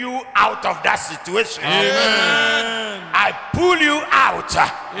bring you out of that situation. Amen. I pull you out.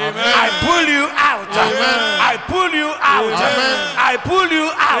 Amen. I pull you out. Amen. I pull you out. Amen. I pull you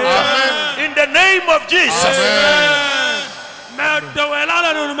out. Amen. In the name of Jesus.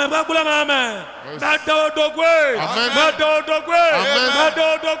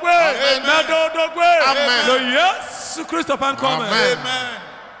 Yes, Christopher, come. Amen.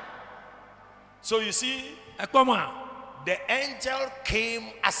 So you see, the angel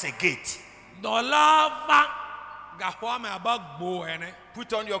came as a gate.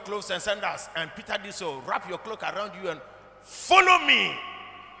 Put on your clothes and sandals. And Peter did so. Wrap your cloak around you and follow me.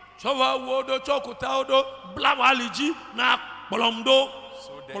 So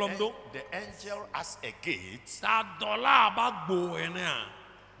the angel as a gate.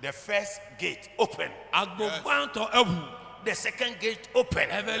 The first gate open. The second gate open.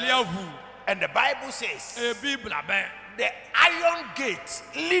 And the Bible says the iron gate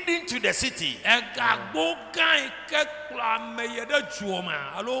leading to the city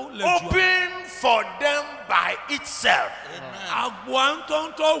open for them by itself.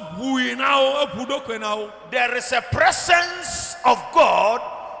 There is a presence of God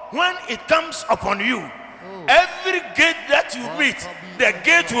when it comes upon you. Every gate that you meet, the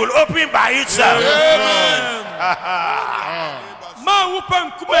gate will open by itself. Amen.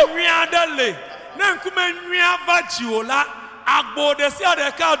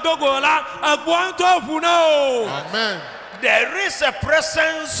 There is a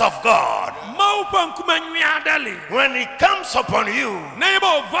presence of God. When it comes upon you,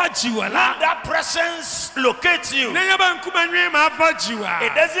 that presence locates you.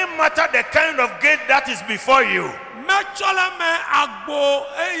 It doesn't matter the kind of gate that is before you.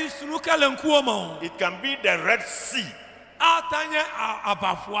 It can be the Red Sea.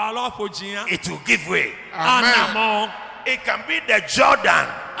 It will give way. Amen. It can be the Jordan.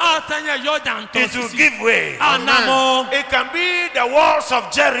 It will give way. Amen. It can be the walls of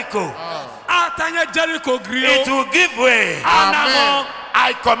Jericho. It will give way. Amen.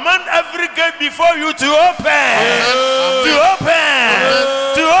 I command every gate before you to open. To open.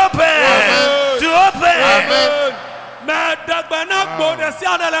 To open. To open. Amen.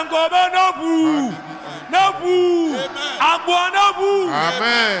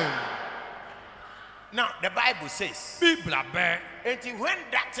 Now the Bible says, until when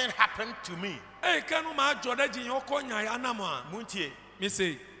that thing happened to me, Muntie, me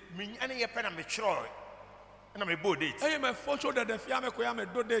say, me any year me sure, and I'm a bold date. I am a photo that the fiamme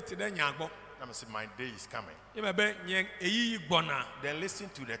do date then yango. I'm saying my day is coming. Then listen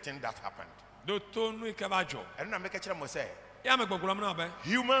to the thing that happened. And I make a channel say,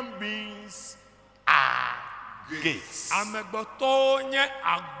 human beings are gates.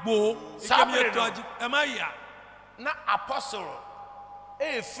 Na apostle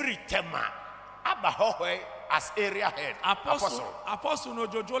a free tema abahowe as area head. Apostle no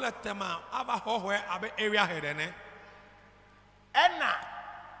jojola tema abahowe abe area head ene. Ena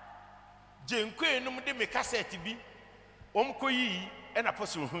jenko enum de me cassette bi omko yi ena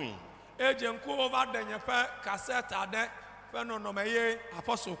apostle hui. E jenko over the nyefe cassette ade fe no no meye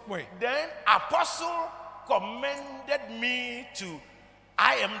apostle kwe. Then apostle commended me to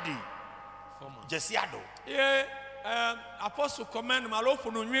IMD Jesiado. Yeah, apostle commend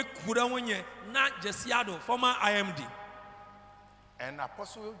malofo no nwe kura wonye na Jesiado former IMD. And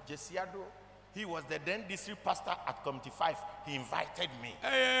apostle Jesiado, he was the then district pastor at Community 5. He invited me.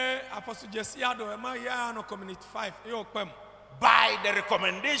 Apostle Jesiado ma ya no Community 5 by the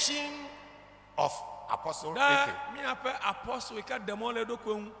recommendation of Apostle Eke. Me ape apostle Eke demole do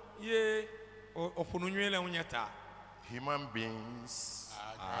ko ye human beings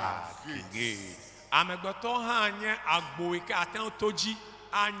are gates.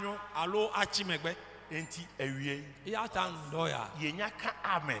 enti awie ya tan doya yenya ka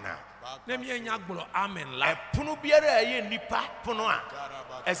amen a na me nya gboro amen la pono biara aye nipa pono a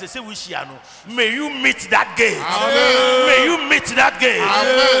esese wishia no may you meet that gate. Amen. May you meet that gate.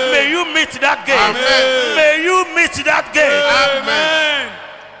 Amen. May you meet that gate. Amen. May you meet that gate. Amen.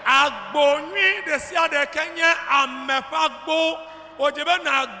 Agbonyi de sia de kenye amefa gbo ojebe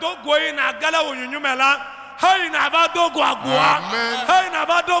na dogo yi na gala onyunyumela hey na ba dogo agboa hey na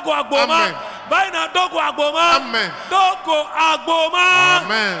ba dogo agboma bai na dogo agboma Amen. dogo agboma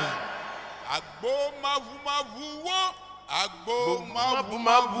Amen. Agboma vumavuwo. Agboma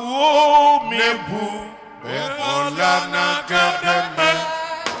Mabuo mebu Bekola na kademe.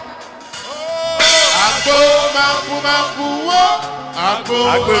 Agboma vumavuwo.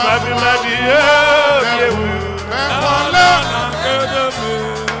 Agboma mebu Bekola na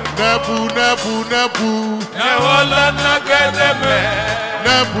kademe. Nebu. Nehola nagedeme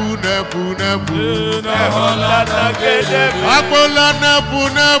Nebu. Nehola nagedeme Agbola nebu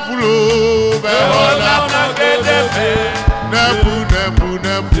lo. Nehola nagedeme Nebu.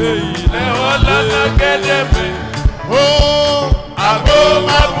 Nehola nagedeme Oh,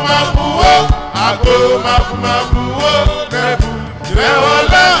 agboma vumavuwo. Nebu.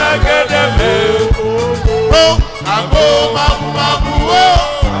 Nehola nagedeme Oh, agboma vumavuwo.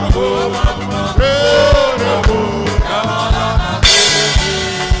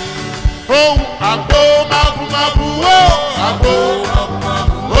 Oh, agboma vumavuwo.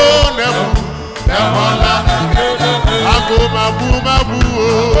 Oh, nebu. Nehola. Agboma vumavuwo.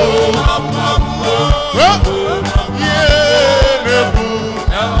 Oh, yeah, nebu.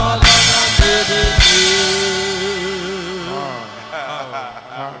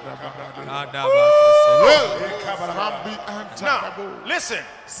 Now listen,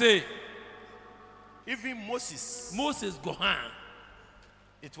 say even Moses, Gohan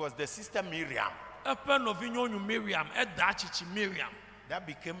it was the sister Miriam a pen of Miriam a dachichi Miriam that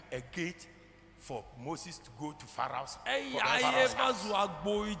became a gate for Moses to go to Pharaoh's. Hey, for I Pharaoh's ever house.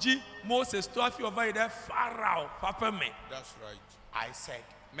 Boiji Moses to have over there Pharaoh Papa me. That's right. I said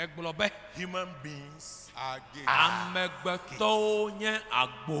Meglobe human beings Again. Amegbeto nye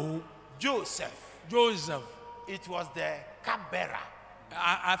agbo Joseph it was the cupbearer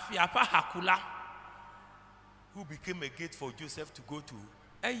afiapa hakula who became a gate for Joseph to go to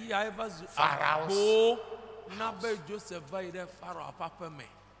hey, I ever Pharaoh's agbo na be Joseph over there Pharaoh Papa me.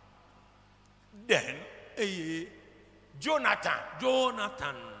 Then Hey,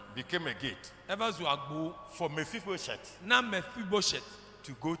 Jonathan became a gate ever zu agbo for Mephibosheth na Mephibosheth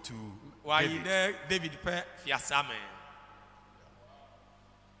to go to why David. there David pe fiasame.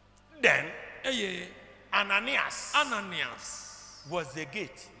 Then Hey, Ananias was the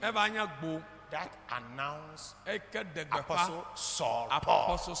gate ever anya gbo that announced eke de Apostle Saul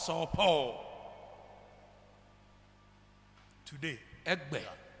Apostle Saul Paul today egbe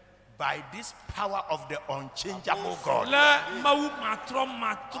by this power of the unchangeable God. le mawu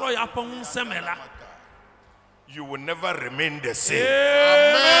matro ya pon semela. You will never remain the same.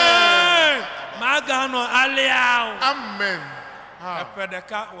 Amen. Magano aliao. Amen.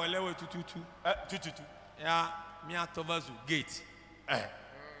 Epedeka welewe tututu. Tututu. Ya mi atovazu gate.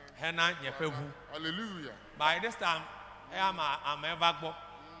 Hena nyepevu. Hallelujah. By this time, I'm ever go.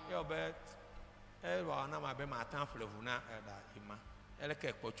 Yo bet. Wa na ma be ma tan flevu na da ima.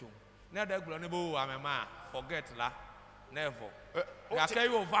 Eleke pochu. Na da glo ne bo amema forget la. Never. Yake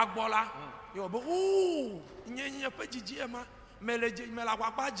yo vagbola. Yo bo nye pejiji ema. Meleje mela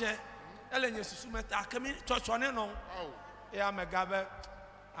kwapaje. Ele nye susu meta kemi chochone no. Ya megabe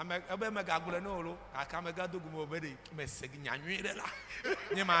ebe megagule no lo aka megado gumo obede mesegi nyanwire la.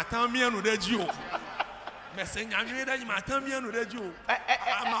 Nye ma tan mienu de ji o. Mesegi nyanwire nye ma tan mienu de ji o.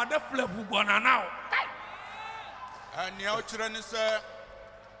 Ama de flebu bona na o. Ani a ochire ni se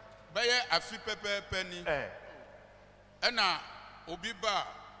beye afi pepepe ni. Ena obi ba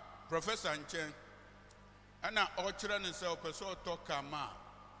Professor Nchen. Ena ochire ni se opeso otoka ma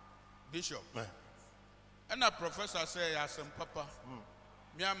Bishop. Ena Professor say yasem papa.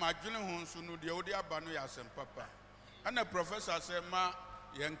 Me ama dwene ho nso no de odi aba no yasem papa. Ena Professor say ma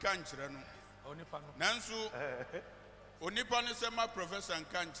yenka nkyere no. Onipa no. Nanso onipa ne say ma Professor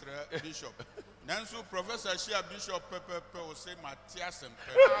nka nkyere Bishop. Nanso Professor share Bishop pepepe o say Matthias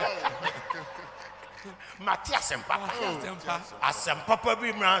Mpe. Matthias Mpa. Asem papa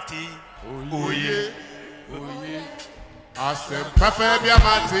bi mrati. Oye. Asem papa bi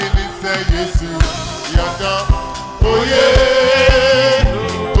amati ni se Yesu yodo. Oye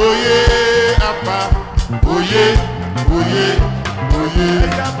apa. Oye.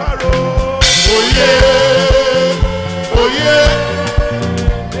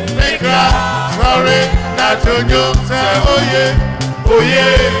 Make sorry. Atonyo say oye, oye,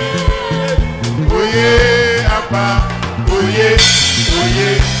 oye, apa, oye,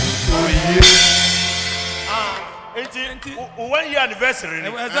 oye, oye. One year anniversary.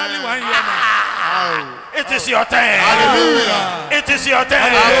 Exactly 1 year now. It is your turn. Hallelujah. It is your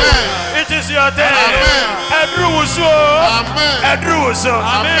turn. Amen. It is your turn. Amen. Amen.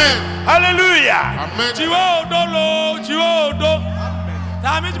 Amen. Hallelujah. Amen. Jiwodo.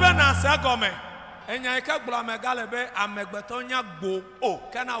 Tami jibe na segome. Enya ika gbla megale be amegbeto nya gbo. O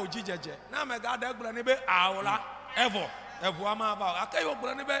kana oji jeje. Na megade gbla ni be aola. Evo ama ba. Akayo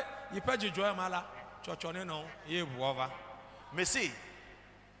gbla ni be yipe jijo e mala. Chochone no ye buova. Me see.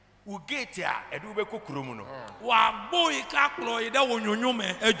 U get ya edu be kokuru no. Wa gbo ika klo ide wonyonyo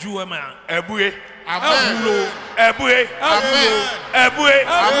me eju e ma. Ebue. Amen. Ebue. Amen. Ebue.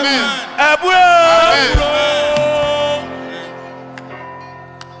 Amen. Ebue.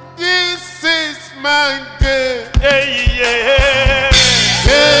 This is my day. Hey, yeah.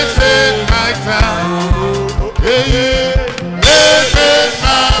 This is my time. Hey, yeah. This is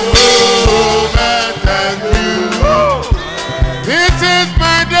my moment. Thank you. This is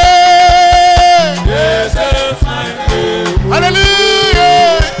my day. This is my day.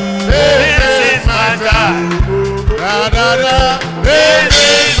 Hallelujah. This is my time. Da da da. This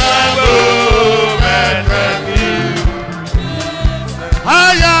is my moment. Thank you.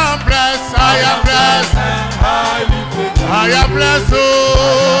 I am blessed. I am blessed. I am blessed.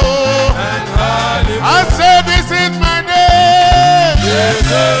 Oh, I say this is my day. This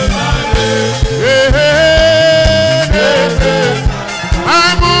is my day. Hey, hey, this is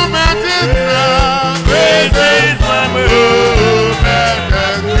my moment is now. This is my moment.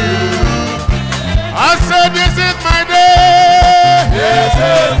 Thank you. I say this is my day. This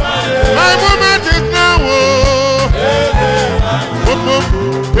is my day. My moment is now. Oh, this is my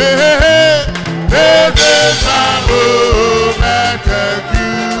moment. Hey, hey, hey. This is my moment. Thank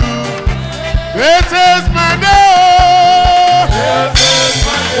you. This is my day. This is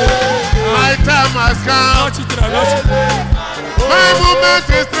my day. My time has come. My moment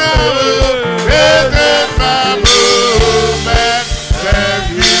is now. This is my moment.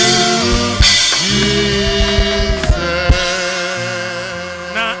 Thank you, Jesus.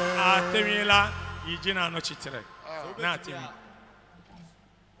 Na atemila yijina no chitere. Na atemi.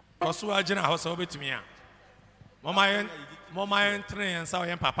 Koso ajina ho so betumi a. Mama yen train sa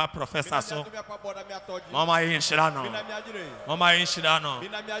yen papa professor so. Mama yen shira no. Mama yen shira no.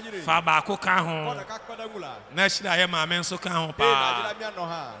 Fa ba ko kan ho. Na shira ye ma men so kan ho pa.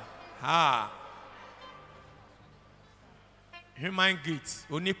 Ha. Human gate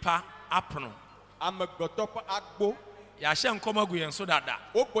onipa apono. Amagbotopa agbo. Ya hye nkomagu yen so dada.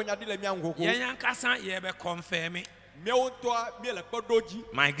 Oponya de lemia ngoko. Yen yankasa ye be confirm me.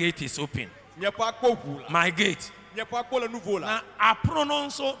 My gate is open. My gate. Na apono no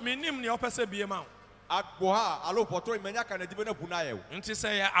nso menim ne opese bie ma. Agboha alo potro imenya kana dibe na buna ye. Nti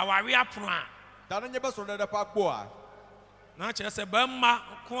se ya aware apono a. Dano nyebe so na pa agboha. Na kire se bemma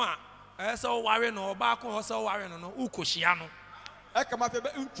ko a ese o ware no oba ko ho se o ware no no ukohia no. E kama fe be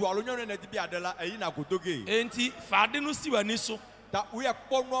ntu alo nyon na dibe adela eyi na godoge. Enti faade no siwani so. Da we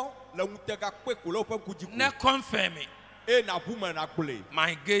pono la mutega kweko lo pa kujiku. Ne confirm me.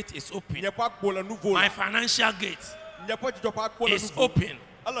 My gate is open. My financial gate is open.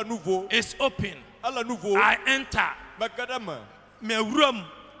 It's open. I enter. My room.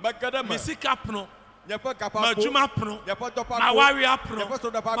 My sikapno. My juma pro. My warrior pro. My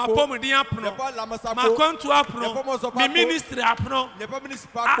pomodian pro. My contour pro. My ministry pro.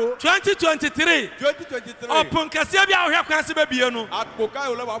 2023. Open Kasabia or Hakasi Babiano.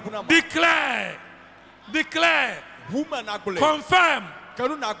 Declare. Confirm.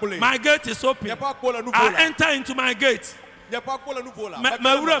 My gate is open. I enter into my gate.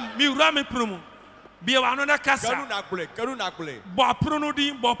 My room. Be another casa. Bo prono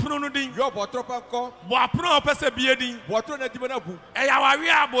din. Bo prono pese biedin. Eya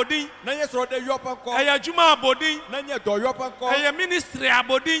waria abodin. Eya juma abodin. Eya ministry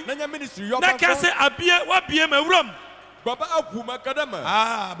abodin. Na kase abie wa bie me room.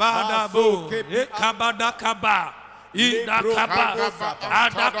 Ah, badabo. Kabada kaba. In the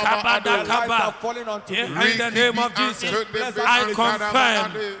name of Jesus, I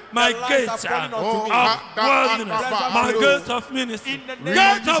confirm my gates of worldliness, my gates of ministry,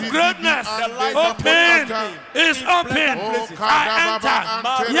 gates of greatness, open, is open. I enter.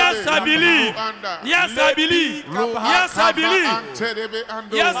 Yes, I believe. Yes, I believe. Yes, I believe.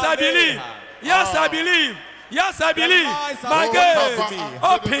 Yes, I believe. Yes, I believe. Yes, I believe. My gate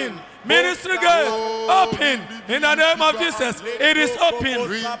open. Ministry gate open. In the name of Jesus, it is open.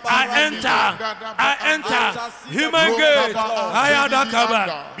 I enter. Human gate.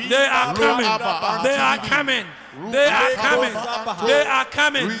 They are coming. They are coming. They are coming. They are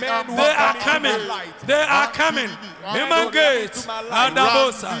coming. They are coming. They are coming. Human gate.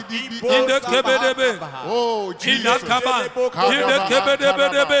 Adabosa. In the kebedebe. In the kaba. In the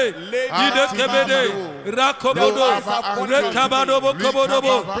kebedebe. In the kebede. Rakobodo. Rekabadobo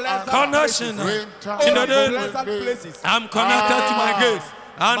kobodobo. Connection. In the day. I'm connected to my gates.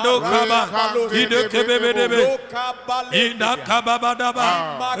 Ando kaba, ide kebebedebe, ida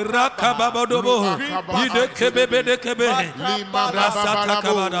kababadaba, rakababadobo, ide kebebede kebe, rasata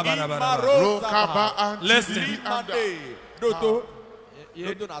kabadabadabadaba. Listen. Dodo.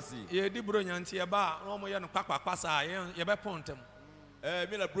 Ye di bro nyanti ye ba, no mo ye no kwakwa sa ye be pontem.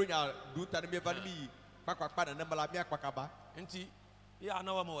 Mi la bro nya du tani me ba mi kwakwa na mbala mi akwakaba. Nti ya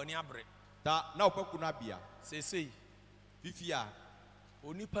na wa mo wani abre. Ta na opaku na bia. Sesei. Fifia.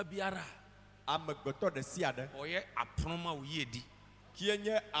 Onipa biara amegbeto de siade oye apronoma wo yedi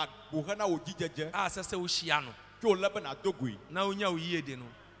kienye agbohana ojijeje a sese wo hia no ke o lebe na dogui na onya wo yedi no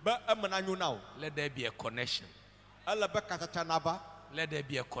be emena nyu now let there be a connection elebe katacha nava let there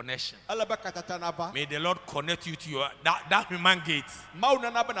be a connection elebe katacha nava may the Lord connect you to your that human gate mauna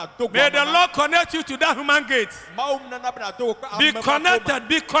na be na dogu may the Lord connect you to that human gate mauna na be na dogu be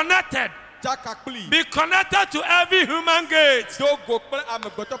connected be connected to every human gate.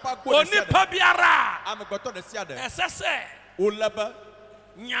 Onipa biara. Esese. Olebe.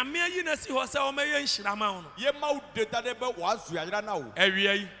 Nyame yi na si ho se o meye nhirama ho. Ye ma udeta de be wazu ayira na wo.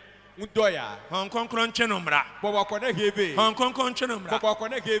 Ewie yi. Ndoya. Honkonkron ntwenumra. Bobo kone hebe. Honkonkron ntwenumra. Bobo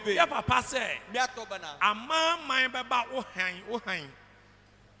kone hebe. Ya papa se. Mi atobana. Ama man beba wo han.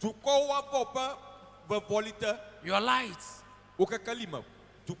 Tuko wa popa be volite. Your light. O kakalima.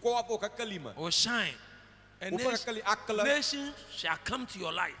 Or shine. And nation shall come to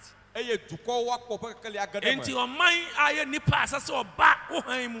your light. Into your mind, I nipa asase oba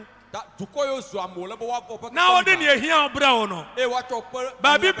ohanmu. Now then you hear bra no.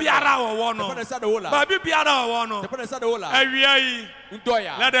 Baby biara wo no. Baby biara wo no. Awia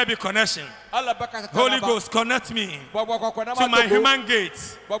let there be connection. Holy Ghost, connect me to my human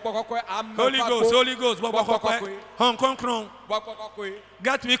gate. Holy Ghost, Hong Kong,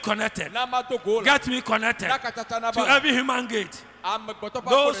 get me connected. Get me connected to every human gate.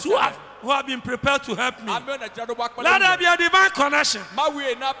 Those who have been prepared to help me. Let there be a divine connection.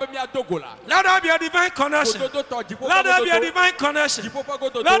 Let there be a divine connection. Let there be a divine connection.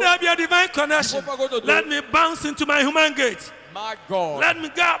 Let there be a divine connection. Let me bounce into my human gate. My God. Let me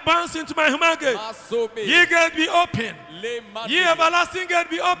bounce into my human gate. Ye gate be open. Ye everlasting gate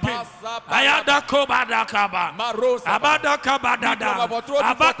be open. Ayada kobada kaba. Abada kabada.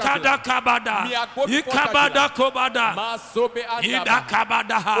 Abakada kabada. Ikabada kobada. Ida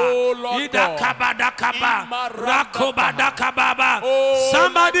kabada. Ida kabada kaba. Rakobada kababa.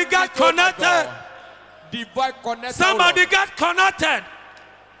 Somebody got connected. Divine connection. Somebody got connected.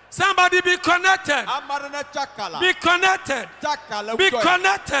 Somebody be connected. Be connected. Be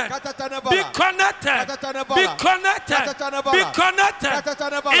connected. Be connected. Be connected. Be connected.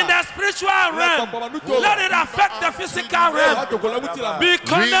 In the spiritual realm, let it affect the physical realm. Be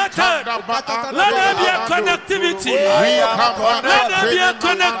connected. Let there be a connectivity. Let there be a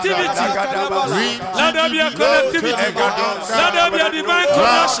connectivity. Let there be a connectivity. Let there be a divine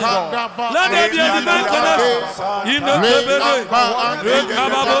connection. Let there be a divine connection. In the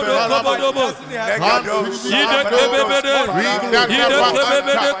Holy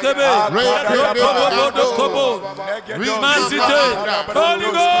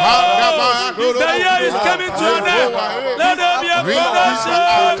Ghost, the year is coming to an end. Let there be a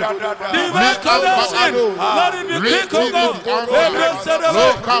connection, divine connection. Let it be quick, O God.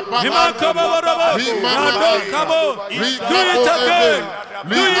 Do it again.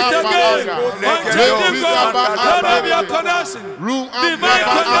 Do it again. Unchanging God. Let there be a connection. Divine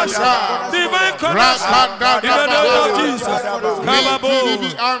connection. Divine connection. In the name of Jesus. Kababo.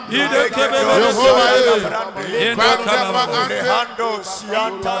 Ide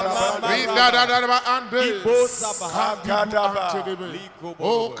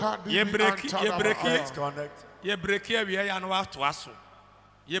ye break here we are no to aso.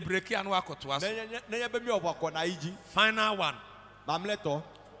 Ye break here no akoto aso. Final one. Mamleto.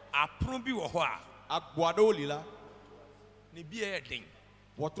 Apron bi wo ho a. Agboado lila. Ni bi e den.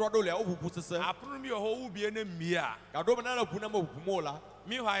 Wotrodo le obubu sese. Apron bi wo ho wo bi na mi a. Gado na na puna mo bumola.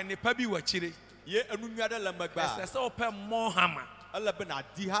 Mi ho ne pa bi wa chire. Ye enunua de lamagba. Ese se ope mo hama. Ele be na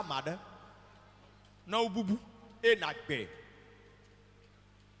di hama de. na ububu e na gbe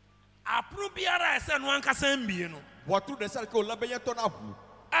apro biara ese no ankasa mbie no wotu de sel ko labe yeto na hu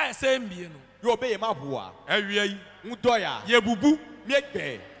ese mbie no yo be ye ma hu a awia yi ndoya ye bubu me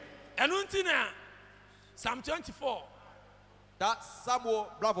gbe enu ntina Psalm 24 that Samuel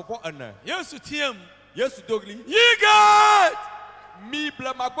bravo for ene Yesu tiem Yesu dogli ye God mi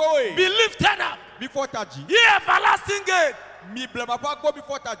blamagoe be lifted up before taji ye everlasting gate mi blamago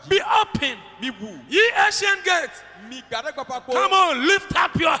before taji be open mi wu ye ancient gate mi gare papa ko come on lift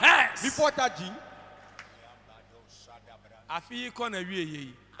up your heads before taji afi ko na wie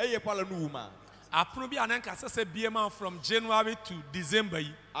yi eye pala nu ma apro bi ananka sese biema from January to December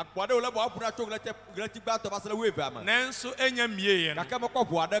yi agbade ole bo apuna to gleti gba to basele we ba ma nanso enya mie ye no kaka mako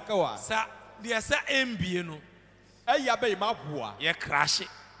bo adaka wa sa de ese mbie no eya be ma bo a ye crash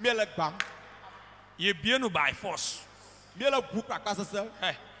me le gbam ye bie no by force me le bu kaka sese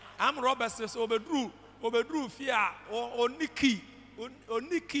hey am Robert says obedru fi a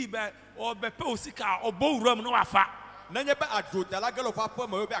oniki be obepe osika obowuram no wafa nanye be adota la gelo fa po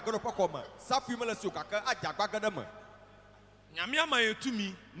ma be agelo poko ma safi me le so kaka ajagba gada ma nyame ama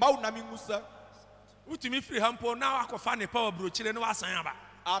yetumi mawu na mi musa utumi free hampo na akofa ne power brochire ne wasan aba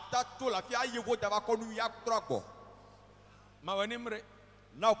ata to la fi aye wo daba ko nu ya trogbo ma wani mre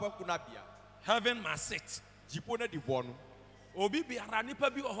na opa kuna bia heaven must sit jipo na di bonu obi biara nipa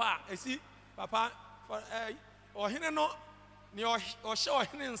bi oho a esi papa ohene no ni ohye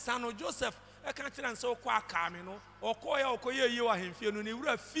ohene nsa no Joseph e kan kire nsa okọ aka me no okoya okoye yi wa hemfie no ni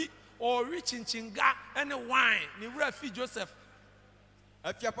wura fi o rich nchinga ene wine ni wura fi Joseph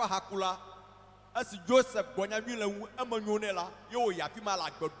afia pa hakula asi Joseph bonya mi la wu amanyo ne la yo ya fi mala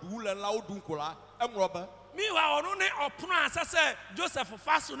gbodu la odun kola enroba mi wa onu ne opono asase Joseph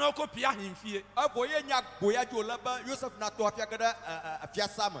faso na okopia hemfie aboye nya boya jo laba Joseph na to afia gada afia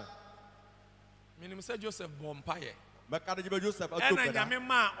sama minim se Joseph bompaye makade jibe Joseph ena nyame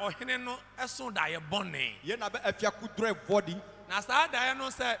ma ohene no eso da ye bone ye na be afia kudre body na sa da ye no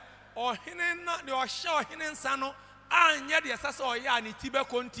se ohene no de ohye ohene nsa no anye de sase oya ni tibe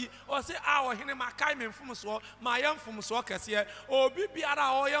konti o se a ohene makai memfumso ma ye mfumso kese obi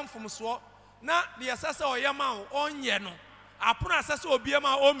biara o ye mfumso na de sase oya ma onye no apono asase obi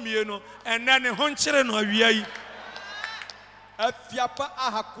ma o mie no enne ne ho nkyere no awia yi afia pa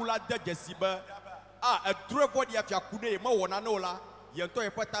ahakula de jesiba adure body afia kude ma wona na ola ye nto ye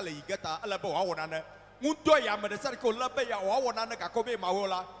pata le yigeta ala ba wa wona na ndo ya me de sare ko la be ya wa wona na ka ko be ma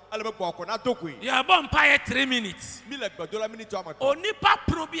wola ala be boko na dokwe ya bompaye 3 minutes mi le gbodola minute amato onipa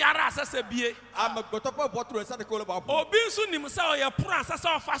pro biara asase bie amagboto pa botro sare ko le ba obi nso nim se o ye pro asase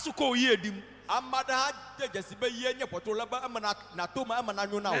ofa so ko ye edim amada de jesiba ye nye botro la ba amana na to ma amana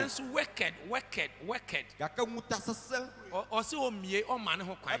nyu na enso wicked yaka muta sase o se o mie o ma ne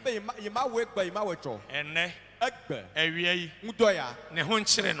ho kwan ebe ye ma we gba ye ma we cho enne egbe awia yi ndoya ne ho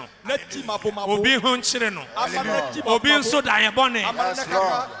nkyere no na ti mabo obi ho nkyere no amana ti obi nso da ye bone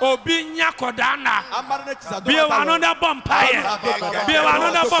obi nya koda na amana na ti sa be another bompaye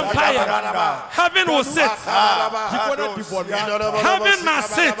heaven will sit heaven must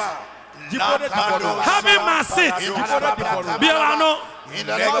sit heaven must sit be ano in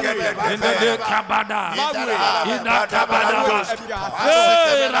the kabada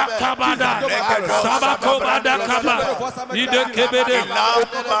kabada sabakobada kaba in the kebede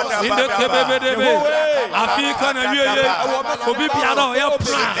afika na wiye obi biara ya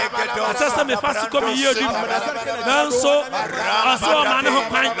plan asese me fast come here di nanso aso ma ne ho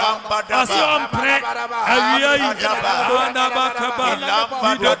kwan aso mpre awiye yi anda bakaba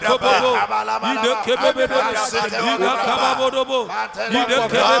ide kobobo ide kebede ide kababodobo Abi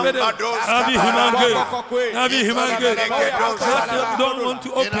Himange. Don't want to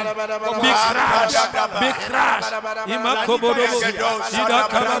open. Big crash. Imakobodobo. Ida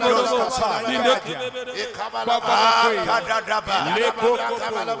Kababodobo. Ida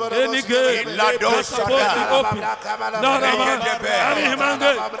any gate supposed to open. No. Abi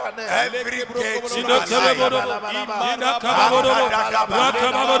Himange. Ida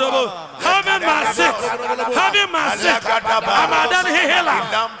Kababodobo. Heaven must sit. Amadan hela.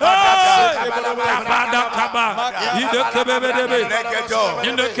 Kabada kaba. Ide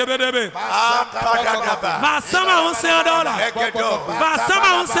kebedebe. Vasama $100.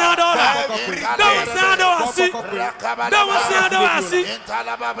 Don't say wasi. Don't say the wasi.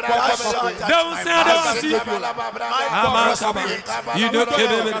 Don't say the wasi. Amakaba. You don't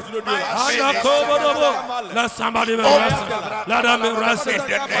care. Let somebody be arrested. Let them be arrested.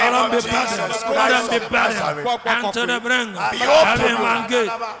 Let them be battered. Let them be battered. Enter the bring. Having one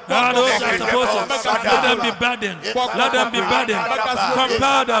gate. God those are supposed to. Let them be burdened. Let them be burdened.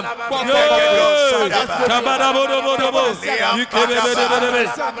 Compel them. You can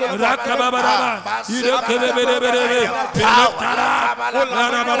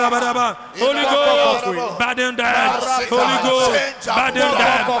Holy Ghost, burden that. Holy Ghost, burden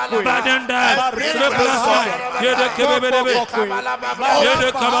that. Burden that. Here the Kebebe. Here the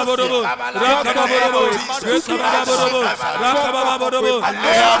Kababodobo.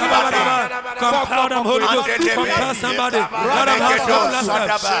 Compel them, Holy Ghost. Compel somebody. Let them have some blessing.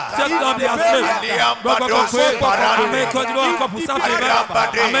 Set them their slave.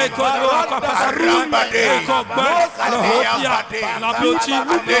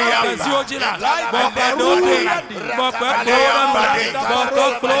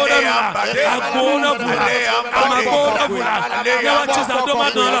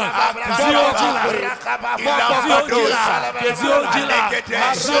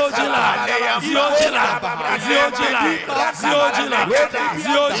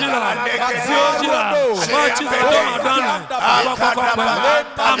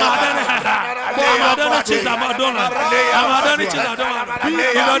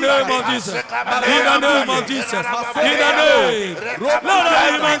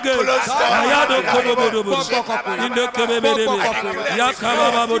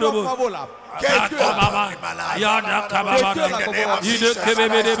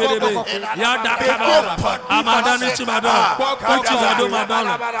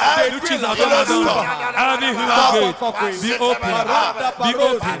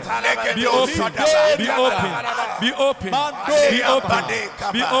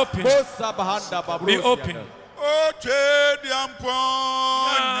 Be open.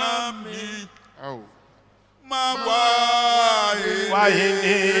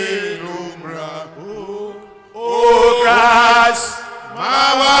 Oh, Christ,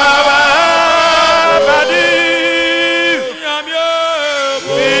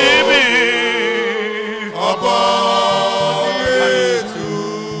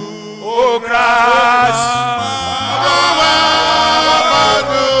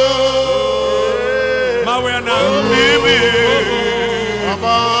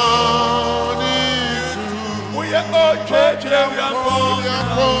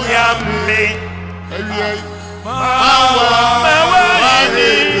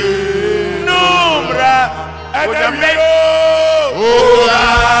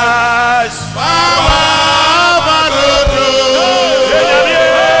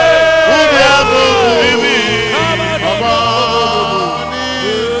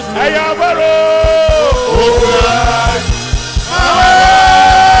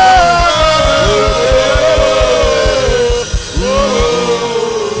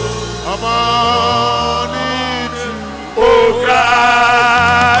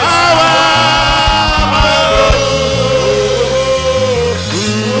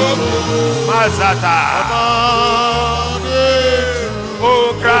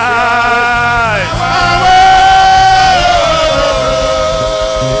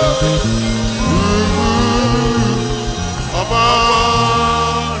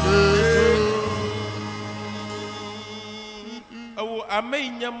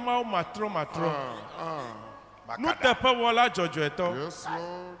 Nous te pas voilà Jojo eto. Yes,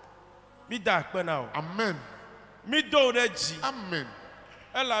 Lord. Mi da pe na o. Amen. Mi do reji. Amen.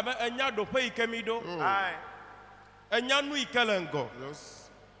 Ela be enya do pe ike mi do. Ai. Enya nu ike lengo. Yes.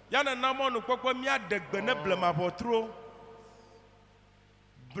 Ya na namo nu kokko mi adegbe ne blema botro.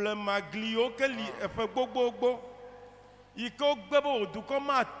 Blema glio ke li efe gbogbogbo. Ike ogbe bo du ko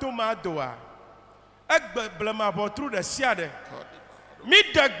ma to ma do a. Egbe blema botro de siade. Mi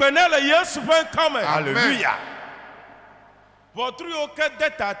degbe ne le Yesu fen come. Hallelujah. Votre yoke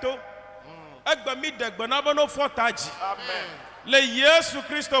detato. Egbe mi degbe na bono fotaji. Amen. Le Yesu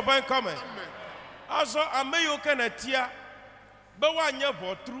Christo ben come. Aso ame yoke na tia. Be wa nye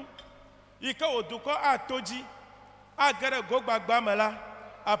votre. Ike oduko atoji. Agere go gbagba mela.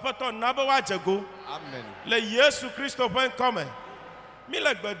 Apoto na be wa jego. Amen. Le Yesu Christo ben come. Mi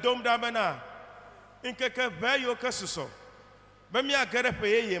le gbe dom da mena. Inkeke be yoke suso. Be mi agere pe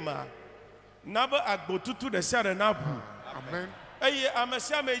yema. Na be agbotutu de sia na bu. Amen. Eye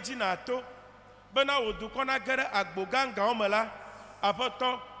amesia meji na to bena oduko na gere agboganga omela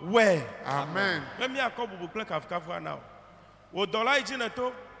apoto we. Amen. Let me akobu bukle kafkafu na o dola iji na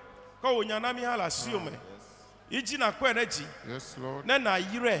to ko onyana mi hala siome Iji na kwe na ji. Yes, Lord. Na na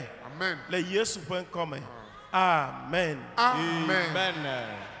yire. Amen. Le Yesu pen come. Amen.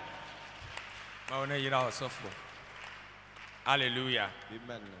 Amen. Mauna yira osofo. Hallelujah.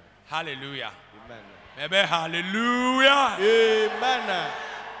 Amen. Hallelujah. Amen. Ebe hallelujah. Amen.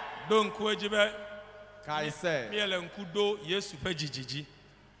 Don kuejibe. Kai say. Miele nkudo Yesu pe jijiji.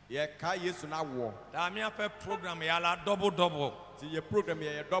 Ye ka Yesu na wo. Da mi ape program yala double. Ti ye program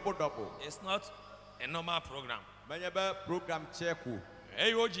ye double. It's not a normal program. Manya be program check o.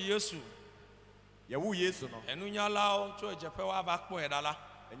 Hey oji Yesu. Ye wu Yesu no. Enu nyala o cho ejepe wa ba kpo edala.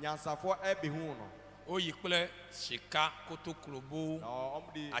 Enyansafo e be hu no. Oyi kple shika kotokrobo. No,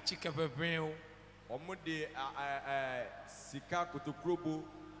 omdi Achike beben o. omdi sika kotokrobo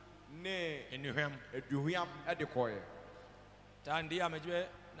ne Enuhem. eduhiam e de koye. Ta ndi amejwe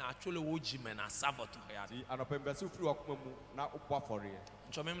na achole woji me na saboto ya. Ti anopembesi firi wakoma mu na opo afore ye.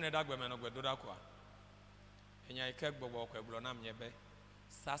 Nchome mne dagbe me no gbedoda kwa. Enya ike gbogbo kwa egbulo na mnyebe.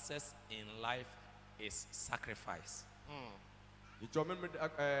 Success in life is sacrifice. Icho meme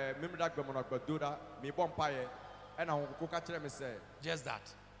da gbe mo na gbedoda mi bo mpaye e na honkoko ka kire me say Just that.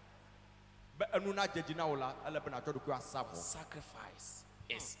 be anu na jeji na wola ele be na chodo ku asabo. Sacrifice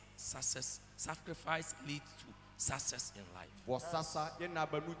is success. Sacrifice leads to success in life. Bo sasa ye na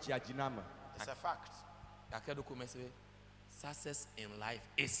ba nu chi agina ma. It's a fact. Yakedo kumese. Success in life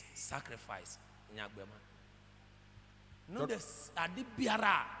is sacrifice. Nyagbema. No des ade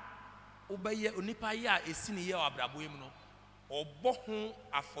biara obeye onipa ye a esini ye obrabo em no. Obo ho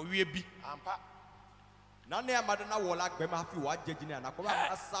afowie bi. Ampa. Na ne amade na wola gbe ma fi wa jeji na na ko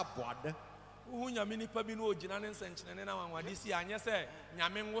ba asabo ade. Uhu nyame nipa bi no ogina ne nsenkyene na wanwade si anye se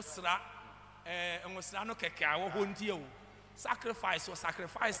nyame nwosra nwosra no keke a wo ho ntie o. Sacrifice or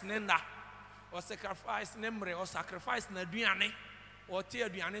sacrifice ne nda. Or sacrifice ne mre or sacrifice na aduane. Or tie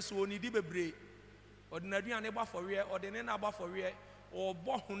aduane so oni di bebre. Or na aduane ba for we or de ne na ba for we or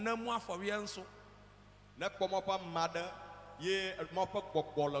bo honamu afori enso. Na kpomo pa made ye mo pa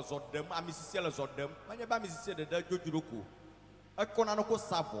gbogbo zodem amisisi le zodem manya ba misisi de da jojuroko ekona no ko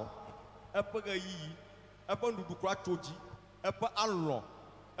savo epega yi epa ndudu kra choji epa allo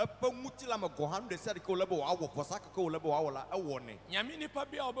epa mutila me go han de said ko lebo wa wo posaka ko lebo wa wala ewone Nyame nipa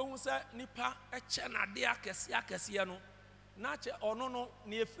bia obehu se nipa eche na de akese no na che ono no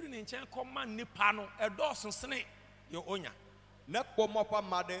na efiri ne nchen koma nipa no edoso sene ye onya na kpomo pa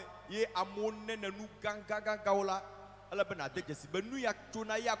made ye amone na nu ganga wala ala bena de jesi benu ya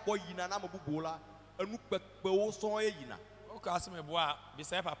tuna ya ko yina na mabubola anu pepe wo so ye yina o ka aseme boa bi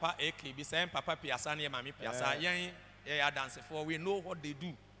say papa ek bi say papa piasa na mami piasa yen ya dance for we know what they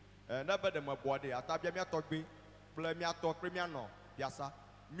do na be de mabode atabia mi atogbe ple mi atokre mi ano piasa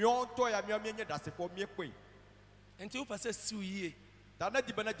mi onto ya mi nye dance for mi ekwe enti o pese siu yie ta na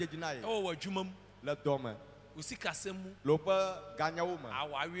di bena jejina ye o wa dwumam le dome usikasemu lo pe ganyawo ma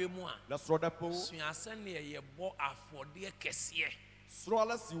awawe mu a le po suase ne ye bo afode kese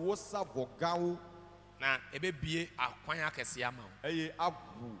srola si wo sa vogawo na ebe bie akwan akese ama eye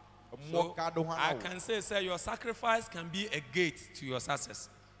abu mo ka do I can say your sacrifice can be a gate to your success.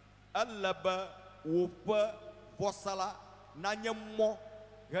 Alaba wo pe vosala na nye mo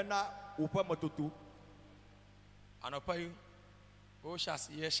gena wo pe matoto Anopa you o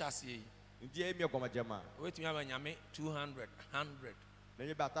shasi ndi e mi agoma jama wetumi abanyame 200 100 na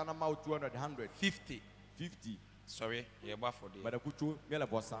nye bata na ma 200 100 50 sorry ye gba for bada kutu mi le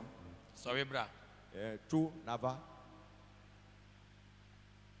vosam sorry bra tu nava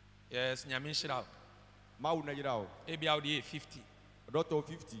yes nyame shira ma wu na yira o ebi out dey 50 doctor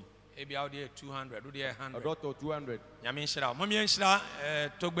 50 ebi out dey 200 do dey 100 doctor 200 nyame shira mo mi shira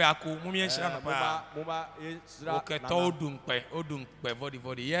togbe ako mo mi shira no pa mama shira okay to odunkpe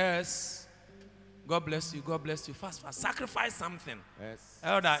body yes God bless you fast sacrifice something yes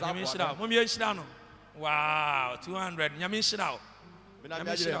elder nyame shira mo mi shira no wow 200 nyame shira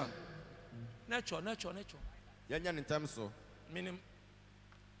nyame shira nature yanya in terms so minim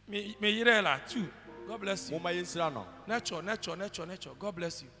me yirela too God bless you mama yin shira no nature God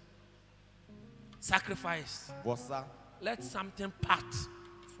bless you sacrifice bossa let something part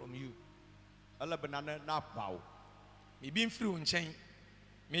from you ala banana na bawo me bin free unchen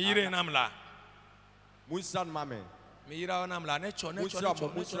me yire namla munsan mame me yira namla nature me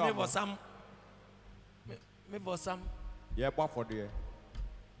for some yeah ba for there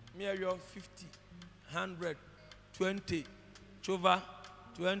me your 50 100 20 chova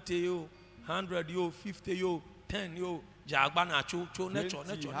 20 yo 100 yo 50 yo 10 yo jagba na cho nature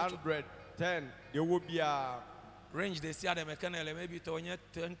 100 10 there will be a range they see them mechanical maybe to 20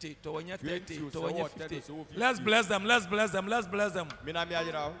 to 30 to 50 so let's bless them mina mi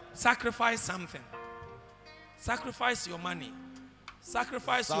ajira sacrifice something Sacrifice your money.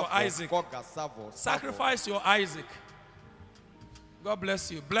 Sacrifice your Isaac. Sacrifice your Isaac. God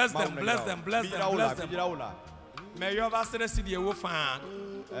bless you. Bless them, bless them, bless them, bless them. May you have a city fan.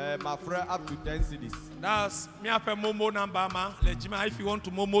 My friend, up to 10 cities. That's me up a Momo number, ma. If you want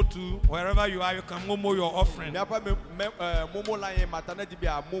to Momo too, wherever you are, you can Momo your offering. Momo line maternity be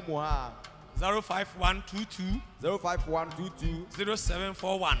a Momo ha. 05122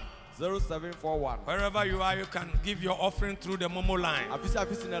 0741. 0741. Wherever you are, you can give your offering through the Momo line. If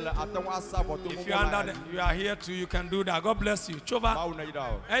you are here too, you can do that. God bless you. Chova.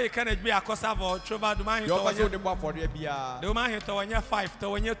 Hey, can it be a Kosovo? Chova, do my do my hit to 5,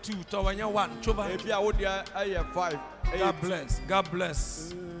 to 2, to 1. Chova. God bless. God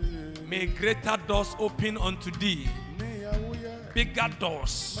bless. May greater doors open unto thee. Bigger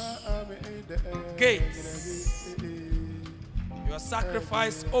doors. Gates. Your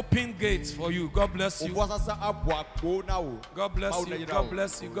sacrifice open gates for you. God bless you. God bless you. God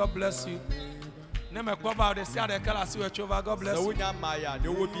bless you. God bless you. God bless you.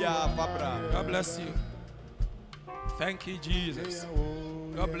 God bless you. Thank you, Jesus.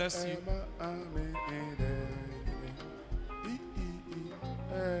 God bless you.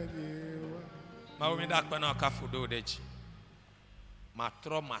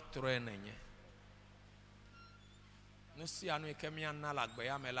 No see anu ekemia na lagbe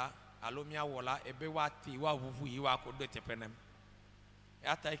ya mela alomia wola ebe wati wa vuvu yi wa ko do tepenem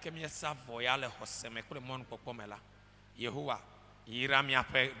ata ekemia savo ya le hoseme kule mon popo mela Yehowa yira mi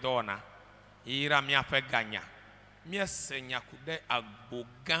ape dona yira mi ape ganya mi esenya kude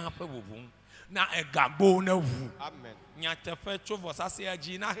agbogan pe bubun na egagbo na wu amen nya tefe chovo sase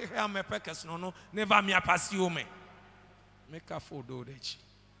aji na hehe amepe kesno no never mi apasi o me make a fodo dechi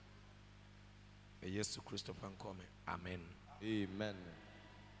Jesus Christ and come. Amen. Amen.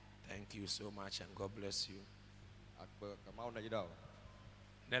 Thank you so much and God bless you.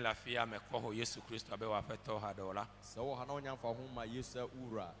 Nela fia me kwa Yesu Kristo abe wa feto hadola. So hana onya fa huma Yesu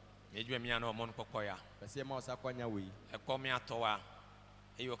ura. Mejwe mi ana omon kokko ya. Pese ma osa kwanya we. Ekpo mi atowa.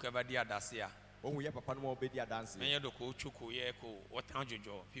 Eyo keba di adasia. Ohun ye papa no mo be di adanse. Menye do ko chuku ye ko wotan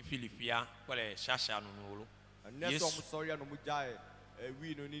jojo fifilifia kwale shasha no nulu. Neso mo sorry no mu jae.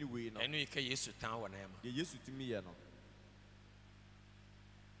 We no need we no. Enu ike Yesu tan wona ema. Ye Yesu timi ye no.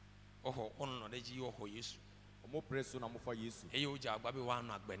 Oho ono no deji oho Yesu. Omo preso na mo fa Yesu. Eye oja agba be wa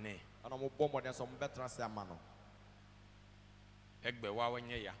no agbene. Ana mo bom mo den so mo betra se ama no. Egbe wa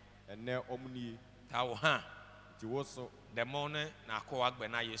wenye ya. Ene omni. Ta wo ha. Ti wo so. The morning na ko agbe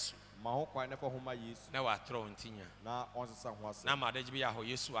na Yesu. Ma ho kwa ne fa homa Yesu. Na wa throw ntinya. Na onsesa ho ase. Na ma de jibi ya ho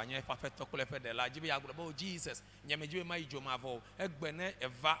Yesu anya fa feto kole fe de la jibi ya gbo oh Jesus nyame jibi ma ijo ma vo egbe ne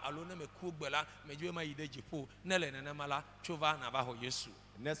eva alo na me ku gbela me jibi ma yide jipo na le ne mala chova na ba ho Yesu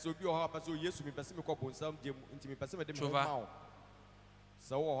ne so bi o ha pa so Yesu mi pese me ko bonsam je nti mi pese me de me ho ma o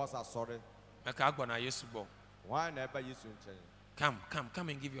so wo ho sa sore me ka agbo na Yesu bo why na ba Yesu nchen come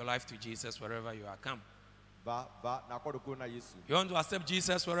and give your life to Jesus wherever you are. Come va na ko do na Yesu. You want to accept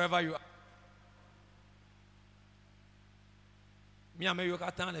Jesus wherever you are. Mi ame yo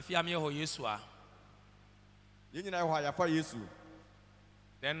katan le fia mi ho Yesu a. Yin na ho ya fa Yesu.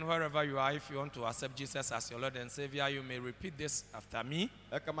 Then wherever you are, if you want to accept Jesus as your Lord and Savior, you may repeat this after me.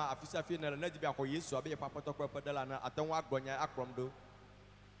 Ekama afisa fi na na dibi akọ Yesu abe papa to kwa dala na atanwa agbonya akrom do.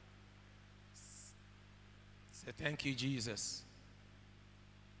 Say thank you, Jesus.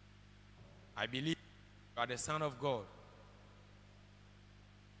 I believe you are the Son of God.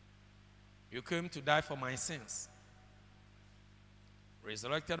 You came to die for my sins.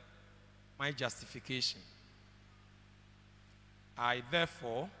 Resurrected my justification. I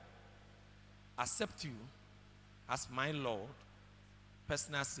therefore accept you as my Lord,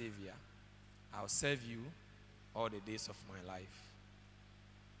 personal Savior. I'll serve you all the days of my life.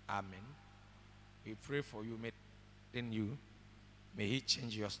 Amen. We pray for you, may in you, may He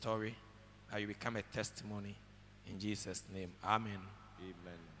change your story, that you become a testimony in Jesus' name. Amen.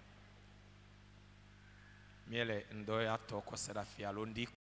 Amen. Miele ndoya toko serafia londi